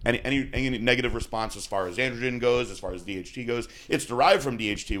to any negative response as far as androgen goes, as far as DHT goes. It's derived from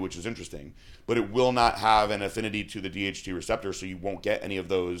DHT, which is interesting, but it will not have an affinity to the DHT receptor, so you won't get any of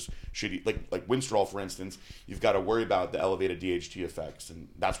those shitty, like Winstrol, for instance. You've got to worry about the elevated DHT effects, and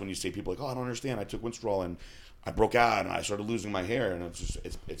that's when you say people like, oh, I don't understand. I took Winstrol and I broke out and I started losing my hair, and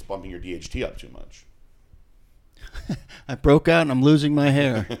it's bumping your DHT up too much. I broke out and I'm losing my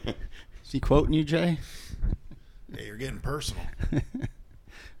hair. Is he quoting you, Jay? Yeah, you're getting personal.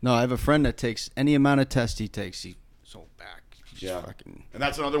 No, I have a friend that takes any amount of test he takes. He's so back. He's fucking... And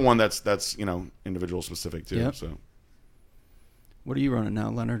that's another one that's individual specific too. Yep. So, What are you running now,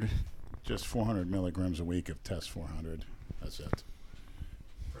 Leonard? just 400 milligrams a week of test 400. That's it.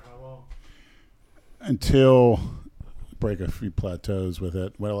 For how long? Until break a few plateaus with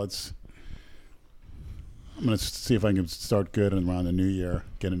it. Well, I'm going to see if I can start good and around the new year,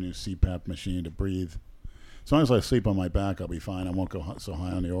 get a new CPAP machine to breathe. As long as I sleep on my back, I'll be fine. I won't go so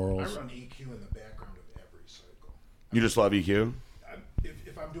high on the I orals. run EQ in the background of every cycle. you just love EQ?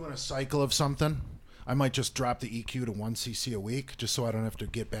 If I'm doing a cycle of something, I might just drop the EQ to 1 cc a week just so I don't have to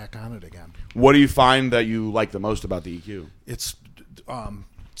get back on it again. What do you find that you like the most about the EQ? It's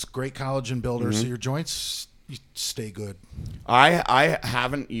It's a great collagen builder, so your joints stay good. I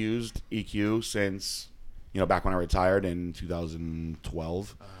haven't used EQ since back when I retired in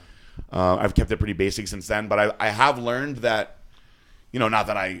 2012. I've kept it pretty basic since then, but I have learned that not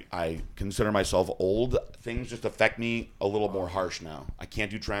that I consider myself old, things just affect me a little more harsh now. I can't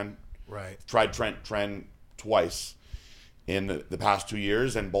do Tren. Right. Tried Tren twice in the past 2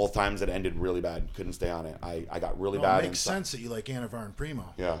 years, and both times it ended really bad. Couldn't stay on it. I got really bad. It makes sense that you like Anavar and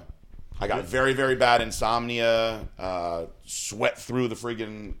Primo. Yeah. I got very, very bad insomnia, sweat through the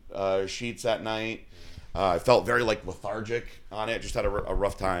friggin' sheets at night. I felt very lethargic on it. Just had a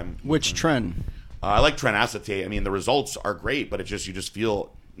rough time. Which trend? I like Tren acetate. I mean, the results are great, but you just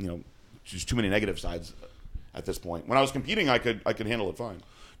feel just too many negative sides at this point. When I was competing, I could handle it fine.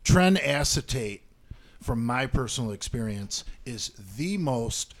 Tren acetate, from my personal experience, is the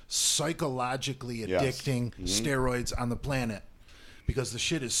most psychologically addicting steroids on the planet, because the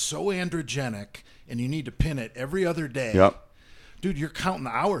shit is so androgenic, and you need to pin it every other day. Yep. Dude, you're counting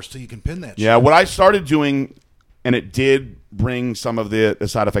the hours till you can pin that shit. Yeah, what I started doing, and it did bring some of the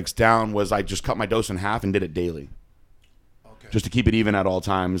side effects down, was I just cut my dose in half and did it daily. Okay. Just to keep it even at all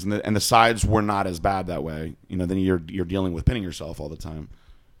times. And the sides were not as bad that way. Then you're dealing with pinning yourself all the time.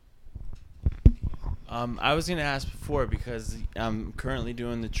 I was going to ask before, because I'm currently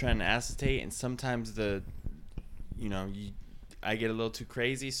doing the Tren acetate, and sometimes I get a little too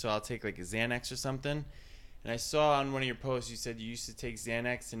crazy, so I'll take like a Xanax or something. And I saw on one of your posts you said you used to take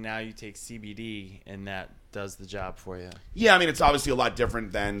Xanax and now you take CBD, and that does the job for you. Yeah, I mean, it's obviously a lot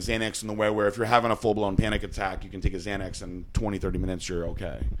different than Xanax in the way where if you're having a full-blown panic attack, you can take a Xanax and 20, 30 minutes, you're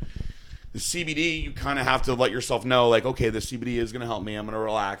okay. The CBD, you kind of have to let yourself know, like, okay, the CBD is going to help me. I'm going to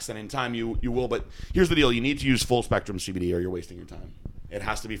relax. And in time, you will. But here's the deal. You need to use full-spectrum CBD or you're wasting your time. It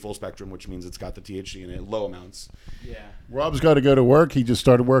has to be full-spectrum, which means it's got the THC in it, low amounts. Yeah. Rob's got to go to work. He just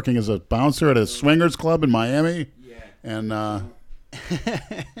started working as a bouncer at a swingers club in Miami. Yeah. And,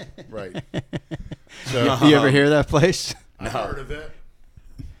 right. So, You ever hear that place? I've heard of it.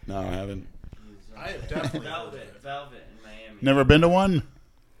 No, I haven't. I have definitely heard of it. Velvet in Miami. never been to one?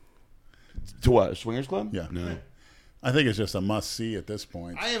 To what? A swingers club? Yeah. No. I think it's just a must-see at this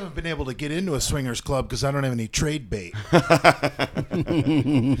point. I haven't been able to get into a swingers club because I don't have any trade bait.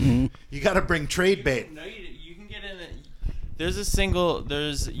 You got to bring trade bait. No, you can get in.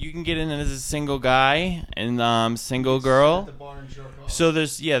 You can get in as a single guy and single girl. So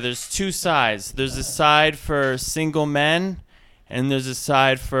there's two sides. There's a side for single men, and there's a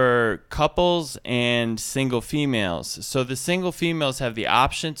side for couples and single females. So the single females have the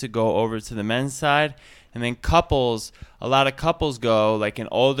option to go over to the men's side. And then a lot of couples go, like an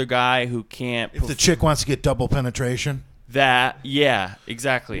older guy who can't. If the chick wants to get double penetration. Yeah,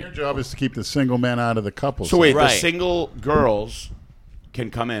 exactly. Your job is to keep the single men out of the couples. So wait, Right. the single girls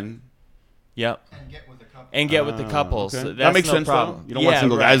can come in. Yep. And get with the couples. Okay. That's That makes no sense, problem. though. You don't want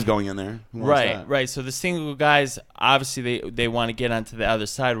single right. guys going in there. Who wants that? Right. So the single guys, obviously, they want to get onto the other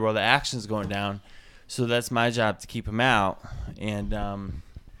side where the action's going down. So that's my job to keep them out. And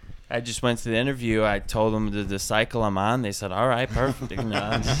I just went to the interview. I told them the cycle I'm on. They said, all right, perfect.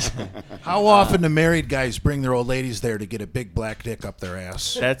 How often do married guys bring their old ladies there to get a big black dick up their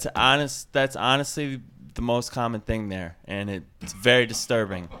ass? That's honestly the most common thing there, and it's very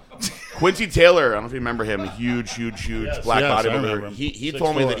disturbing. Quincy Taylor, I don't know if you remember him, a huge black yes, I remember bodybuilder. him. He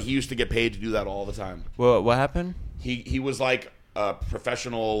told me 6'4". that he used to get paid to do that all the time. What happened? He was like a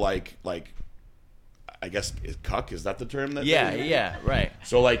professional, like I guess cuck, is that the term that? Yeah, right.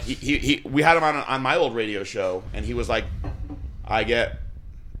 So like we had him on my old radio show, and he was like, I get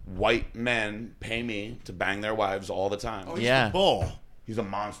white men pay me to bang their wives all the time. Oh, he's Yeah. the bull. He's a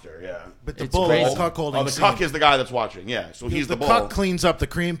monster, yeah. But the It's bull crazy. is the cuck holding Oh, the scene. cuck is the guy that's watching, yeah. So he's the bull. cuck cleans up the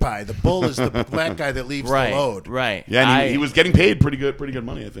cream pie. The bull is the black guy that leaves Right, the load. right. Yeah, and he was getting paid pretty good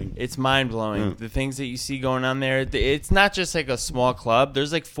money, I think. It's mind blowing. The things that you see going on there. It's not just like a small club.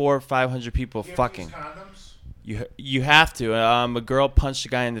 There's like 400 or 500 people fucking. You have to. A girl punched a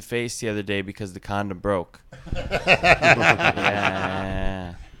guy in the face the other day because the condom broke.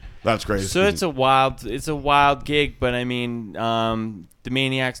 Yeah. That's crazy. So it's a wild gig, but I mean, the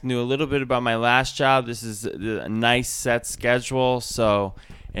Maniacs knew a little bit about my last job. This is a nice set schedule,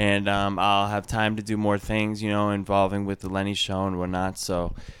 and I'll have time to do more things, involving with the Lenny show and whatnot.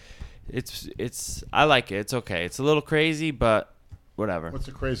 So it's I like it. It's okay. It's a little crazy, but whatever. What's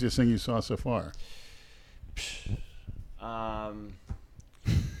the craziest thing you saw so far? I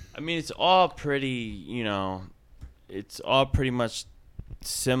mean, it's all pretty, it's all pretty much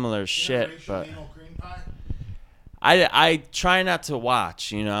similar shit, but I try not to watch,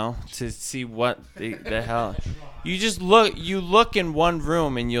 to see what the hell. You just look in one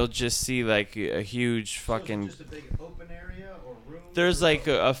room and you'll just see like a huge fucking. Just a big open area or room. There's like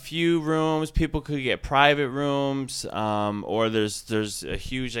a few rooms. People could get private rooms, or there's a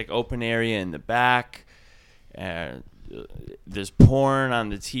huge like open area in the back. There's porn on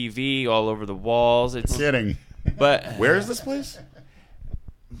the TV all over the walls. It's Kidding. But Where is this place?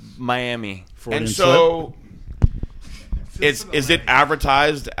 Miami. And so, is it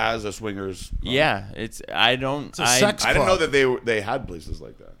advertised as a swingers? Club? Yeah, I didn't know that they had places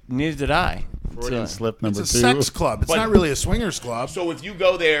like that. Neither did I. Freudian slip It's number a 2. sex club. It's But- not really a swingers club. So if you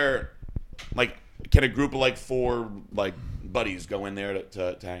go there, like, can a group of like 4 like buddies go in there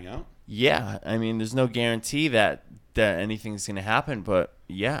to hang out? Yeah, I mean, there's no guarantee that anything's gonna happen, but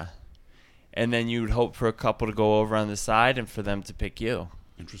yeah. And then you would hope for a couple to go over on the side and for them to pick you.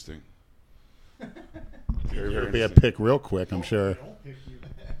 Interesting. It'll be a pick real quick, I'm sure.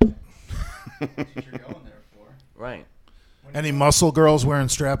 That's what you're going there for. Right. Any muscle girls wearing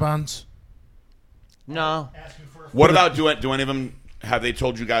strap-ons? No. What about do any of them have they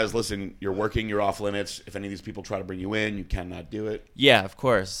told you guys? Listen, you're working, you're off limits. If any of these people try to bring you in, you cannot do it. Yeah, of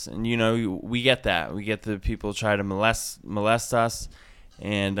course. And we get that. We get the people try to molest us,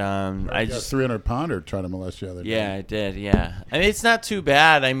 and I just 300 pounder try to molest the other day. yeah, I did. Yeah, I mean it's not too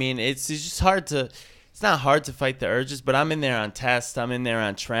bad. I mean it's just hard to. It's not hard to fight the urges, but I'm in there on test. I'm in there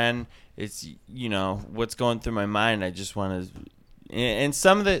on trend. It's what's going through my mind. I just want to, and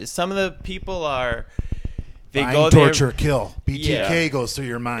some of the people are. They Find, go there, torture, kill. BTK Yeah. goes through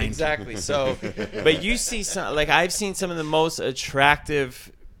your mind. Exactly. So, but you see some, like I've seen some of the most attractive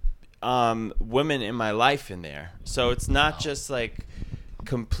women in my life in there. So it's not just like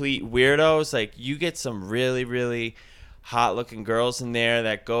complete weirdos. Like you get some really, really hot looking girls in there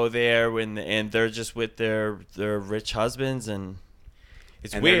that go there and they're just with their rich husbands and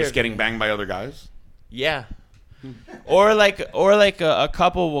it's And weird. they're just getting banged by other guys. Yeah. Or like a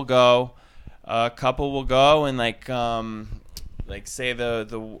couple will go. A couple will go and like say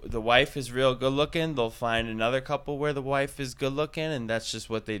the wife is real good looking, they'll find another couple where the wife is good looking, and that's just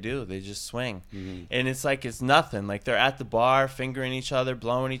what they do. They just swing. Mm-hmm. And it's like it's nothing. Like they're at the bar, fingering each other,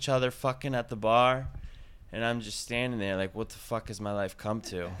 blowing each other, fucking at the bar. And I'm just standing there like, what the fuck has my life come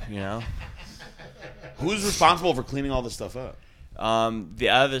to, Who's responsible for cleaning all this stuff up? The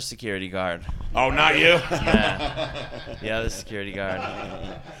other security guard. Oh, not you. Yeah. The other security guard.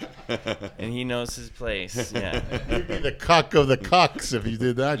 And he knows his place. Yeah. You'd be the cuck of the cucks if you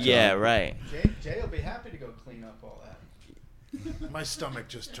did that job. Yeah, right. Jay will be happy to go clean up all that. My stomach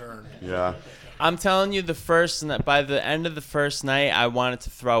just turned. Yeah. I'm telling you, by the end of the first night, I wanted to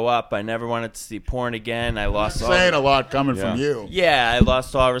throw up. I never wanted to see porn again. I lost Saying a lot coming Yeah. from you. Yeah, I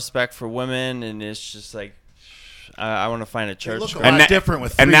lost all respect for women, and it's just like I want to find a They church. look a girl. lot different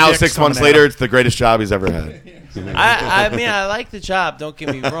with And three now dicks 6 months coming at later, him. it's the greatest job he's ever had. I mean, I like the job. Don't get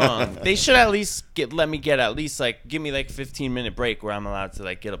me wrong. They should at least let me get at least like give me like 15-minute break where I'm allowed to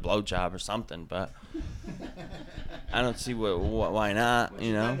like get a blowjob or something. But I don't see why not. Once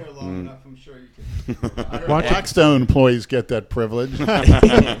you've been there long enough, I'm sure you can. Blackstone employees get that privilege.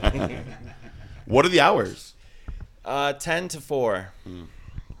 What are the hours? 10 to 4.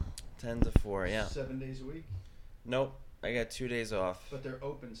 10 to 4. Yeah. 7 days a week, Nope. I got 2 days off. but they're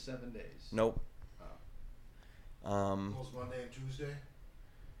open 7 days. Nope. Close Monday and Tuesday.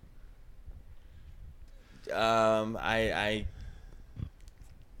 I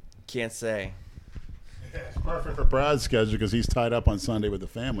can't say. It's perfect for Brad's schedule because he's tied up on Sunday with the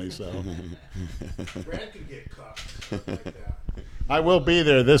family. So Brad can get cucked like that. I will be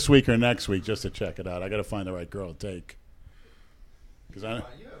there this week or next week just to check it out. I got to find the right girl to take because I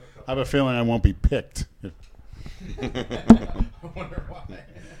have a feeling I won't be picked. I wonder why.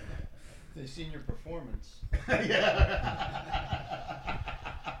 They've seen your performance.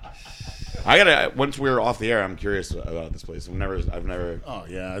 I gotta. Once we're off the air, I'm curious about this place. I've never. Oh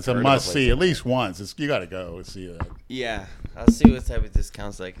yeah, it's a Heard of the must place. see at least once. You got to go and see that. Yeah, I'll see what type of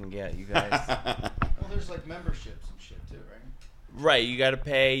discounts I can get, you guys. Well, there's like memberships and shit too, right? Right, you gotta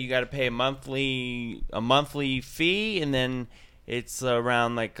pay a monthly fee, and then it's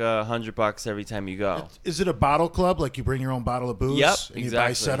around like $100 every time you go. Is it a bottle club? Like you bring your own bottle of booze? Yep, and exactly. you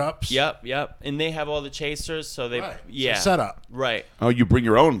buy setups? Yep, and they have all the chasers, so they Right. yeah So setup. right. Oh, you bring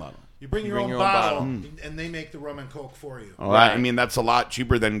your own bottle. You bring your bring own your own bottle, bottle. and they make the rum and coke for you. Oh, Right. I mean, that's a lot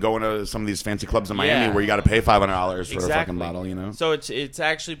cheaper than going to some of these fancy clubs in Miami Yeah. where you got to pay $500 for a Exactly. fucking bottle. You know. So it's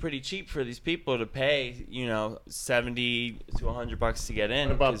actually pretty cheap for these people to pay, $70 to $100 to get in.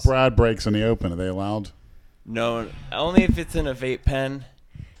 What about 'cause- Brad breaks in the open? Are they allowed? No, only if it's in a vape pen,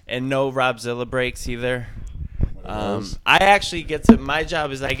 and no Robzilla breaks either. I actually get to. My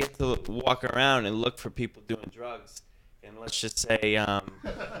job is I get to walk around and look for people doing drugs. And let's just say, Have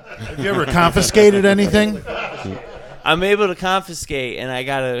you ever confiscated anything? I'm able to confiscate, and I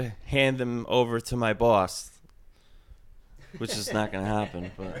gotta hand them over to my boss, which is not gonna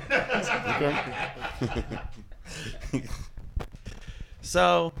happen. But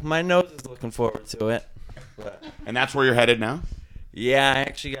so my nose is looking forward to it. But And that's where you're headed now? yeah, I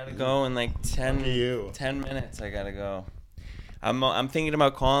actually gotta go in like 10 you. minutes. I gotta go. I'm thinking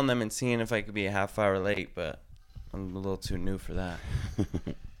about calling them and seeing if I could be a half hour late, but I'm a little too new for that.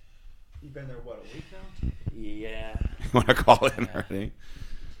 You've been there, what, a week now? Yeah. You want to call in already?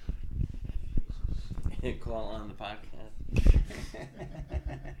 Call on the podcast.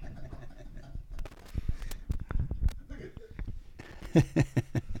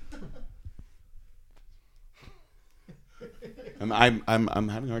 I'm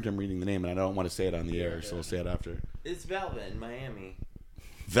having a hard time reading the name, and I don't want to say it on the air, so we'll say it after. It's Velvet in Miami.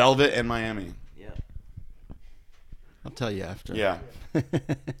 Velvet and Miami. Yeah. I'll tell you after. Yeah.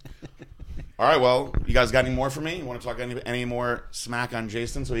 All right, well, you guys got any more for me? You want to talk any more smack on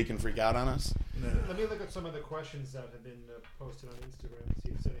Jason so he can freak out on us? Let me look at some of the questions that have been posted on Instagram and see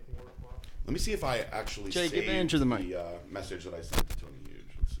if there's anything worthwhile. Let me see if I actually Jay, saved give Andrew the mic. message that I sent to Tony Huge.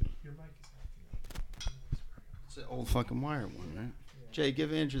 Let's see. Your mic is acting up. It's the old fucking wire one, right? Jay,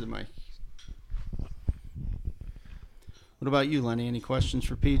 give Andrew the mic. What about you, Lenny? Any questions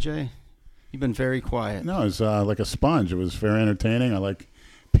for PJ? You've been very quiet. No, it's like a sponge. It was very entertaining. I like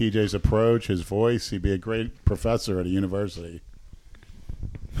PJ's approach, his voice. He'd be a great professor at a university.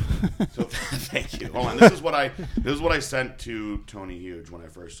 So thank you. Hold on. This is what I sent to Tony Huge when I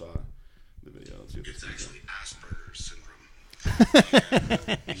first saw the video. Let's see if It's this is actually Asperger's syndrome.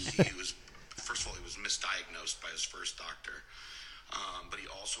 He was, first of all, he was misdiagnosed by his first doctor, but he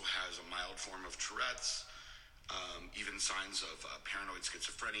also has a mild form of Tourette's, even signs of paranoid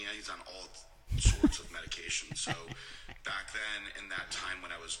schizophrenia. He's on all sorts of medication. So back then, in that time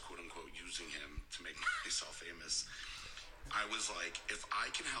when I was quote unquote using him to make myself famous, I was like, if I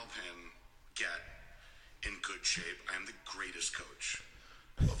can help him get in good shape, I am the greatest coach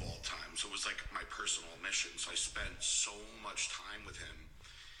of all time. So it was like my personal mission. So I spent so much time with him,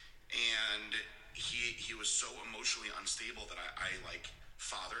 and he was so emotionally unstable that I like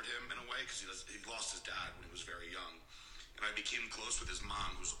fathered him in a way, because he lost his dad when he was very young, and I became close with his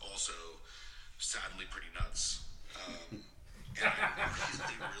mom, who's also sadly pretty nuts. And I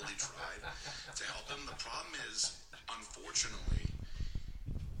really tried to help him. The problem is, unfortunately,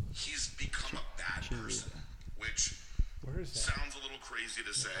 he's become a bad person, which sounds a little crazy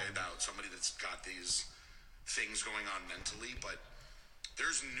to say about somebody that's got these things going on mentally, but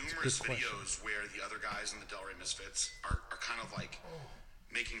there's numerous videos where the other guys in the Delray Misfits are kind of like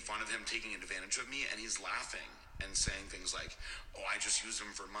making fun of him, taking advantage of me, and he's laughing and saying things like, oh, I just use him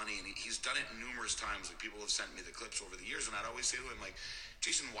for money. And he's done it numerous times. Like, people have sent me the clips over the years, and I'd always say to him, like,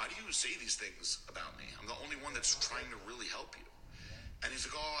 Jason, why do you say these things about me? I'm the only one that's trying to really help you. And he's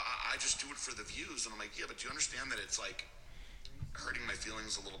like, oh, I just do it for the views. And I'm like, yeah, but do you understand that it's like hurting my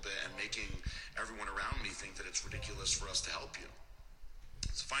feelings a little bit and making everyone around me think that it's ridiculous for us to help you?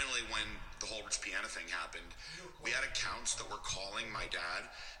 So finally, when the whole Rich Piana thing happened, we had accounts that were calling my dad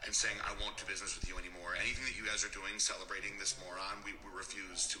and saying, I won't do business with you anymore. Anything that you guys are doing celebrating this moron, we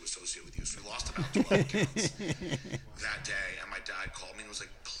refuse to associate with you. So we lost about 12 accounts that day. And my dad called me and was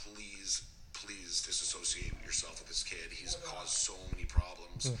like, please disassociate yourself with this kid. He's caused so many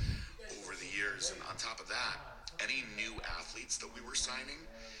problems over the years. And on top of that, any new athletes that we were signing,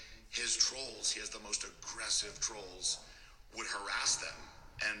 his trolls, he has the most aggressive trolls, would harass them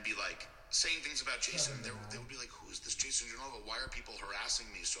and be like saying things about Jason. They would be like, who is this Jason Genova? Why are people harassing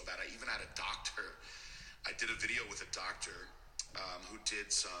me so bad? I even had a doctor. I did a video with a doctor who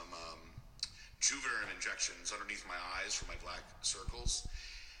did some Juvederm injections underneath my eyes for my black circles.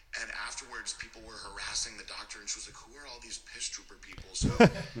 And afterwards, people were harassing the doctor, and she was like, who are all these piss trooper people? So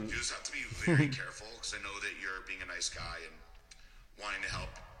you just have to be very careful, because I know that you're being a nice guy and wanting to help.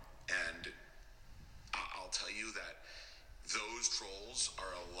 And I'll tell you that those trolls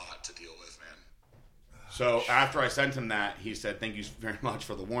are a lot to deal with, man. So after I sent him that, he said, thank you very much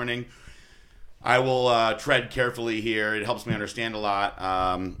for the warning. I will tread carefully here. It helps me understand a lot.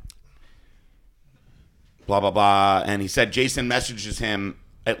 Blah, blah, blah. And he said Jason messages him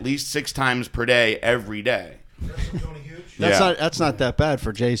at least 6 times per day, every day. That's not that bad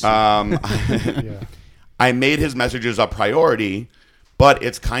for Jason. I made his messages a priority, but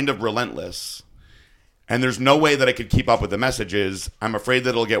it's kind of relentless. And there's no way that I could keep up with the messages. I'm afraid that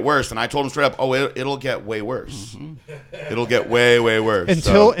it'll get worse. And I told him straight up, oh, it'll get way worse. Mm-hmm. It'll get way, way worse.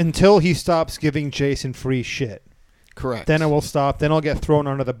 Until he stops giving Jason free shit. Correct. Then it will stop. Then I'll get thrown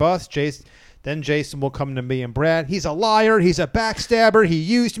under the bus. Then Jason will come to me and Brad. He's a liar. He's a backstabber. He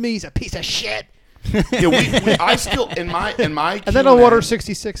used me. He's a piece of shit. Yeah, I still in my And then I'll order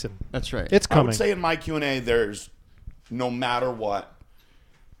 66 in. That's right. It's I coming. would say in my Q&A, there's no matter what,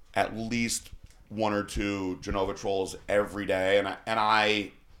 at least one or two Genova trolls every day, and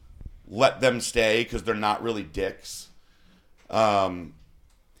I let them stay because they're not really dicks.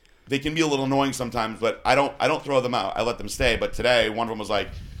 They can be a little annoying sometimes, but I don't throw them out. I let them stay. But today, one of them was like,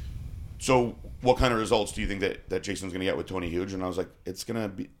 "So, what kind of results do you think that Jason's going to get with Tony Huge?" And I was like, "It's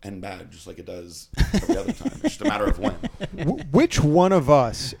going to end bad, just like it does every other time. It's just a matter of when." Which one of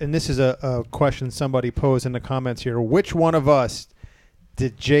us, and this is a question somebody posed in the comments here, which one of us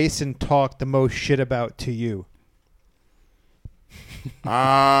did Jason talk the most shit about to you?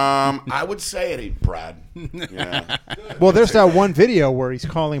 I would say it ain't Brad. Yeah. Well, there's that one video where he's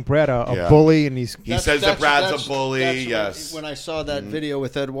calling Brad a bully, and He says that Brad's a bully. That's Yes. when I saw that video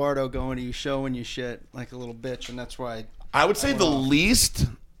with Eduardo going to you showing you shit like a little bitch, and that's why I would say the least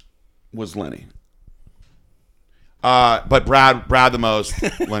was Lenny. But Brad the most,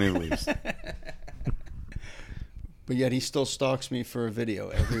 Lenny the least. But yet he still stalks me for a video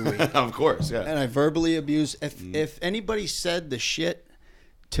every week. Of course, yeah. And I verbally abuse. If anybody said the shit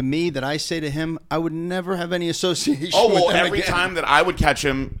to me that I say to him, I would never have any association. Oh well, with him every again. time that I would catch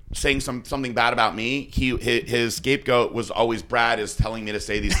him saying something bad about me, his scapegoat was always Brad is telling me to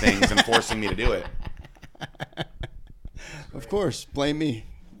say these things and forcing me to do it. Of course, blame me.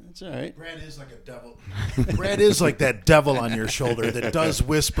 That's all right. Brad is like a devil. Brad is like that devil on your shoulder that does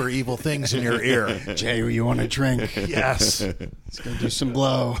whisper evil things in your ear. Jay, you want a drink? Yes. It's going to do some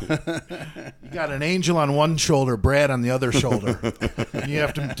blow. You got an angel on one shoulder, Brad on the other shoulder. You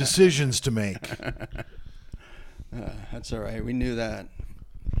have decisions to make. That's all right. We knew that.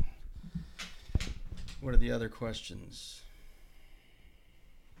 What are the other questions?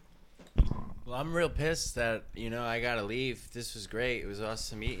 Well, I'm real pissed that I gotta leave. This was great. It was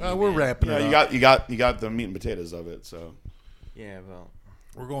awesome meeting you. We're man. wrapping it Yeah, up. you got the meat and potatoes of it. So Yeah, well,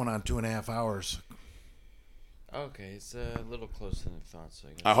 We're going on 2.5 hours. okay, it's a little closer than I thought. So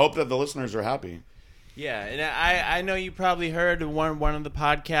I guess. I hope that the listeners are happy. Yeah, and I know you probably heard one of the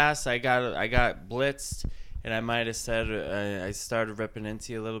podcasts. I got blitzed, and I might have said I started ripping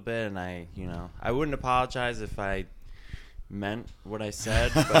into you a little bit, and I wouldn't apologize if I meant what I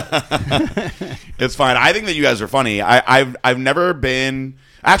said, but It's fine. I think that you guys are funny. I've never been.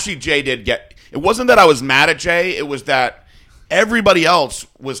 Actually, Jay did get. It wasn't that I was mad at Jay. It was that everybody else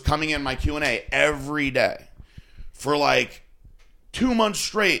was coming in my Q&A every day for like 2 months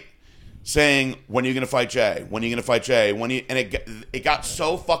straight, saying, "When are you going to fight Jay? When are you going to fight Jay? And it got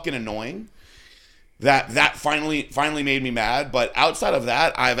so fucking annoying that finally made me mad. But outside of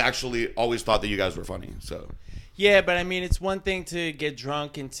that, I've actually always thought that you guys were funny. So. yeah. But I mean, it's one thing to get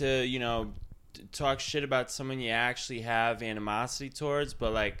drunk and to talk shit about someone you actually have animosity towards,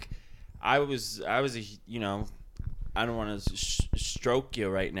 but like I was a I don't want to stroke you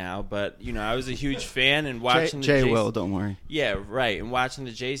right now, but I was a huge fan and watching Jay the Jason, will, don't worry. Yeah, right. And watching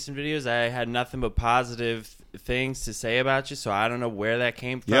the Jason videos, I had nothing but positive things to say about you, so I don't know where that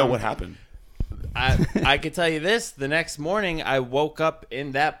came from. Yeah, what happened? I could tell you this: the next morning, I woke up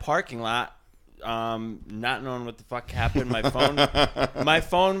in that parking lot, not knowing what the fuck happened. My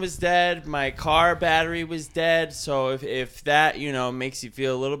phone was dead. My car battery was dead. So if that makes you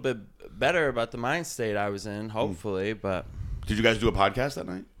feel a little bit better about the mind state I was in, hopefully. But Did you guys do a podcast that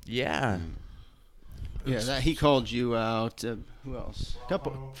night? yeah, Yeah, he called you out. Who else?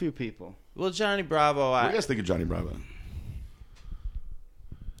 Few people. well, Johnny Bravo. What do you guys think of Johnny Bravo?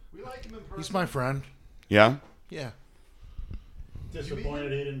 He's my friend. Yeah? Yeah.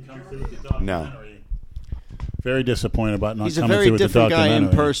 Disappointed he didn't come through with the documentary. No. Very disappointed about not He's a coming very through with the different guy documentary.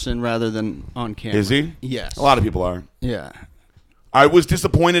 in person rather than on camera. Is he? Yes. A lot of people are. Yeah. I was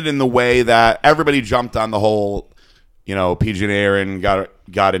disappointed in the way that everybody jumped on the whole, PJ and Aaron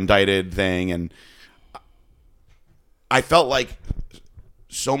got indicted thing, and I felt like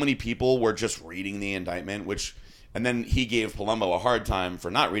so many people were just reading the indictment, and then he gave Palumbo a hard time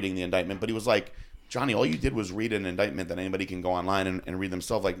for not reading the indictment, but he was like, Johnny, all you did was read an indictment that anybody can go online and read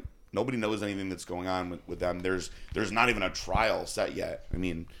themselves. Like, nobody knows anything that's going on with them. There's not even a trial set yet. I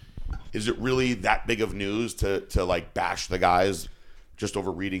mean, is it really that big of news to like bash the guys just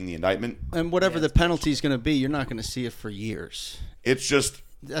over reading the indictment? And whatever the penalty is going to be, you're not going to see it for years. It's just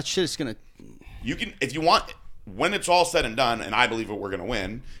That shit is going to... you can, if you want, when it's all said and done, and I believe that we're going to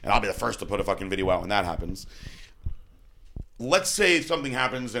win, and I'll be the first to put a fucking video out when that happens. Let's say something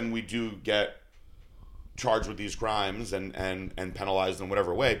happens and we do get charged with these crimes and penalized in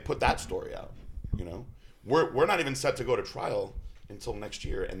whatever way. Put that story out. we're not even set to go to trial until next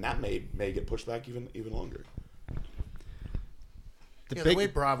year, and that may get pushed back even longer. The way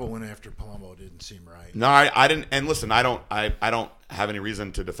Bravo went after Palumbo didn't seem right. No, I didn't. And listen, I don't have any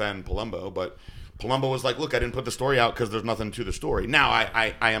reason to defend Palumbo, but Palumbo was like, look, I didn't put the story out because there's nothing to the story. Now,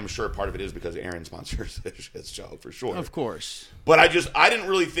 I am sure part of it is because Aaron sponsors his show, for sure. Of course. But I didn't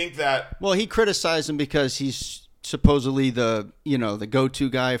really think that. Well, he criticized him because he's supposedly the go-to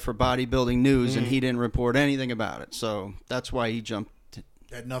guy for bodybuilding news, and he didn't report anything about it. So that's why he jumped.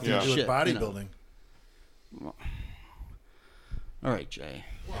 Had nothing to do with bodybuilding. Well, all right, Jay.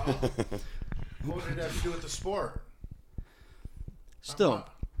 Well, what did it have to do with the sport? Still,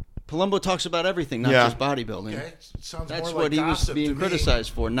 Palumbo talks about everything, not just bodybuilding. Okay, sounds That's more what like he was gossip being to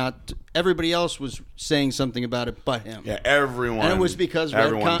criticized for. Not everybody else was saying something about it, but him. Yeah, everyone. And it was because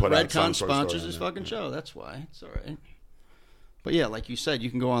everyone put out Redcon some sort of sponsors story his on fucking show. That's why. It's all right. But yeah, like you said,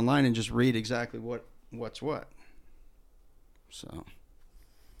 you can go online and just read exactly what's what. So,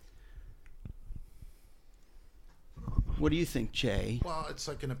 what do you think, Jay? Well, it's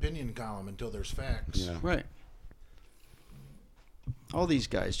like an opinion column until there's facts. Yeah. Right. All these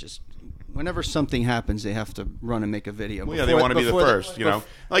guys just, whenever something happens, they have to run and make a video. Well, yeah, they want to be the first,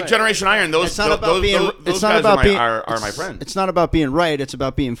 Like Generation Iron, those guys are my friends. It's not about being right. It's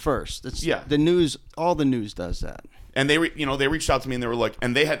about being first. Yeah. The news, all the news does that. And they reached out to me and they were like,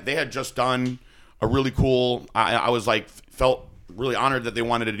 and they had just done a really cool. I was like, felt really honored that they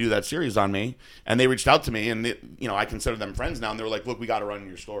wanted to do that series on me, and they reached out to me, and I consider them friends now, and they were like, look, we got to run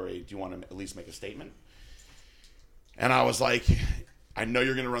your story. Do you want to at least make a statement? And I was like, I know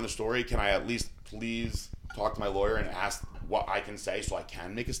you're going to run the story. Can I at least please talk to my lawyer and ask what I can say so I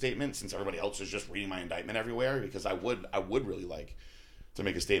can make a statement, since everybody else is just reading my indictment everywhere? Because I would really like to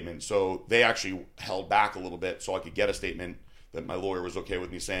make a statement. So they actually held back a little bit so I could get a statement that my lawyer was okay with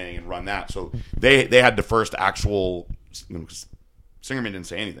me saying and run that. So they had the first actual. Singerman didn't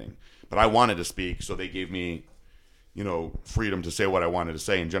say anything, but I wanted to speak, so they gave me, freedom to say what I wanted to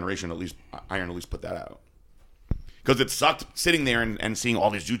say. And Generation Iron at least put that out. Because it sucked sitting there and seeing all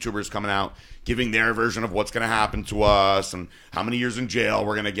these YouTubers coming out, giving their version of what's going to happen to us and how many years in jail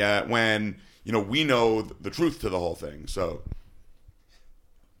we're going to get when, we know the truth to the whole thing. So,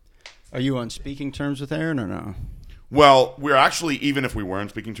 are you on speaking terms with Aaron or no? Well, we're actually, even if we were on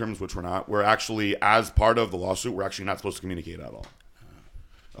speaking terms, which we're not, we're actually, as part of the lawsuit, we're actually not supposed to communicate at all.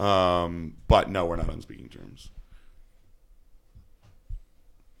 But no, we're not on speaking terms.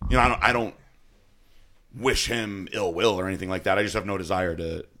 I don't wish him ill will or anything like that. I just have no desire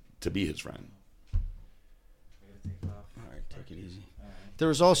to be his friend. All right, take it easy. There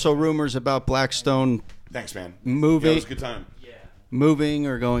was also rumors about Blackstone. Thanks, man. Moving. Yeah, it was a good time. Yeah. Moving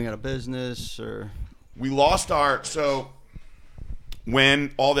or going out of business or. We lost so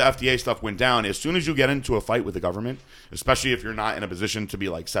when all the FDA stuff went down, as soon as you get into a fight with the government, especially if you're not in a position to be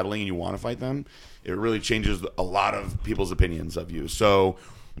like settling and you want to fight them, it really changes a lot of people's opinions of you. So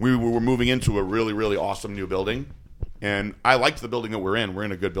we were moving into a really, really awesome new building. And I liked the building that we're in. We're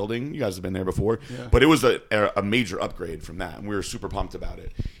in a good building. You guys have been there before. Yeah. But it was a major upgrade from that. And we were super pumped about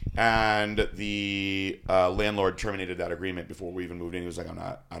it. And the landlord terminated that agreement before we even moved in. He was like,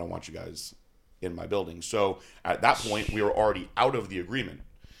 I don't want you guys in my building. So at that point, we were already out of the agreement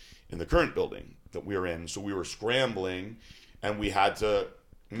in the current building that we were in. So we were scrambling, and we had to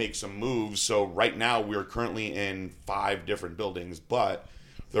make some moves. So right now, we're currently in 5 different buildings, but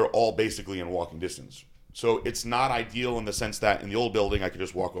they're all basically in walking distance. So it's not ideal in the sense that in the old building, I could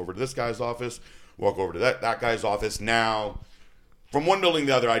just walk over to this guy's office, walk over to that guy's office. Now, from one building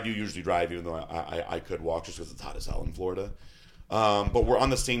to the other, I do usually drive, even though I could walk just because it's hot as hell in Florida. But we're on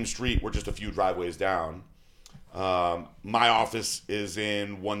the same street. We're just a few driveways down. My office is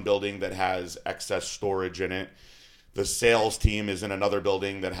in one building that has excess storage in it. The sales team is in another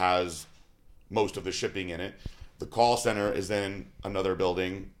building that has most of the shipping in it. The call center is in another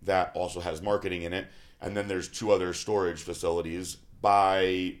building that also has marketing in it. And then there's 2 other storage facilities.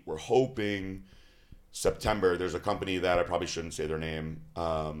 We're hoping September, there's a company that I probably shouldn't say their name,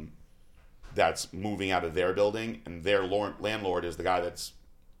 that's moving out of their building, and their landlord is the guy that's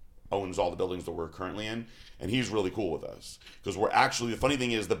owns all the buildings that we're currently in, and he's really cool with us because we're actually, the funny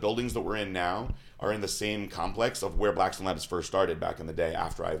thing is the buildings that we're in now are in the same complex of where Blackstone Labs first started back in the day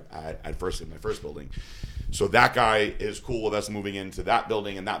after I first in my first building. So that guy is cool with us moving into that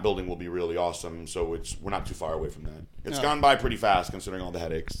building, and that building will be really awesome. So we're not too far away from that. It's gone by pretty fast considering all the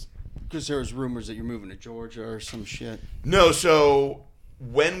headaches. Because there was rumors that you're moving to Georgia or some shit. No, so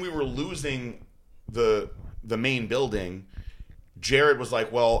when we were losing the main building, Jared was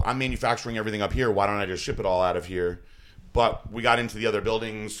like, well, I'm manufacturing everything up here. Why don't I just ship it all out of here? But we got into the other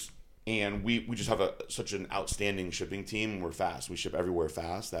buildings And we just have such an outstanding shipping team. We're fast. We ship everywhere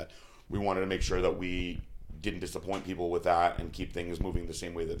fast that we wanted to make sure that we didn't disappoint people with that and keep things moving the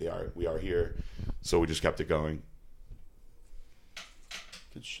same way that we are here. So we just kept it going.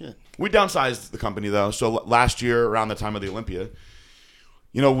 Good shit. We downsized the company though. So last year around the time of the Olympia,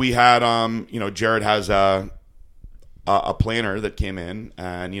 we had Jared has a planner that came in,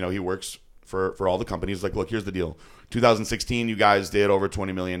 and he works for all the companies. Like, look, here's the deal. 2016, you guys did over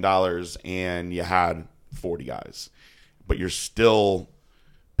 $20 million and you had 40 guys, but you're still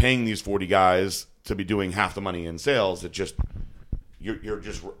paying these 40 guys to be doing half the money in sales. It just, you're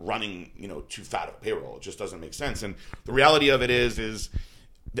just running, too fat of a payroll. It just doesn't make sense. And the reality of it is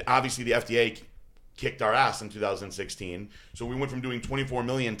obviously the FDA kicked our ass in 2016. So we went from doing 24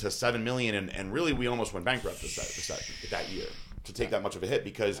 million to 7 million. And really we almost went bankrupt that year. To take that much of a hit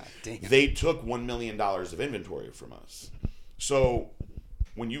because they took $1 million of inventory from us. So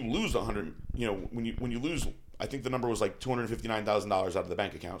when you lose when you lose, I think the number was like $259,000 out of the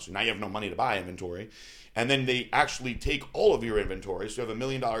bank account. So now you have no money to buy inventory, and then they actually take all of your inventory. So you have $1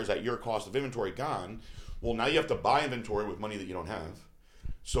 million at your cost of inventory gone. Well, now you have to buy inventory with money that you don't have.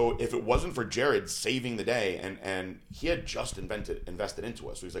 So if it wasn't for Jared saving the day, and he had just invested into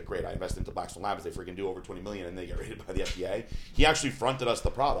us, so he's like, great, I invest into Blackstone Labs, they freaking do over 20 million and they get rated by the FDA. He actually fronted us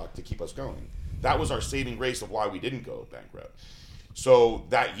the product to keep us going. That was our saving grace of why we didn't go bankrupt. So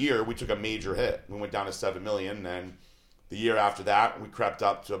that year we took a major hit. We went down to 7 million, and the year after that we crept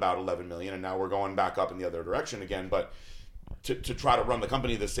up to about 11 million, and now we're going back up in the other direction again. But to try to run the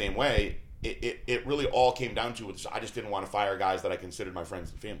company the same way, it really all came down to I just didn't want to fire guys that I considered my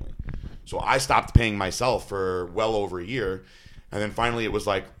friends and family. So I stopped paying myself for well over a year. And then finally it was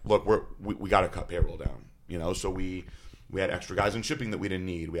like, look, we got to cut payroll down. So we had extra guys in shipping that we didn't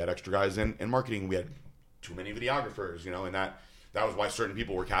need. We had extra guys in marketing. We had too many videographers, and that was why certain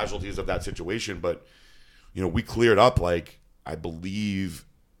people were casualties of that situation. But, we cleared up like, I believe,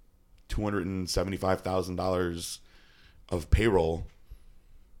 $275,000 of payroll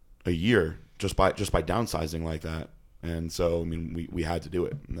a year just by downsizing like that. And so we had to do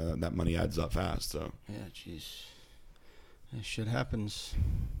it. That money adds up fast. So yeah, jeez, that shit happens.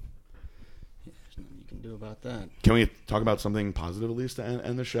 Yeah, there's nothing you can do about that. Can we talk about something positive at least to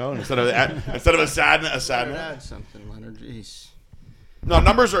end the show instead of a sad add something, Leonard. Jeez. No,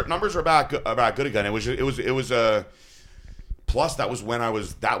 numbers are back good again. It was a plus. That was when I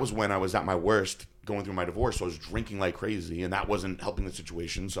was at my worst, going through my divorce. So I was drinking like crazy, and that wasn't helping the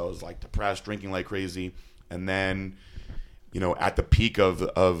situation. So I was like depressed, drinking like crazy, and then, at the peak of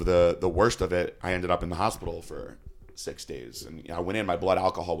the worst of it, I ended up in the hospital for 6 days, and I went in. My blood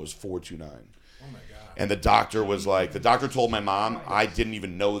alcohol was 429. Oh my god! And the doctor told my mom, I didn't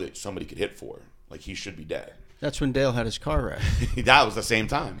even know that somebody could hit 4. Like, he should be dead. That's when Dale had his car wreck. That was the same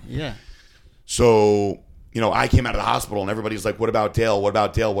time. Yeah. So I came out of the hospital, and everybody's like, "What about Dale? What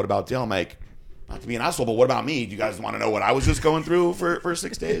about Dale? What about Dale?" I'm like, not to be an asshole, but what about me? Do you guys want to know what I was just going through for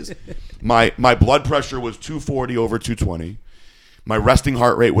 6 days? My blood pressure was 240 over 220. My resting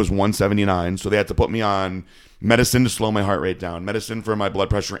heart rate was 179, so they had to put me on medicine to slow my heart rate down, medicine for my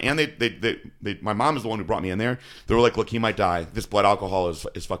blood pressure, and they my mom is the one who brought me in there. They were like, look, he might die. This blood alcohol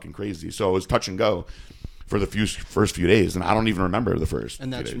is fucking crazy. So it was touch and go for the first few days, and I don't even remember the first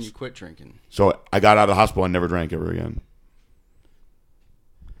And that's few when days. you quit drinking. So I got out of the hospital and never drank ever again.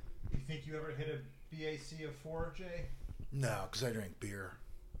 You think you ever hit a BAC of 4, Jay? No, because I drank beer.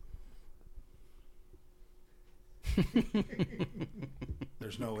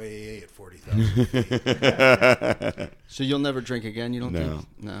 There's no AAA at 40,000. So you'll never drink again? You don't No. think?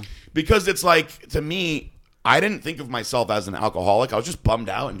 No. Because it's like, to me, I didn't think of myself as an alcoholic. I was just bummed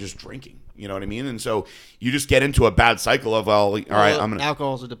out and just drinking. You know what I mean? And so you just get into a bad cycle of, all right, I'm gonna.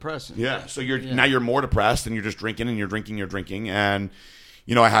 Alcohol's a depressant. Yeah. So now you're more depressed, and you're just drinking and you're drinking. And,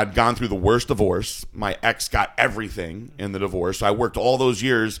 I had gone through the worst divorce. My ex got everything in the divorce. So I worked all those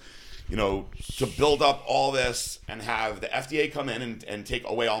years, to build up all this and have the FDA come in and take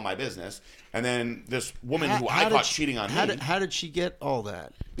away all my business. And then this woman who I caught cheating on me. How did she get all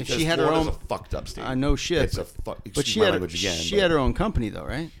that? If Because she had her Florida's own, a fucked up state. I know shit. It's but excuse she my had language again. she but had her own company though,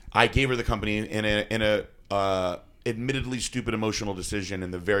 right? I gave her the company in a admittedly stupid emotional decision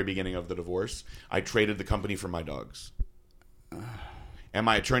in the very beginning of the divorce. I traded the company for my dogs, and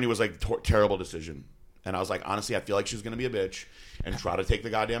my attorney was like, terrible decision. And I was like, honestly, I feel like she's going to be a bitch and try to take the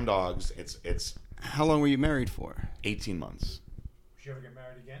goddamn dogs. It's How long were you married for? 18 months. Did you ever get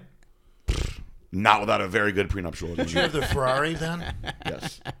married again? Not without a very good prenuptial Did you have agreement. the Ferrari then?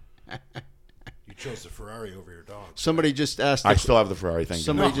 Yes. You chose the Ferrari over your dog. Somebody just asked. I still have the Ferrari. Thank you.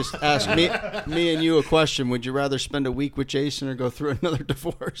 Somebody just asked me and you a question. Would you rather spend a week with Jason or go through another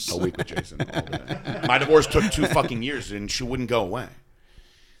divorce? A week with Jason. All day. My divorce took 2 fucking years, and she wouldn't go away.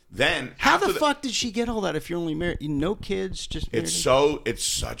 Then How the fuck did she get all that if you're only married? No kids, just married? It's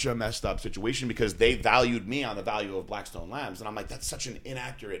such a messed up situation because they valued me on the value of Blackstone Labs, and I'm like, that's such an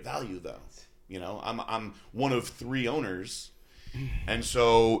inaccurate value, though. You know, I'm one of 3 owners, and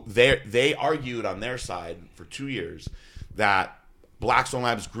so they argued on their side for 2 years that Blackstone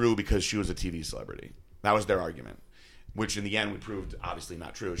Labs grew because she was a TV celebrity. That was their argument, which in the end we proved obviously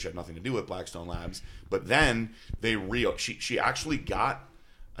not true. She had nothing to do with Blackstone Labs. But then she actually got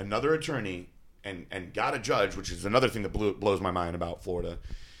another attorney and got a judge, which is another thing that blows my mind about Florida,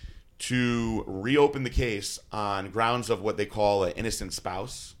 to reopen the case on grounds of what they call an innocent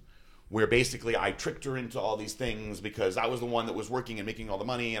spouse, where basically I tricked her into all these things because I was the one that was working and making all the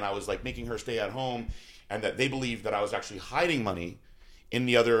money, and I was like making her stay at home, and that they believed that I was actually hiding money in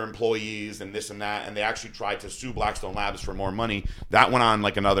the other employees and this and that, and they actually tried to sue Blackstone Labs for more money. That went on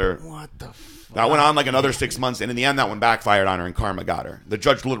like another... What the fuck? That went on like another 6 months, and in the end, that one backfired on her, and karma got her. The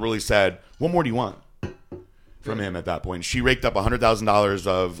judge literally said, "What more do you want from him?" At that point, she raked up $100,000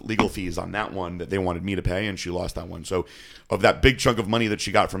 of legal fees on that one that they wanted me to pay, and she lost that one. So, of that big chunk of money that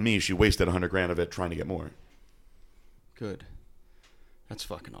she got from me, she wasted $100,000 of it trying to get more. Good. That's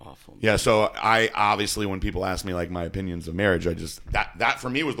fucking awful. Yeah. So I obviously, when people ask me like my opinions of marriage, I just that for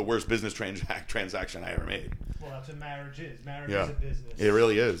me was the worst business transaction I ever made. Well, that's what marriage is. Marriage is a business. It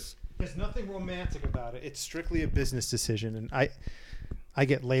really is. There's nothing romantic about it. It's strictly a business decision, and I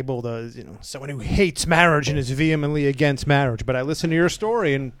get labeled as someone who hates marriage and is vehemently against marriage. But I listen to your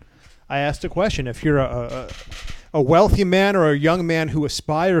story, and I asked a question: if you're a wealthy man or a young man who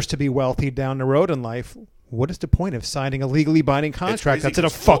aspires to be wealthy down the road in life, what is the point of signing a legally binding contract that's going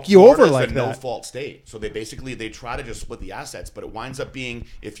to fuck you over like that? No fault state. So they try to just split the assets, but it winds up being,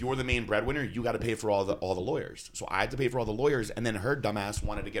 if you're the main breadwinner, you got to pay for all the lawyers. So I had to pay for all the lawyers, and then her dumbass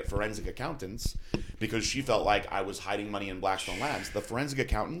wanted to get forensic accountants because she felt like I was hiding money in Blackstone Labs. The forensic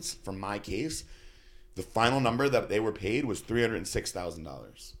accountants, for my case, the final number that they were paid was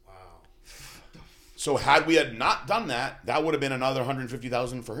 $306,000. Wow. So had we had not done that, that would have been another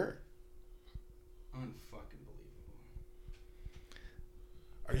 $150,000 for her.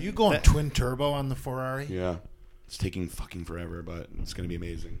 Are you going twin turbo on the Ferrari? Yeah. It's taking fucking forever, but it's going to be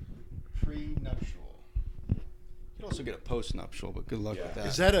amazing. Pre-nuptial. You could also get a post-nuptial, but good luck with that.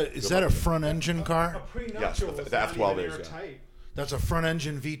 Is that a front engine car? A prenuptial Yes, the F12 is, yeah. tight. That's a front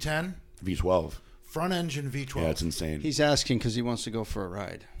engine V10? V12. Front engine V12. Yeah, it's insane. He's asking because he wants to go for a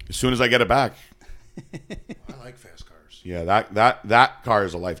ride. As soon as I get it back. I like fast cars. Yeah, that car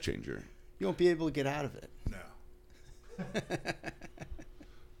is a life changer. You won't be able to get out of it. No.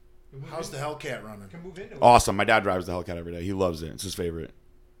 How's the Hellcat running? Can move into it. Awesome. My dad drives the Hellcat every day. He loves it. It's his favorite.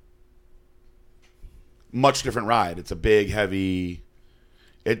 Much different ride. It's a big, heavy.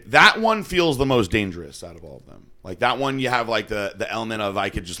 That one feels the most dangerous out of all of them. Like that one, you have like the element of I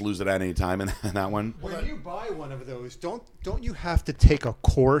could just lose it at any time, and that one. When you buy one of those, don't you have to take a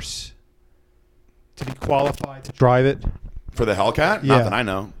course to be qualified to drive it? For the Hellcat? Yeah. Not that I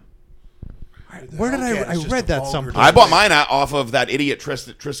know. Where did I read that someplace? I bought mine off of that idiot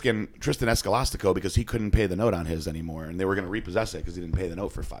Tristan Escalastico because he couldn't pay the note on his anymore, and they were going to repossess it because he didn't pay the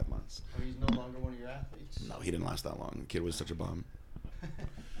note for 5 months. Oh, he's no longer one of your athletes? No, he didn't last that long. The kid was such a bum.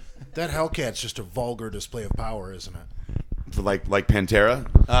 That Hellcat's just a vulgar display of power, isn't it? Like Pantera.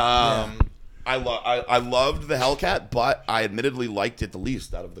 I loved the Hellcat, but I admittedly liked it the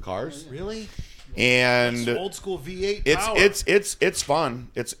least out of the cars. Really? And It's old school V8 power. It's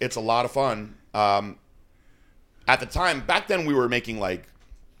fun. It's a lot of fun. At the time, back then, we were making like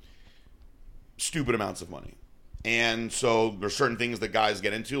stupid amounts of money, and so there's certain things that guys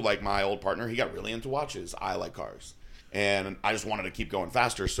get into. Like my old partner, he got really into watches. I like cars, and I just wanted to keep going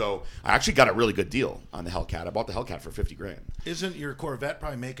faster. So I actually got a really good deal on the Hellcat. I bought the Hellcat for $50,000. Isn't your Corvette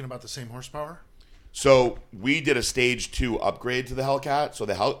probably making about the same horsepower? So we did a stage 2 upgrade to the Hellcat. So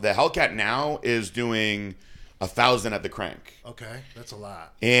the Hellcat now is doing 1,000 at the crank. Okay, that's a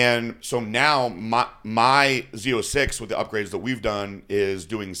lot. And so now my Z06 with the upgrades that we've done is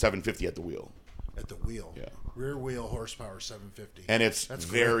doing 750 at the wheel. At the wheel. Yeah. Rear wheel horsepower 750. And it's That's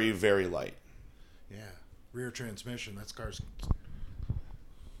very, great. very light. Yeah. Rear transmission. That's cars.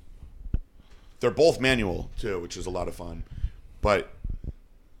 They're both manual too, which is a lot of fun. But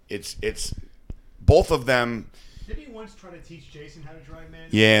it's both of them. Didn't you once try to teach Jason how to drive manual?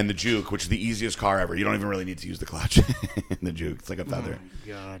 Yeah, and the Juke, which is the easiest car ever. You don't even really need to use the clutch in the Juke. It's like a feather. Oh,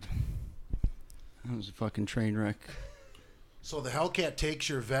 God. That was a fucking train wreck. So the Hellcat takes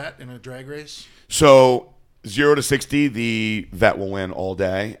your vet in a drag race? So 0 to 60, the vet will win all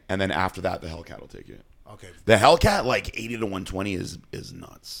day, and then after that, the Hellcat will take it. Okay. The Hellcat, like 80 to 120, is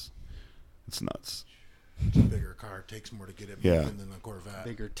nuts. It's nuts. It's a bigger car. It takes more to get it moving than the Corvette.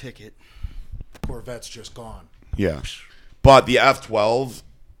 Bigger ticket. Corvette's just gone. Yeah. But the F12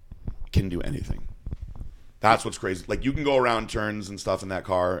 can do anything. That's what's crazy. Like, you can go around turns and stuff in that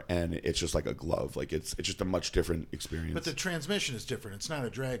car, and it's just like a glove. Like, it's just a much different experience. But the transmission is different. It's not a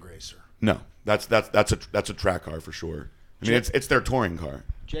drag racer. No, that's a track car for sure. I mean, it's their touring car.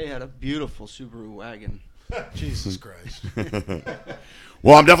 Jay had a beautiful Subaru wagon. Jesus Christ.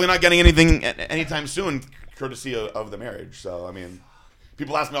 Well, I'm definitely not getting anything anytime soon, courtesy of the marriage. So, I mean,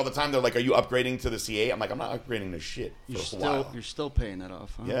 people ask me all the time. They're like, "Are you upgrading to the C8?" I'm like, "I'm not upgrading to shit for a while." You're still paying that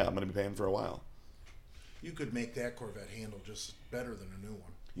off, huh? Yeah, I'm going to be paying for a while. You could make that Corvette handle just better than a new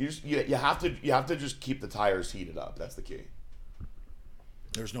one. You have to just keep the tires heated up. That's the key.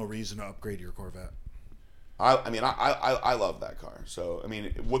 There's no reason to upgrade your Corvette. I love that car. So, I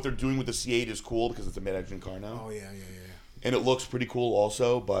mean, what they're doing with the C8 is cool because it's a mid-engine car now. Oh, yeah. And it looks pretty cool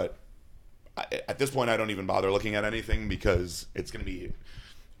also, but at this point I don't even bother looking at anything because it's going to be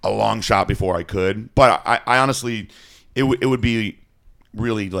a long shot before I could. But I honestly, it would be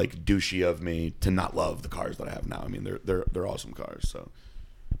really like douchey of me to not love the cars that I have now. I mean, they're awesome cars. So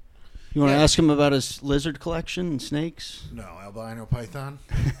you want to ask him about his lizard collection and snakes? No, albino python.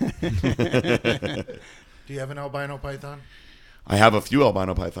 Do you have an albino python? I have a few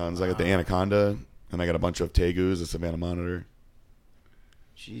albino pythons. I got the anaconda, and I got a bunch of tegus, a Savannah monitor.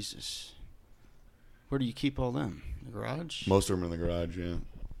 Jesus, where do you keep all them? The garage? Most of them are in the garage. Yeah.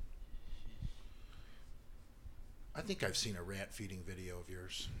 I think I've seen a rat feeding video of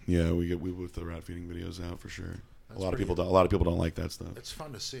yours. Yeah, we put the rat feeding videos out for sure. That's A lot of people don't like that stuff. It's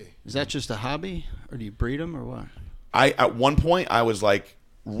fun to see. Is that just a hobby, or do you breed them, or what? At one point I was like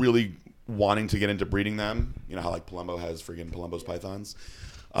really wanting to get into breeding them. You know how like Palumbo has friggin' Palumbo's pythons.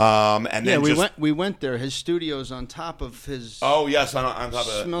 And then we went there. His studio's on top of his. Oh yes, on top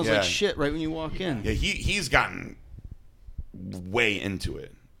of. Smells like shit right when you walk in. Yeah, he's gotten way into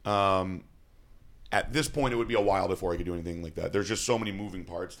it. At this point, it would be a while before I could do anything like that. There's just so many moving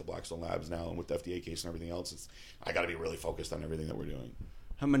parts to Blackstone Labs now, and with the FDA case and everything else, I got to be really focused on everything that we're doing.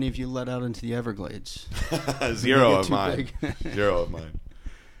 How many have you let out into the Everglades? Zero of mine. Zero of mine.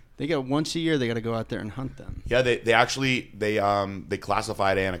 They got once a year. They got to go out there and hunt them. Yeah, they actually they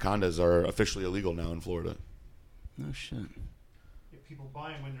classified anacondas are officially illegal now in Florida. No shit. People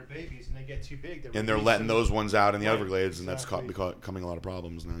buy them when they're babies and they get too big. And they're letting those ones out in the Everglades, and exactly. that's becoming a lot of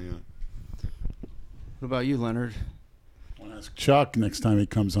problems now. Yeah. What about you, Leonard? I want to ask Chuck next time he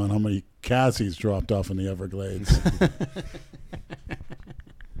comes on how many cats he's dropped off in the Everglades.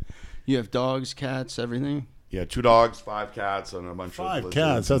 You have dogs, cats, everything? Yeah, 2 dogs, 5 cats, and a bunch of 5 lizards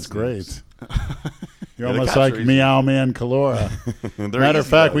cats, that's and great. snakes. You're Yeah, the almost cats like are easy. Meow Man Kalora. They're Matter of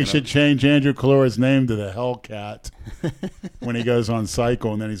easy, fact, though, we you know? should change Andrew Kalora's name to the Hellcat when he goes on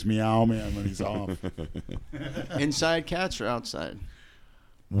cycle, and then he's Meow Man when he's off. Inside cats or outside?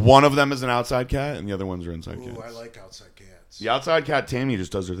 One of them is an outside cat, and the other ones are inside Ooh, cats. I like outside cats. The outside cat, Tammy,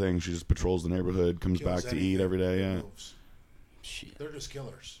 just does her thing. She just patrols the neighborhood, comes Kills back to anything eat every day. that Yeah, moves. Shit. They're just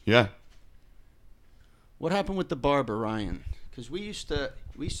killers. yeah. What happened with the barber, Ryan? Because we used to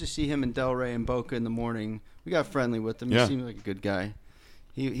see him in Delray and Boca in the morning. We got friendly with him. Yeah. He seemed like a good guy.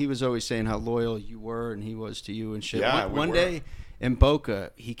 He was always saying how loyal you were and he was to you and shit. Yeah, we one were. day in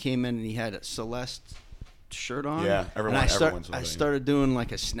Boca, he came in and he had a Celeste shirt on. Yeah, everyone saw I that, yeah. started doing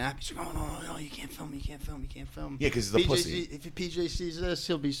like a snap. He's like, no, you can't film, you can't film. Yeah, 'cause he's a pussy. If PJ sees this,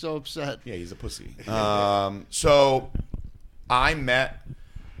 he'll be so upset. Yeah, he's a pussy. So I met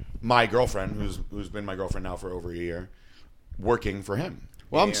my girlfriend, who's been my girlfriend now for over a year, working for him.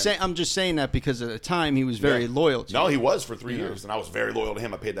 Well, And- I'm just saying that because at the time he was very loyal to No, you. he was for 3 Yeah. years, and I was very loyal to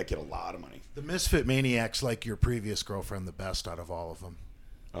him. I paid that kid a lot of money. The Misfit Maniacs like your previous girlfriend the best out of all of them.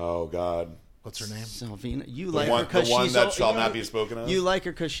 Oh God, What's her name? Salvina. You the like one, her because the one she's that ol- shall you not know, be spoken of. You like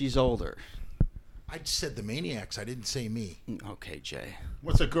her because she's older. I said the Maniacs. I didn't say me. Okay, Jay.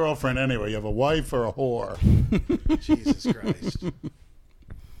 What's a girlfriend anyway? You have a wife or a whore? Jesus Christ.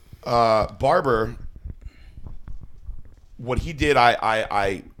 Barber, what he did,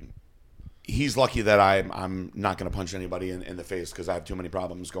 he's lucky that I'm not going to punch anybody in the face because I have too many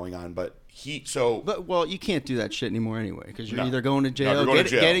problems going on. But But you can't do that shit anymore anyway because you're No. either going to No, jail, you're going to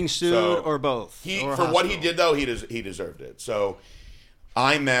jail. getting sued, So or both. Or for what he hospital. did though, he deserved it. So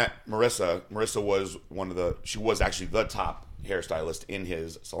I met Marissa. Marissa was she was actually the top hairstylist in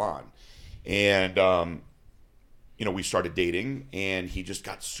his salon, and we started dating, and he just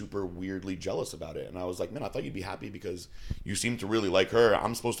got super weirdly jealous about it. And I was like, man, I thought you'd be happy because you seem to really like her.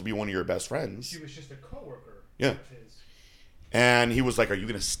 I'm supposed to be one of your best friends. She was just a coworker. Yeah. Of his. And he was like, are you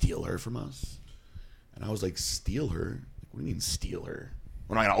going to steal her from us? And I was like, steal her? What do you mean steal her?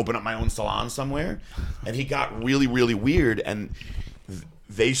 When am I going to open up my own salon somewhere? And he got really, really weird. And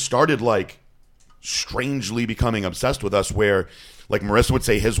they started like strangely becoming obsessed with us, where like Marissa would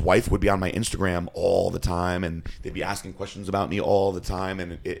say his wife would be on my Instagram all the time, and they'd be asking questions about me all the time,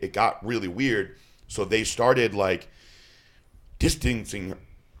 and it got really weird. So they started like distancing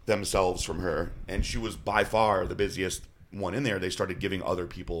themselves from her, and she was by far the busiest one in there. They started giving other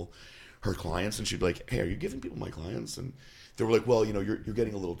people her clients, and she'd be like, hey, are you giving people my clients? And they were like, well, you're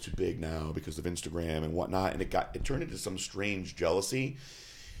getting a little too big now because of Instagram and whatnot. And it turned into some strange jealousy.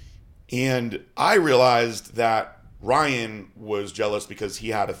 And I realized that Ryan was jealous because he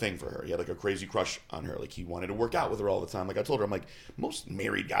had a thing for her. He had like a crazy crush on her. Like he wanted to work out with her all the time. Like I told her, I'm like, most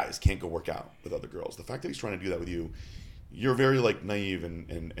married guys can't go work out with other girls. The fact that he's trying to do that with you, you're very like naive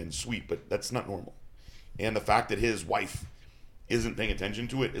and sweet, but that's not normal. And the fact that his wife isn't paying attention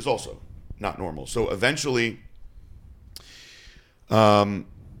to it is also not normal. So eventually,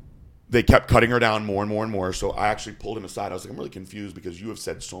 they kept cutting her down more and more and more. So I actually pulled him aside. I was like, I'm really confused because you have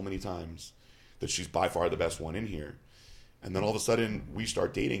said so many times that she's by far the best one in here. And then all of a sudden we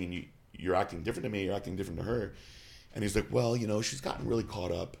start dating, and you're acting different to me. You're acting different to her. And he's like, well, she's gotten really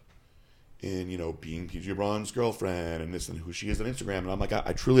caught up in, being PJ Braun's girlfriend and this and who she is on Instagram. And I'm like,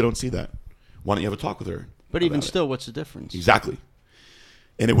 I truly don't see that. Why don't you have a talk with her? But even about it? still, what's the difference? Exactly.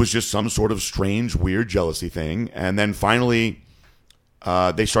 And it was just some sort of strange, weird jealousy thing. And then finally,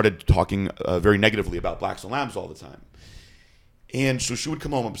 they started talking very negatively about Blacks and Labs all the time. And so she would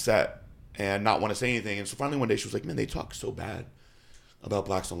come home upset and not want to say anything. And so finally one day she was like, man, they talk so bad about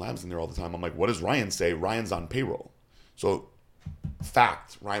Blacks and Labs in there all the time. I'm like, what does Ryan say? Ryan's on payroll. So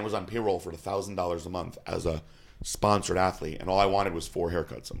fact, Ryan was on payroll for $1,000 a month as a sponsored athlete. And all I wanted was 4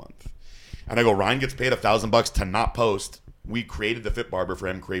 haircuts a month. And I go, Ryan gets paid $1,000 to not post. We created the Fit Barber for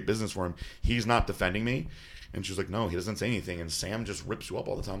him, create business for him. He's not defending me. And she's like, no, he doesn't say anything. And Sam just rips you up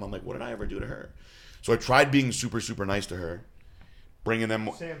all the time. I'm like, what did I ever do to her? So I tried being super, super nice to her, bringing them.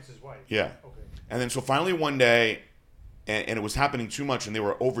 Sam's his wife. Yeah. Okay. And then so finally one day, and it was happening too much, and they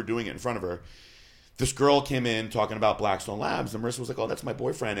were overdoing it in front of her. This girl came in talking about Blackstone Labs, and Marissa was like, oh, that's my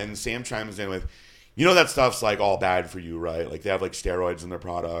boyfriend. And Sam chimes in with, that stuff's like all bad for you, right? Like they have like steroids in their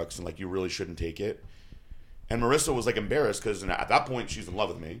products, and like you really shouldn't take it. And Marissa was like embarrassed because at that point she's in love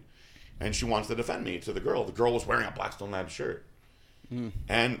with me, and she wants to defend me to the girl. The girl was wearing a Blackstone Labs shirt.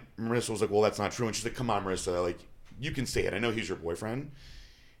 And Marissa was like, well, that's not true. And she's like, come on, Marissa, like you can say it. I know he's your boyfriend.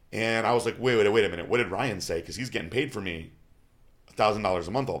 And I was like, wait a minute. What did Ryan say? Because he's getting paid for me $1,000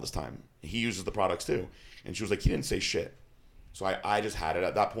 a month all this time. He uses the products too. And she was like, he didn't say shit. So I just had it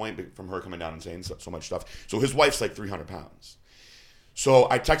at that point from her coming down and saying so much stuff. So his wife's like 300 pounds. So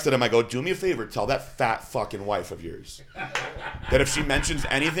I texted him, I go, do me a favor, tell that fat fucking wife of yours that if she mentions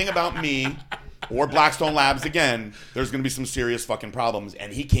anything about me or Blackstone Labs again, there's going to be some serious fucking problems.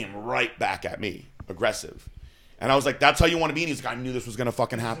 And he came right back at me, aggressive. And I was like, that's how you want to be? And he's like, I knew this was going to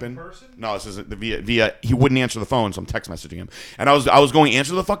fucking happen. No, this isn't via, he wouldn't answer the phone, so I'm text messaging him. And I was going,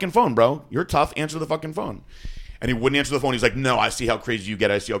 answer the fucking phone, bro. You're tough, answer the fucking phone. And he wouldn't answer the phone. He's like, no, I see how crazy you get.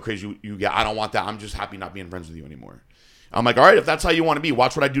 I see how crazy you get. I don't want that. I'm just happy not being friends with you anymore. I'm like, all right, if that's how you want to be,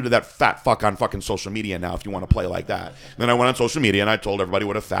 watch what I do to that fat fuck on fucking social media now if you want to play like that. Then I went on social media and I told everybody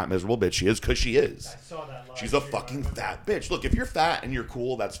what a fat, miserable bitch she is, because she is. I saw that live. She's a fucking fat bitch. Look, if you're fat and you're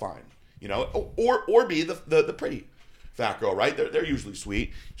cool, that's fine. Or be the pretty fat girl, right? They're usually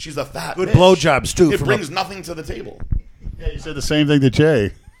sweet. She's a fat Good bitch. blowjobs, too. It brings nothing to the table. Yeah, you said the same thing to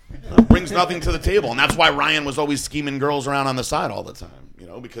Jay. It brings nothing to the table. And that's why Ryan was always scheming girls around on the side all the time,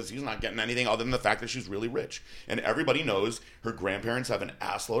 because he's not getting anything other than the fact that she's really rich. And everybody knows her grandparents have an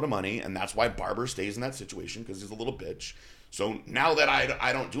assload of money, and that's why Barber stays in that situation, because he's a little bitch. So now that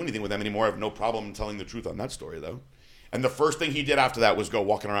I don't do anything with them anymore, I have no problem telling the truth on that story, though. And the first thing he did after that was go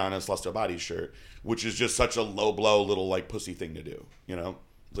walking around in a Celestial Bodies shirt, which is just such a low blow little like pussy thing to do,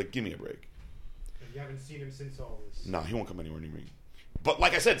 It's like, give me a break. You haven't seen him since all this. No, he won't come anywhere near me. But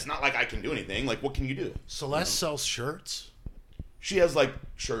like I said, it's not like I can do anything. Like, what can you do? Celeste sells shirts? She has like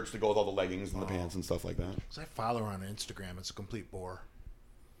shirts to go with all the leggings and the pants and stuff like that. Because I follow her on Instagram. It's a complete bore.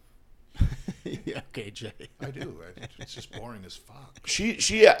 Yeah, okay, Jay. I do. It's just boring as fuck.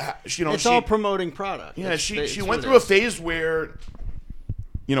 It's all promoting product. Yeah, she went through a phase where,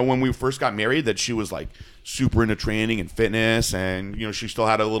 when we first got married, that she was like super into training and fitness, and she still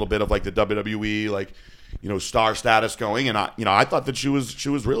had a little bit of like the WWE like, star status going, and I thought that she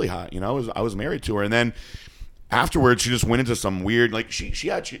was really hot. I was married to her, and then afterwards, she just went into some weird, like she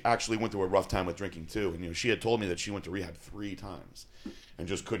actually went through a rough time with drinking too, and she had told me that she went to rehab 3 times and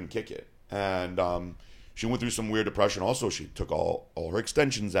just couldn't kick it, and she went through some weird depression. Also, she took all her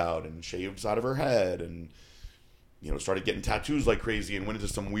extensions out and shaved side of her head, and started getting tattoos like crazy, and went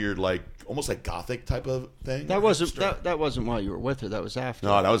into some weird, like almost like gothic type of thing. That wasn't while you were with her. That was after.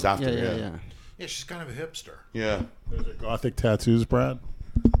 No, that was after. Yeah. Yeah, she's kind of a hipster. Yeah. Those are gothic tattoos, Brad.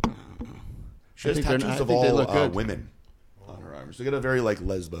 She has I think tattoos of they all look good. women on her arms. They got a very like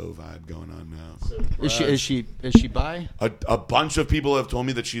lesbo vibe going on now. So Is she bi? A bunch of people have told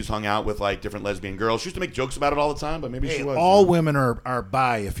me that she's hung out with like different lesbian girls. She used to make jokes about it all the time, but maybe Hey, she was. all women are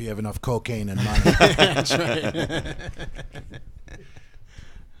bi if you have enough cocaine and money. That's right.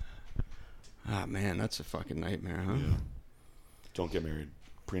 Ah, man, that's a fucking nightmare, huh? Yeah. Don't get married.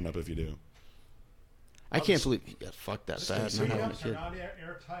 Prenup if you do. I can't believe you got fucked that bad. Not having a Prenups are kid. not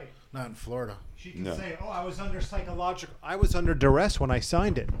airtight. Not in Florida. She can No. say, "Oh, I was under duress when I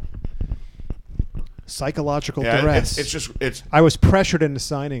signed it." Psychological Yeah, duress. it's I was pressured into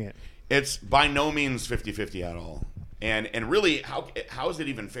signing it. it's by no means 50-50 at all. And really, how is it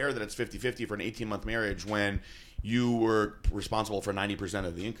even fair that it's 50-50 for an 18-month marriage when you were responsible for 90%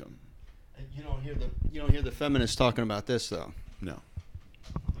 of the income? You don't hear the feminists talking about this though. No.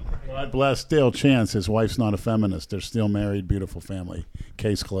 God bless Dale Chance. His wife's not a feminist. They're still married, beautiful family.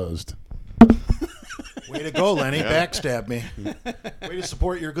 Case closed. Way to go, Lenny. Yeah. Backstab me. Way to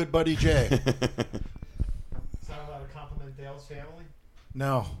support your good buddy Jay. Sound allowed to compliment Dale's family?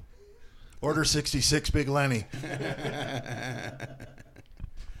 No. Order 66, Big Lenny.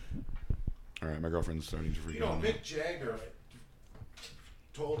 All right, my girlfriend's starting to freak out. Mick Jagger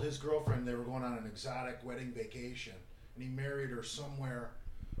told his girlfriend they were going on an exotic wedding vacation, and he married her somewhere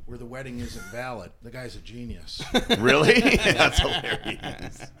where the wedding isn't valid. The guy's a genius. Really? That's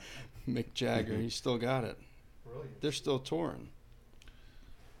hilarious. Mick Jagger, he still got it. Brilliant. They're still touring.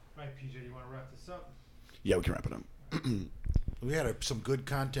 All right, PJ, you want to wrap this up? Yeah, we can wrap it up. We had some good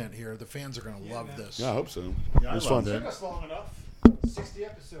content here. The fans are going to love this. Yeah, I hope so. Yeah, It was I fun. loved it. Took us long enough. 60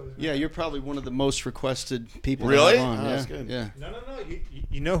 episodes. Yeah, you're probably one of the most requested people. Really? To have on. Oh, yeah. that's good. Yeah. No.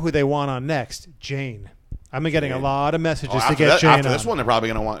 You know who they want on next? Jane. I've been getting a lot of messages to after get that- Jane after on. this one, they're probably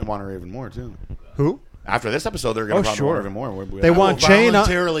going to want her even more, too. Who? After this episode, they're going to probably want her even more. They I want will Jane on.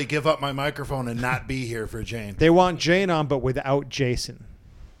 voluntarily give up my microphone and not be here for Jane. They want Jane on, but without Jason.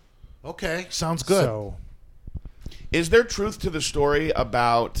 Okay, sounds good. So Is there truth to the story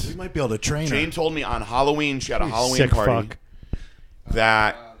about... We might be able to train her. Jane told me on Halloween, she had a You Halloween sick party. fuck.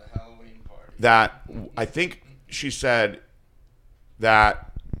 That I think she said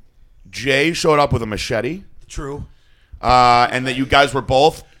that Jay showed up with a machete, True. and that you guys were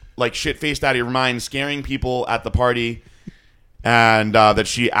both like shit-faced out of your mind, scaring people at the party, and that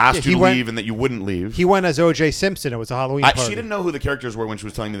she asked he you to went- leave and that you wouldn't leave. he went as O.J. Simpson. It was a Halloween party. She didn't know who the characters were when she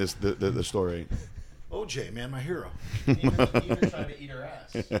was telling me this the story. OJ, man, my hero. Even tried to eat her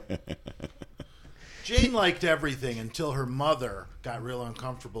ass. Jane liked everything until her mother got real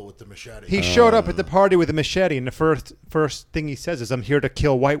uncomfortable with the machete. He showed up at the party with a machete, and the first thing he says is, "I'm here to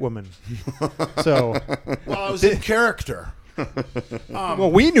kill white women." So, well, I was in character.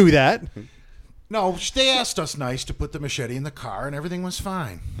 well, we knew that. No, they asked us nice to put the machete in the car, and everything was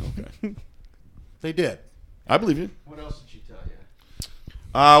fine. Okay, They did. I believe you. What else did she tell you?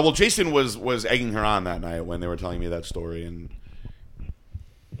 Well, Jason was egging her on that night when they were telling me that story, and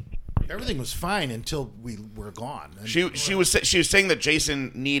Everything was fine until we were gone. And she was saying that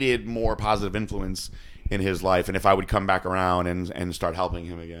Jason needed more positive influence in his life, and if I would come back around and start helping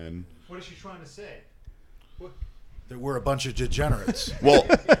him again. What is she trying to say? that we're a bunch of degenerates. Well,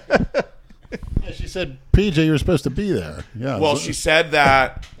 Yeah, she said, PJ, you were supposed to be there. Yeah. well, she said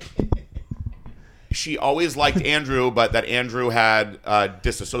that she always liked Andrew, but that Andrew had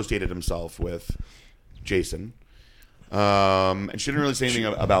disassociated himself with Jason. And she didn't really say anything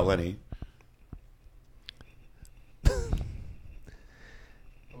about Lenny.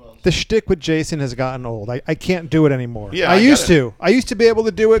 The shtick with Jason has gotten old. I can't do it anymore. Yeah, I I get used it. to. I used to be able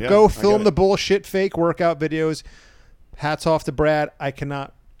to do it. Yeah, Go I film get the it. bullshit fake workout videos. Hats off to Brad. I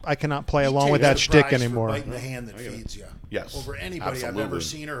cannot play along He with takes that the shtick prize for anymore. biting the hand that feeds you. Yes, Over anybody absolutely. I've ever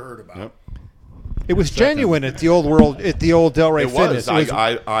seen or heard about. Yep. It was genuine at the old Delray It Fitness. was.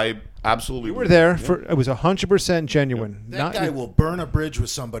 I absolutely. We were there for. It was 100% genuine. That guy will burn a bridge with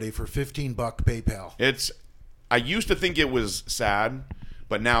somebody for $15 PayPal. It's. I used to think it was sad,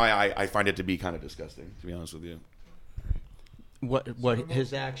 but now I find it to be kind of disgusting. To be honest with you. What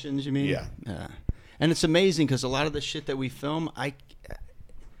his actions? You mean? Yeah. And it's amazing because a lot of the shit that we film,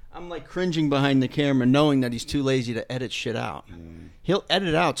 I'm like cringing behind the camera, knowing that he's too lazy to edit shit out. he'll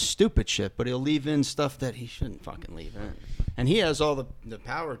edit out stupid shit, but he'll leave in stuff that he shouldn't fucking leave in. And he has all the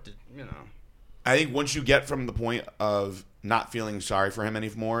power to, you know. I think once you get from the point of not feeling sorry for him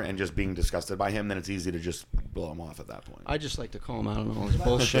anymore and just being disgusted by him, then it's easy to just blow him off at that point. I just like to call him out on all his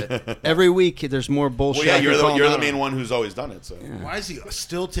bullshit. Every week there's more bullshit. Well, yeah, you're the main one who's always done it. So Why is he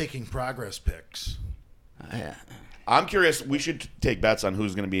still taking progress pics? Yeah. I'm curious. We should take bets on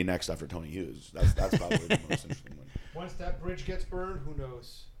who's going to be next after Tony Hughes. That's probably the most interesting one. Once that bridge gets burned, who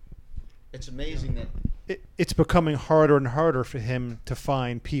knows? It's amazing that It's becoming harder and harder for him to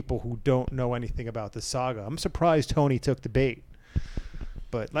find people who don't know anything about the saga. I'm surprised Tony took the bait.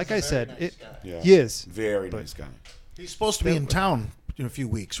 But like I said, he is. Very nice guy. He's supposed to be in town in a few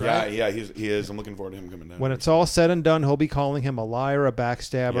weeks, right? Yeah, he is. I'm looking forward to him coming down. When it's all said and done, he'll be calling him a liar, a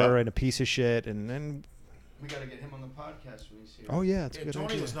backstabber, Yep. and a piece of shit. And then, we got to get him on the podcast when he's here. oh yeah, it's a Yeah, good Tony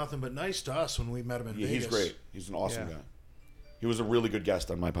idea. was nothing but nice to us when we met him in Yeah, Vegas. he's great. He's an awesome Yeah. guy. He was a really good guest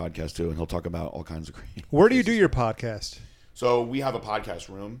on my podcast too, and he'll talk about all kinds of great. Where do you do your podcast? So we have a podcast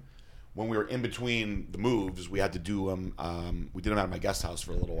room. When we were in between the moves, we had to do them. We did them at my guest house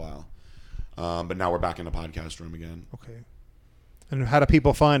for a little while, but now we're back in the podcast room again. Okay. And how do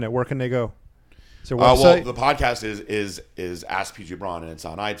people find it? Where can they go? Is there a Well, website? the podcast is Ask PJ Braun, and it's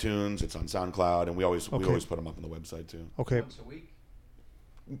on iTunes, it's on SoundCloud, and we always put them up on the website too. okay. Once a week.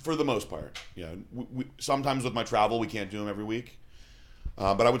 For the most part, yeah. We sometimes with my travel, we can't do them every week,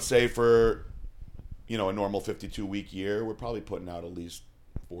 but I would say for a normal 52-week year, we're probably putting out at least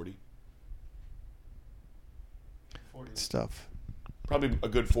 40. Stuff. Probably a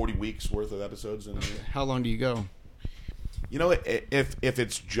good 40 weeks worth of episodes in a year. How long do you go? If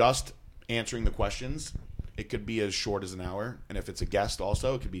it's just answering the questions, it could be as short as an hour, and if it's a guest,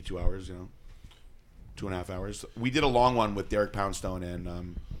 also it could be 2 hours. 2.5 hours. We did a long one with Derek Poundstone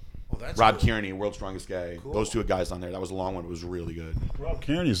and That's Rob cool. Kearney, World's Strongest Gay. Cool. Those two guys on there. That was a long one. It was really good. Rob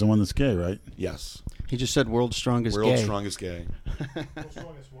Kearney's the one that's gay, right? Yes. He just said world's strongest World's gay. Strongest Gay.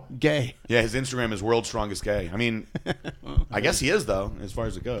 Gay. Yeah, his Instagram is World's Strongest Gay. I mean, I guess he is though, as far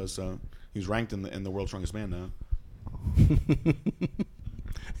as it goes. So he's ranked in the World's Strongest Man now.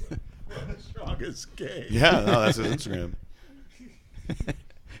 Strongest gay. Yeah, no, that's his Instagram.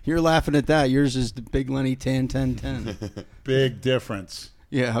 You're laughing at that. Yours is the Big Lenny 10-10-10. Big difference.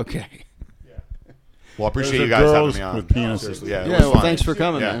 Yeah, okay. Well, I appreciate Those you are guys girls having me on. with penises. Seriously, yeah, it Yeah, was well, fun. thanks for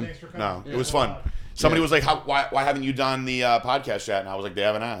coming, Yeah. man. No, it was fun. Somebody was like, why haven't you done the podcast chat? And I was like, they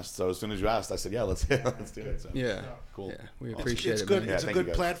haven't asked. So as soon as you asked, I said, yeah, let's do it. So, Yeah. cool. Yeah, we appreciate It's it, good. man. Yeah, It's a thank you, good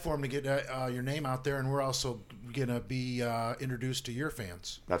guys. platform to get your name out there, and we're also gonna be introduced to your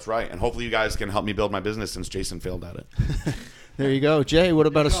fans. That's right. And hopefully you guys can help me build my business since Jason failed at it. There you go. Jay, what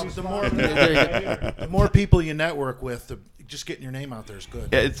about us? The more people you network with, just getting your name out there is good.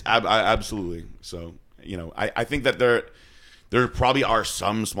 Yeah, it's absolutely. So, I think that there probably are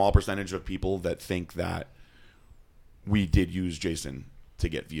some small percentage of people that think that we did use Jason to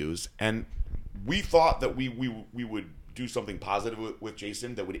get views, and we thought that we would do something positive with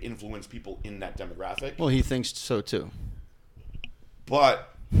Jason that would influence people in that demographic. Well, he thinks so, too.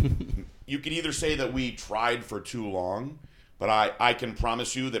 But you could either say that we tried for too long, but I can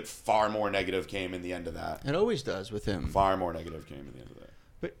promise you that far more negative came in the end of that. It always does with him. Far more negative came in the end of that.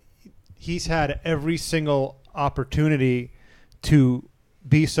 But he's had every single opportunity to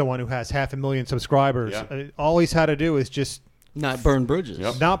be someone who has 500,000 subscribers. Yeah. All he's had to do is just Not burn bridges.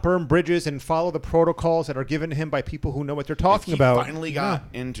 Yep. not burn bridges and follow the protocols that are given to him by people who know what they're talking If he about. finally got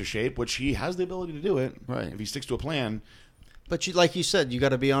into shape, which he has the ability to do it. Right. If he sticks to a plan, But like you said, you got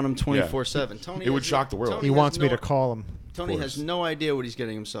to be on him 24/7. Tony, It would has- shock the world. Tony He has wants me no- to call him. Tony course. has no idea what he's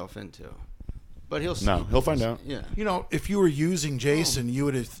getting himself into. But he'll find out. Yeah. If you were using Jason, you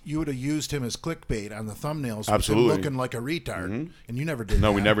would have used him as clickbait on the thumbnails. with him Absolutely. looking like a retard, Mhm. and you never did. No,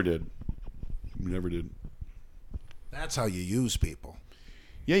 that. we never did. We never did. That's how you use people.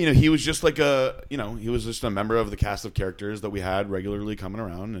 Yeah, he was just like he was just a member of the cast of characters that we had regularly coming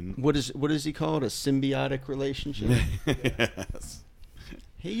around, and What does he call it? A symbiotic relationship? yes.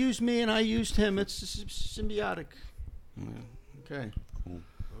 He used me and I used him. It's symbiotic. Yeah, okay. Cool.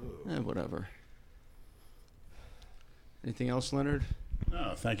 Whatever. Anything else, Leonard?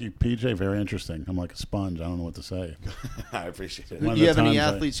 No, thank you, PJ. Very interesting. I'm like a sponge. I don't know what to say. I appreciate it. One of Do you the have any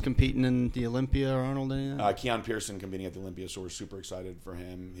times I- athletes competing in the Olympia, or Arnold? Any of that? Keon Pearson competing at the Olympia, so we're super excited for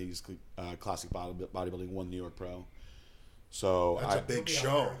him. He's classic bodybuilding, won New York Pro. So That's a big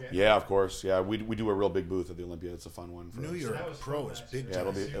show. Yeah, of course. Yeah, we do a real big booth at the Olympia. It's a fun one. For New us. York Pro is big. Yeah,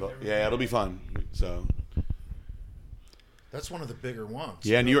 time. it'll be fun. So That's one of the bigger ones.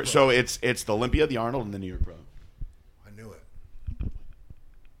 yeah, New York. So it's the Olympia, the Arnold, and the New York Pro. I knew it.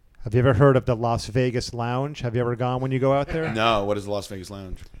 Have you ever heard of the Las Vegas Lounge? Have you ever gone when you go out there? No. What is the Las Vegas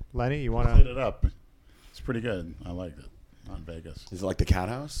Lounge? Lenny, you Hit want to? it up. It's pretty good. I liked it on Vegas. Is it like the Cat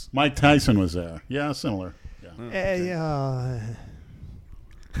House? Mike Tyson was there. Yeah, similar. Yeah, Yeah.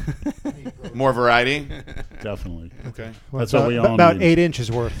 More variety. definitely. Okay. That's what we all About need. 8 inches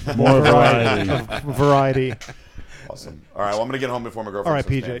worth. More Variety. Awesome. All right. Well, I'm gonna get home before my girlfriend. All right,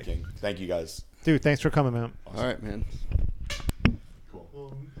 starts PJ. panicking. Thank you guys. Dude, thanks for coming, man. All right, man.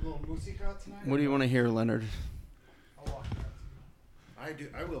 Cool. What do you want to hear, Leonard? I do.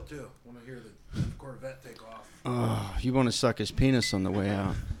 I will too. Want to hear the Corvette take off. Oh, you want to suck his penis on the way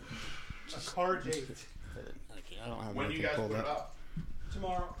out? A car date. I don't have When do you anything guys pulled put it up. up?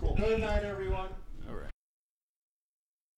 Tomorrow. Cool. Good night, everyone.